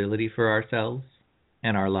responsibility for ourselves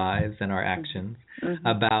and our lives and our actions,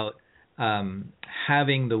 about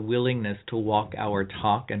having the willingness to walk our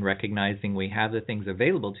talk and recognizing we have the things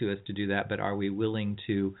available to us to do that, but are we willing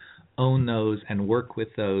to own those and work with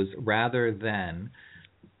those rather than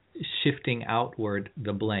shifting outward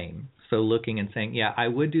the blame. So looking and saying, yeah, I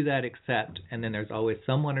would do that except, and then there's always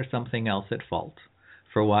someone or something else at fault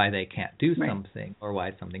for why they can't do something, or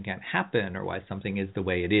why something can't happen, or why something is the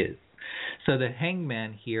way it is. So the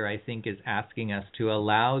Hangman here, I think, is asking us to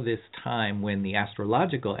allow this time when the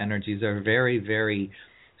astrological energies are very, very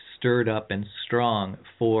stirred up and strong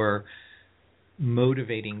for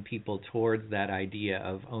motivating people towards that idea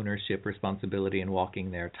of ownership, responsibility, and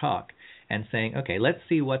walking their talk, and saying, okay, let's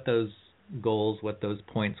see what those goals, what those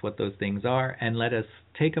points, what those things are, and let us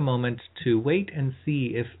take a moment to wait and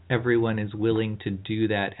see if everyone is willing to do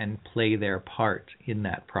that and play their part in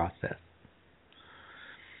that process.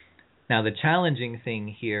 Now, the challenging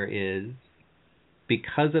thing here is,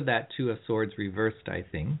 because of that Two of Swords reversed, I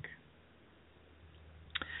think,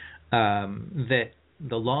 that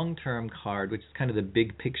the long-term card, which is kind of the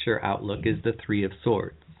big picture outlook, is the Three of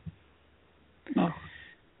Swords. Oh.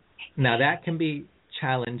 Now, that can be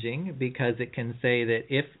challenging because it can say that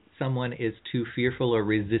if someone is too fearful or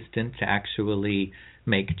resistant to actually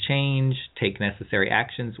make change, take necessary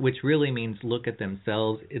actions, which really means look at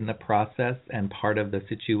themselves in the process and part of the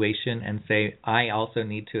situation and say, I also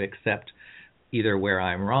need to accept either where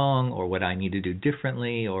I'm wrong or what I need to do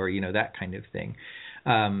differently, or, that kind of thing.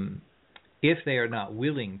 If they are not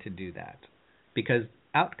willing to do that, because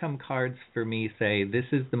outcome cards for me say this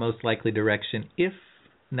is the most likely direction if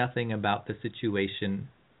nothing about the situation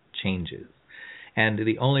changes. And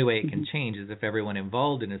the only way it can change is if everyone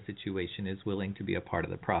involved in a situation is willing to be a part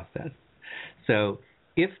of the process. So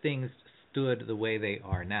if things stood the way they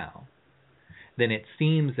are now, then it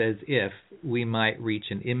seems as if we might reach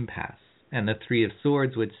an impasse. And the Three of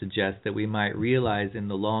Swords would suggest that we might realize in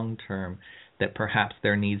the long term that perhaps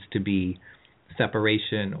there needs to be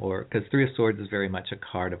separation, or because Three of Swords is very much a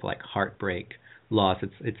card of like heartbreak, loss.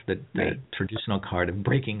 It's the traditional card of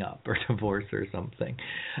breaking up or divorce or something.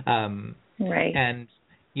 Right. And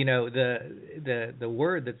the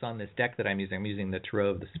word that's on this deck that I'm using the Tarot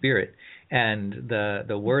of the Spirit, and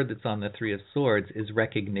the word that's on the Three of Swords is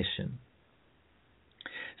recognition.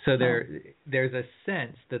 So there's a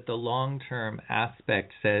sense that the long-term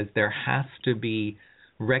aspect says there has to be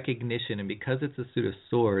recognition, and because it's a suit of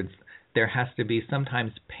swords, there has to be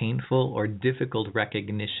sometimes painful or difficult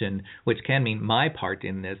recognition, which can mean my part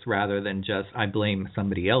in this rather than just I blame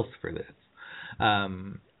somebody else for this.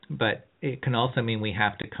 But it can also mean we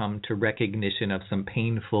have to come to recognition of some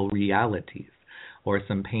painful realities or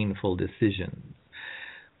some painful decisions.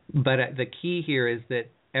 But the key here is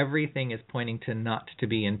that everything is pointing to not to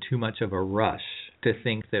be in too much of a rush to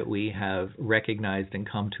think that we have recognized and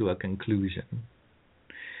come to a conclusion,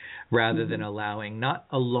 rather than allowing not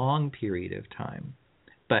a long period of time,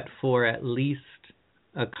 but for at least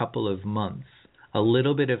a couple of months, a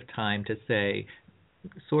little bit of time to say,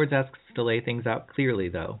 Swords asks to lay things out clearly,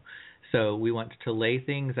 though. So we want to lay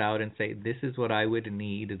things out and say, this is what I would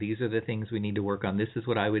need, these are the things we need to work on, this is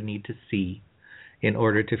what I would need to see in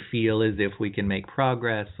order to feel as if we can make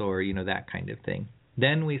progress, or, that kind of thing.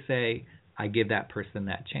 Then we say, I give that person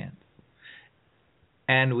that chance.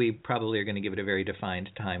 And we probably are going to give it a very defined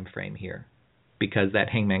time frame here, because that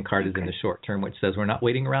Hangman card is in the short term, which says we're not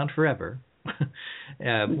waiting around forever.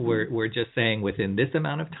 We're just saying within this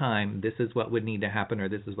amount of time, this is what would need to happen, or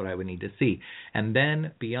this is what I would need to see. And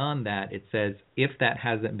then beyond that, it says if that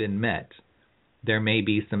hasn't been met, there may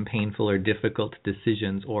be some painful or difficult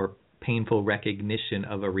decisions or painful recognition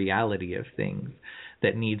of a reality of things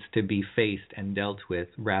that needs to be faced and dealt with,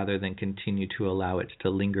 rather than continue to allow it to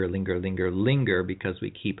linger, because we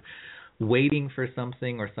keep waiting for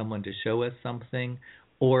something or someone to show us something,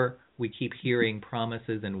 or we keep hearing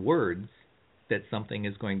promises and words that something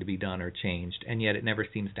is going to be done or changed, and yet it never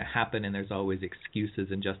seems to happen, and there's always excuses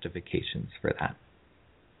and justifications for that.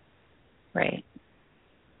 Right.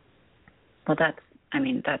 Well, that's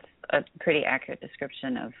a pretty accurate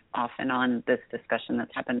description of off and on this discussion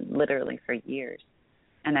that's happened literally for years.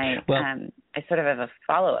 And I sort of have a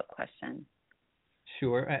follow-up question.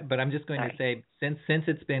 Sure, but I'm just going to say, since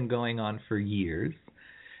it's been going on for years,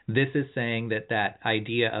 this is saying that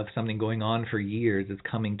idea of something going on for years is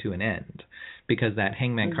coming to an end, because that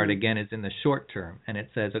Hangman card, again, is in the short term, and it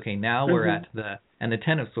says, okay, now we're at and the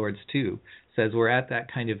Ten of Swords, too, says we're at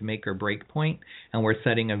that kind of make or break point, and we're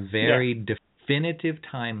setting a very definitive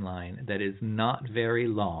timeline that is not very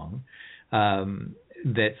long,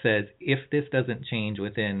 that says if this doesn't change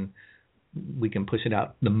within, we can push it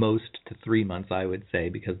out the most to 3 months, I would say,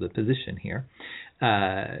 because of the position here.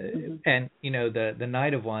 And, the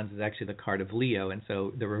Knight of Wands is actually the card of Leo, and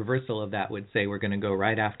so the reversal of that would say we're going to go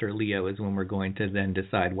right after Leo is when we're going to then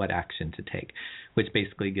decide what action to take, which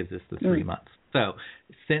basically gives us the 3 months. So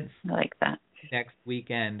since I like that. next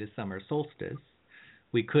weekend is summer solstice,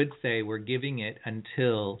 we could say we're giving it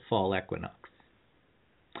until fall equinox.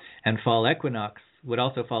 And fall equinox would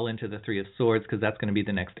also fall into the Three of Swords because that's going to be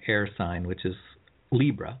the next air sign, which is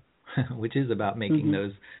Libra, which is about making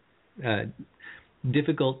those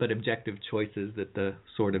difficult but objective choices that the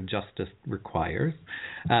Sword of Justice requires.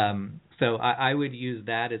 So I would use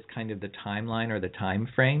that as kind of the timeline or the time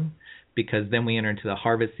frame, because then we enter into the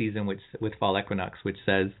harvest season, which with fall equinox, which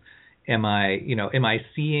says, am I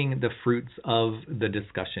seeing the fruits of the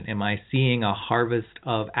discussion? Am I seeing a harvest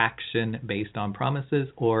of action based on promises,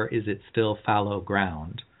 or is it still fallow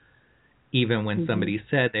ground? Even when somebody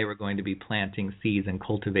said they were going to be planting seeds and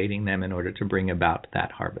cultivating them in order to bring about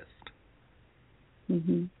that harvest.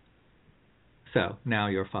 So now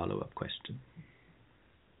your follow-up question.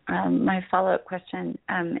 My follow-up question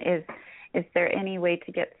is there any way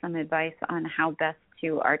to get some advice on how best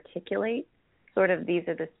to articulate sort of these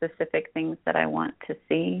are the specific things that I want to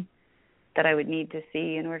see, that I would need to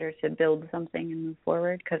see in order to build something and move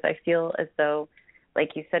forward? Because I feel as though,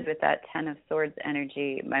 like you said, with that 10 of Swords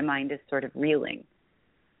energy, my mind is sort of reeling,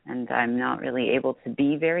 and I'm not really able to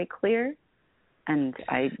be very clear, and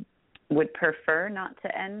I would prefer not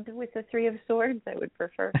to end with the Three of Swords. I would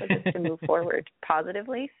prefer for this to move forward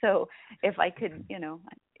positively. So if I could,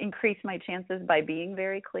 increase my chances by being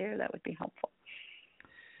very clear, that would be helpful.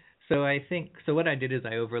 So what I did is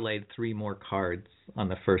I overlaid 3 more cards on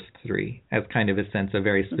the first 3 as kind of a sense of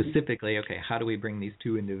very specifically, okay, how do we bring these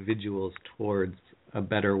 2 individuals towards a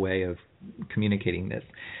better way of communicating this?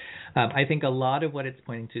 I think a lot of what it's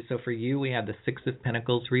pointing to, so for you, we have the 6 of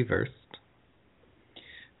Pentacles reversed.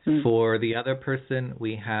 For the other person,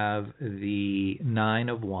 we have the 9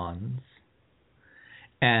 of Wands.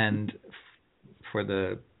 And for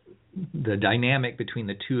the dynamic between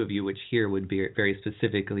the 2 of you, which here would be very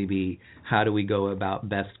specifically be how do we go about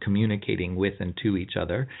best communicating with and to each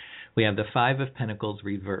other, we have the 5 of Pentacles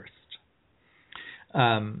reversed.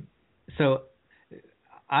 So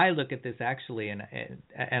I look at this actually, and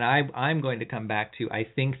I'm going to come back to, I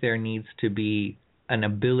think there needs to be an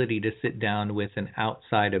ability to sit down with an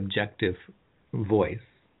outside objective voice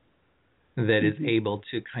that is able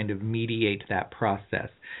to kind of mediate that process,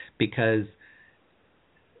 because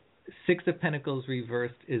 6 of Pentacles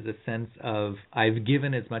reversed is a sense of I've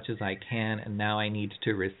given as much as I can and now I need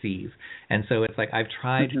to receive. And so it's like I've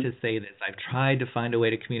tried to say this, I've tried to find a way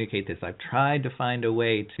to communicate this, I've tried to find a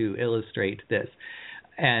way to illustrate this.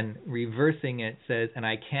 And reversing it says, and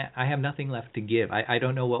I have nothing left to give. I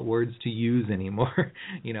don't know what words to use anymore.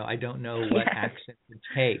 I don't know what action to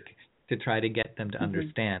take to try to get them to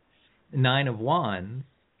understand. 9 of Wands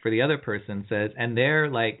for the other person says, and they're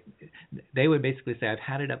like, they would basically say, I've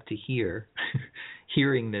had it up to here,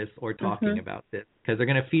 hearing this or talking about this, because they're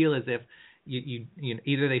going to feel as if you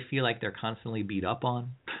either they feel like they're constantly beat up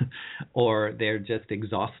on, or they're just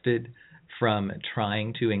exhausted from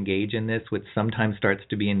trying to engage in this, which sometimes starts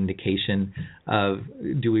to be an indication of,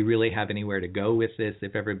 do we really have anywhere to go with this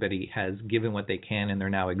if everybody has given what they can and they're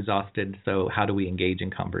now exhausted, so how do we engage in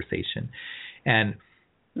conversation? And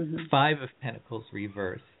 5 of Pentacles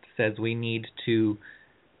reversed says we need to,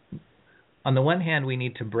 on the one hand, we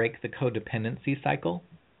need to break the codependency cycle,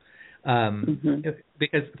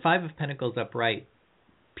 because 5 of Pentacles upright,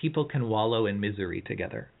 people can wallow in misery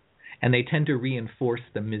together, and they tend to reinforce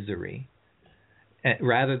the misery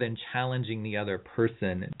rather than challenging the other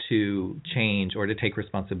person to change or to take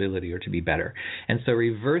responsibility or to be better. And so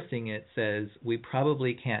reversing it says we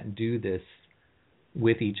probably can't do this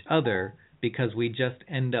with each other because we just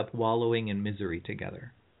end up wallowing in misery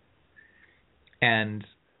together. And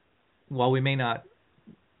while we may not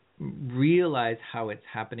realize how it's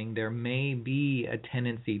happening, there may be a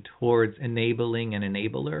tendency towards enabling an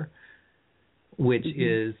enabler, which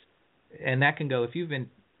is, and that can go, if you've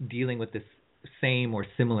been dealing with this same or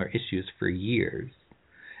similar issues for years,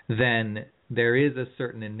 then there is a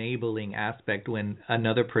certain enabling aspect when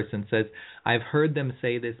another person says, I've heard them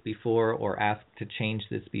say this before or asked to change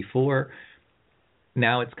this before,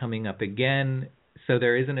 now it's coming up again, so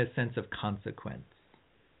there isn't a sense of consequence.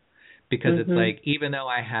 Because it's like, even though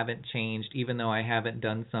I haven't changed, even though I haven't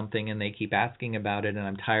done something and they keep asking about it and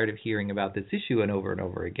I'm tired of hearing about this issue and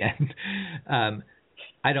over again,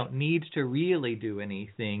 I don't need to really do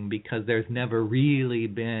anything because there's never really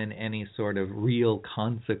been any sort of real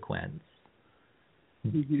consequence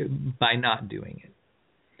by not doing it.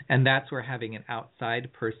 And that's where having an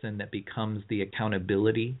outside person that becomes the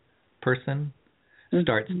accountability person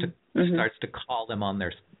starts to call them on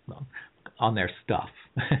their stuff.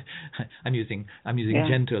 I'm using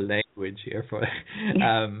gentle language here for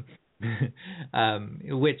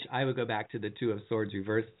Which I would go back to the Two of Swords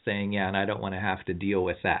reversed, saying, yeah, and I don't want to have to deal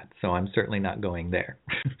with that, so I'm certainly not going there.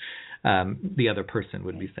 The other person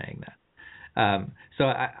would be saying that. So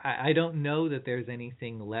I don't know that there's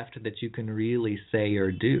anything left that you can really say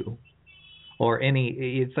or do. Or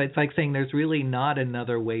it's like saying there's really not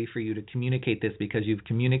another way for you to communicate this, because you've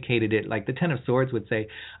communicated it, like the Ten of Swords would say,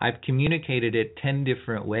 I've communicated it 10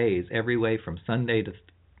 different ways, every way from Sunday to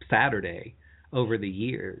Saturday over the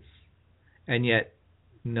years. And yet,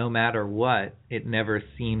 no matter what, it never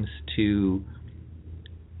seems to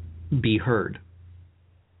be heard.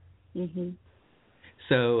 Mm-hmm.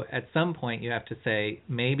 So at some point you have to say,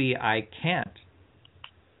 maybe I can't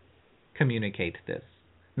communicate this.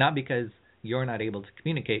 Not because you're not able to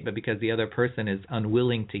communicate, but because the other person is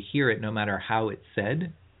unwilling to hear it no matter how it's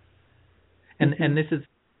said. And and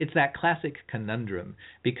it's that classic conundrum,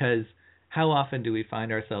 because how often do we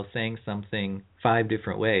find ourselves saying something 5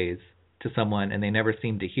 different ways to someone and they never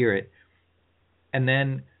seem to hear it, and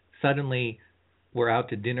then suddenly we're out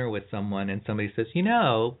to dinner with someone and somebody says,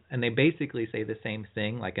 and they basically say the same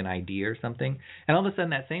thing, like an idea or something, and all of a sudden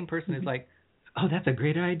that same person is like, oh, that's a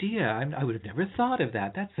great idea. I would have never thought of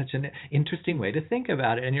that. That's such an interesting way to think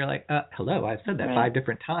about it. And you're like, hello, I've said that 5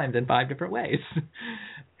 different times in 5 different ways.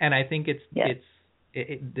 And I think it's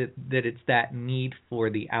that need for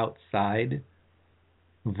the outside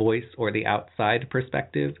voice or the outside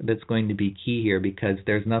perspective that's going to be key here, because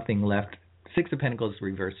there's nothing left. 6 of Pentacles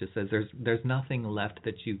reverse just says there's nothing left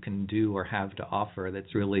that you can do or have to offer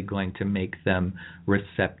that's really going to make them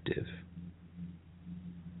receptive.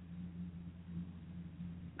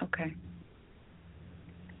 Okay.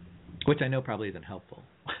 Which I know probably isn't helpful,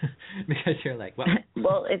 because you're like, well.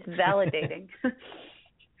 Well, it's validating.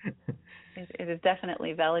 It is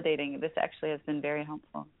definitely validating. This actually has been very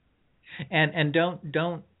helpful. And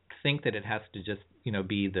don't think that it has to just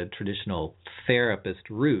be the traditional therapist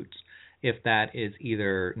route. If that is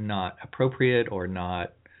either not appropriate or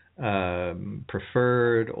not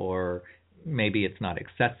preferred, or maybe it's not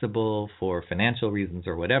accessible for financial reasons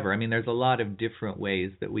or whatever. I mean, there's a lot of different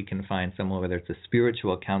ways that we can find someone, whether it's a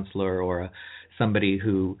spiritual counselor or somebody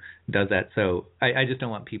who does that. So I just don't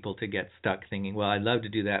want people to get stuck thinking, well, I'd love to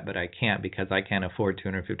do that, but I can't because I can't afford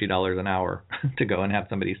 $250 an hour to go and have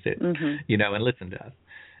somebody sit, and listen to us.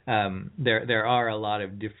 There are a lot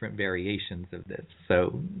of different variations of this.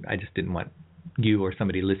 So I just didn't want you or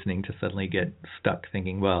somebody listening to suddenly get stuck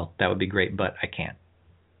thinking, well, that would be great, but I can't.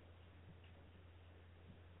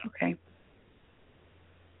 Okay.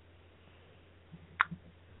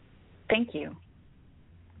 Thank you.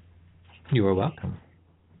 You are welcome.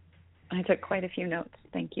 I took quite a few notes.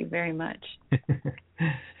 Thank you very much.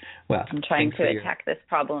 Well, I'm trying to attack this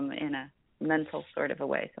problem in a mental sort of a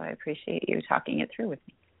way, so I appreciate you talking it through with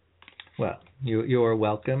me. Well, you are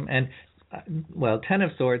welcome. And, 10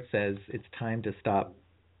 of Swords says it's time to stop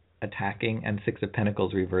attacking, and 6 of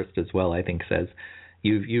Pentacles reversed as well, I think, says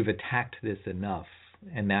you've attacked this enough,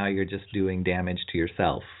 and now you're just doing damage to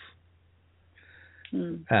yourself.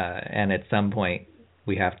 And at some point,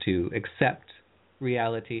 we have to accept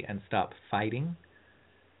reality and stop fighting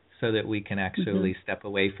so that we can actually step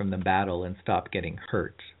away from the battle and stop getting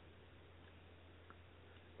hurt.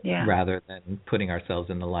 Yeah. Rather than putting ourselves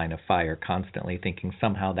in the line of fire, constantly thinking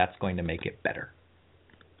somehow that's going to make it better.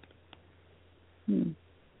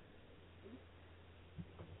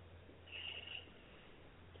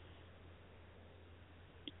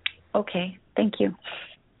 Okay, thank you.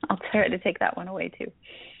 I'll try to take that one away too.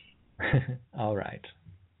 All right.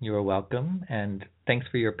 You are welcome, and thanks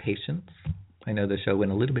for your patience. I know the show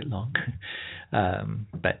went a little bit long,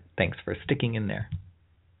 but thanks for sticking in there.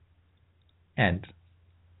 And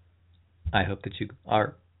I hope that you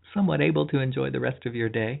are somewhat able to enjoy the rest of your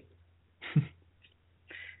day.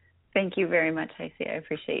 Thank you very much, HiC. I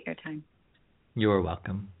appreciate your time. You are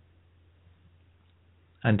welcome.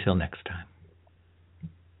 Until next time.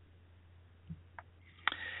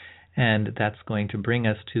 And that's going to bring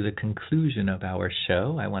us to the conclusion of our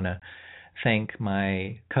show. I want to thank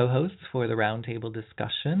my co-hosts for the roundtable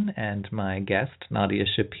discussion, and my guest, Nadia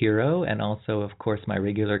Shapiro, and also, of course, my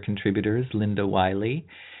regular contributors, Linda Wiley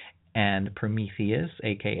and Prometheus,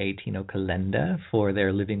 a.k.a. Tino Kalenda, for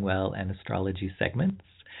their Living Well and Astrology segments.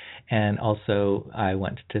 And also, I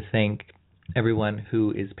want to thank everyone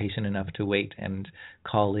who is patient enough to wait and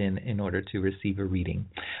call in order to receive a reading.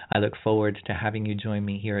 I look forward to having you join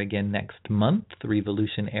me here again next month.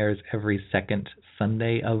 Revolution airs every second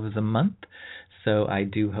Sunday of the month, so I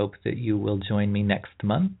do hope that you will join me next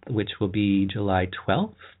month, which will be July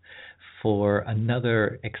 12th, for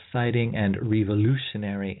another exciting and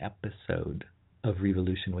revolutionary episode of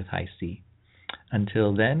Revolution with HiC.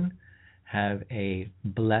 Until then, Have a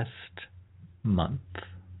blessed month.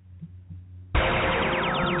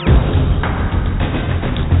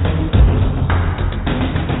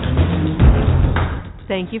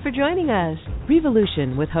 Thank you for joining us.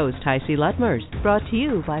 Revolution with host HiC Lutmers, brought to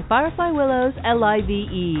you by Firefly Willows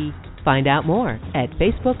LIVE. Find out more at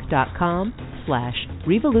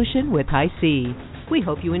facebook.com/Revolution with HiC. We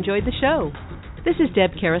hope you enjoyed the show. This is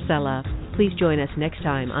Deb Carosella. Please join us next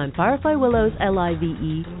time on Firefly Willows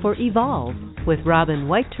LIVE for Evolve with Robin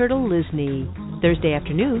White Turtle Lisney, Thursday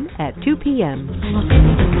afternoon at 2 p.m.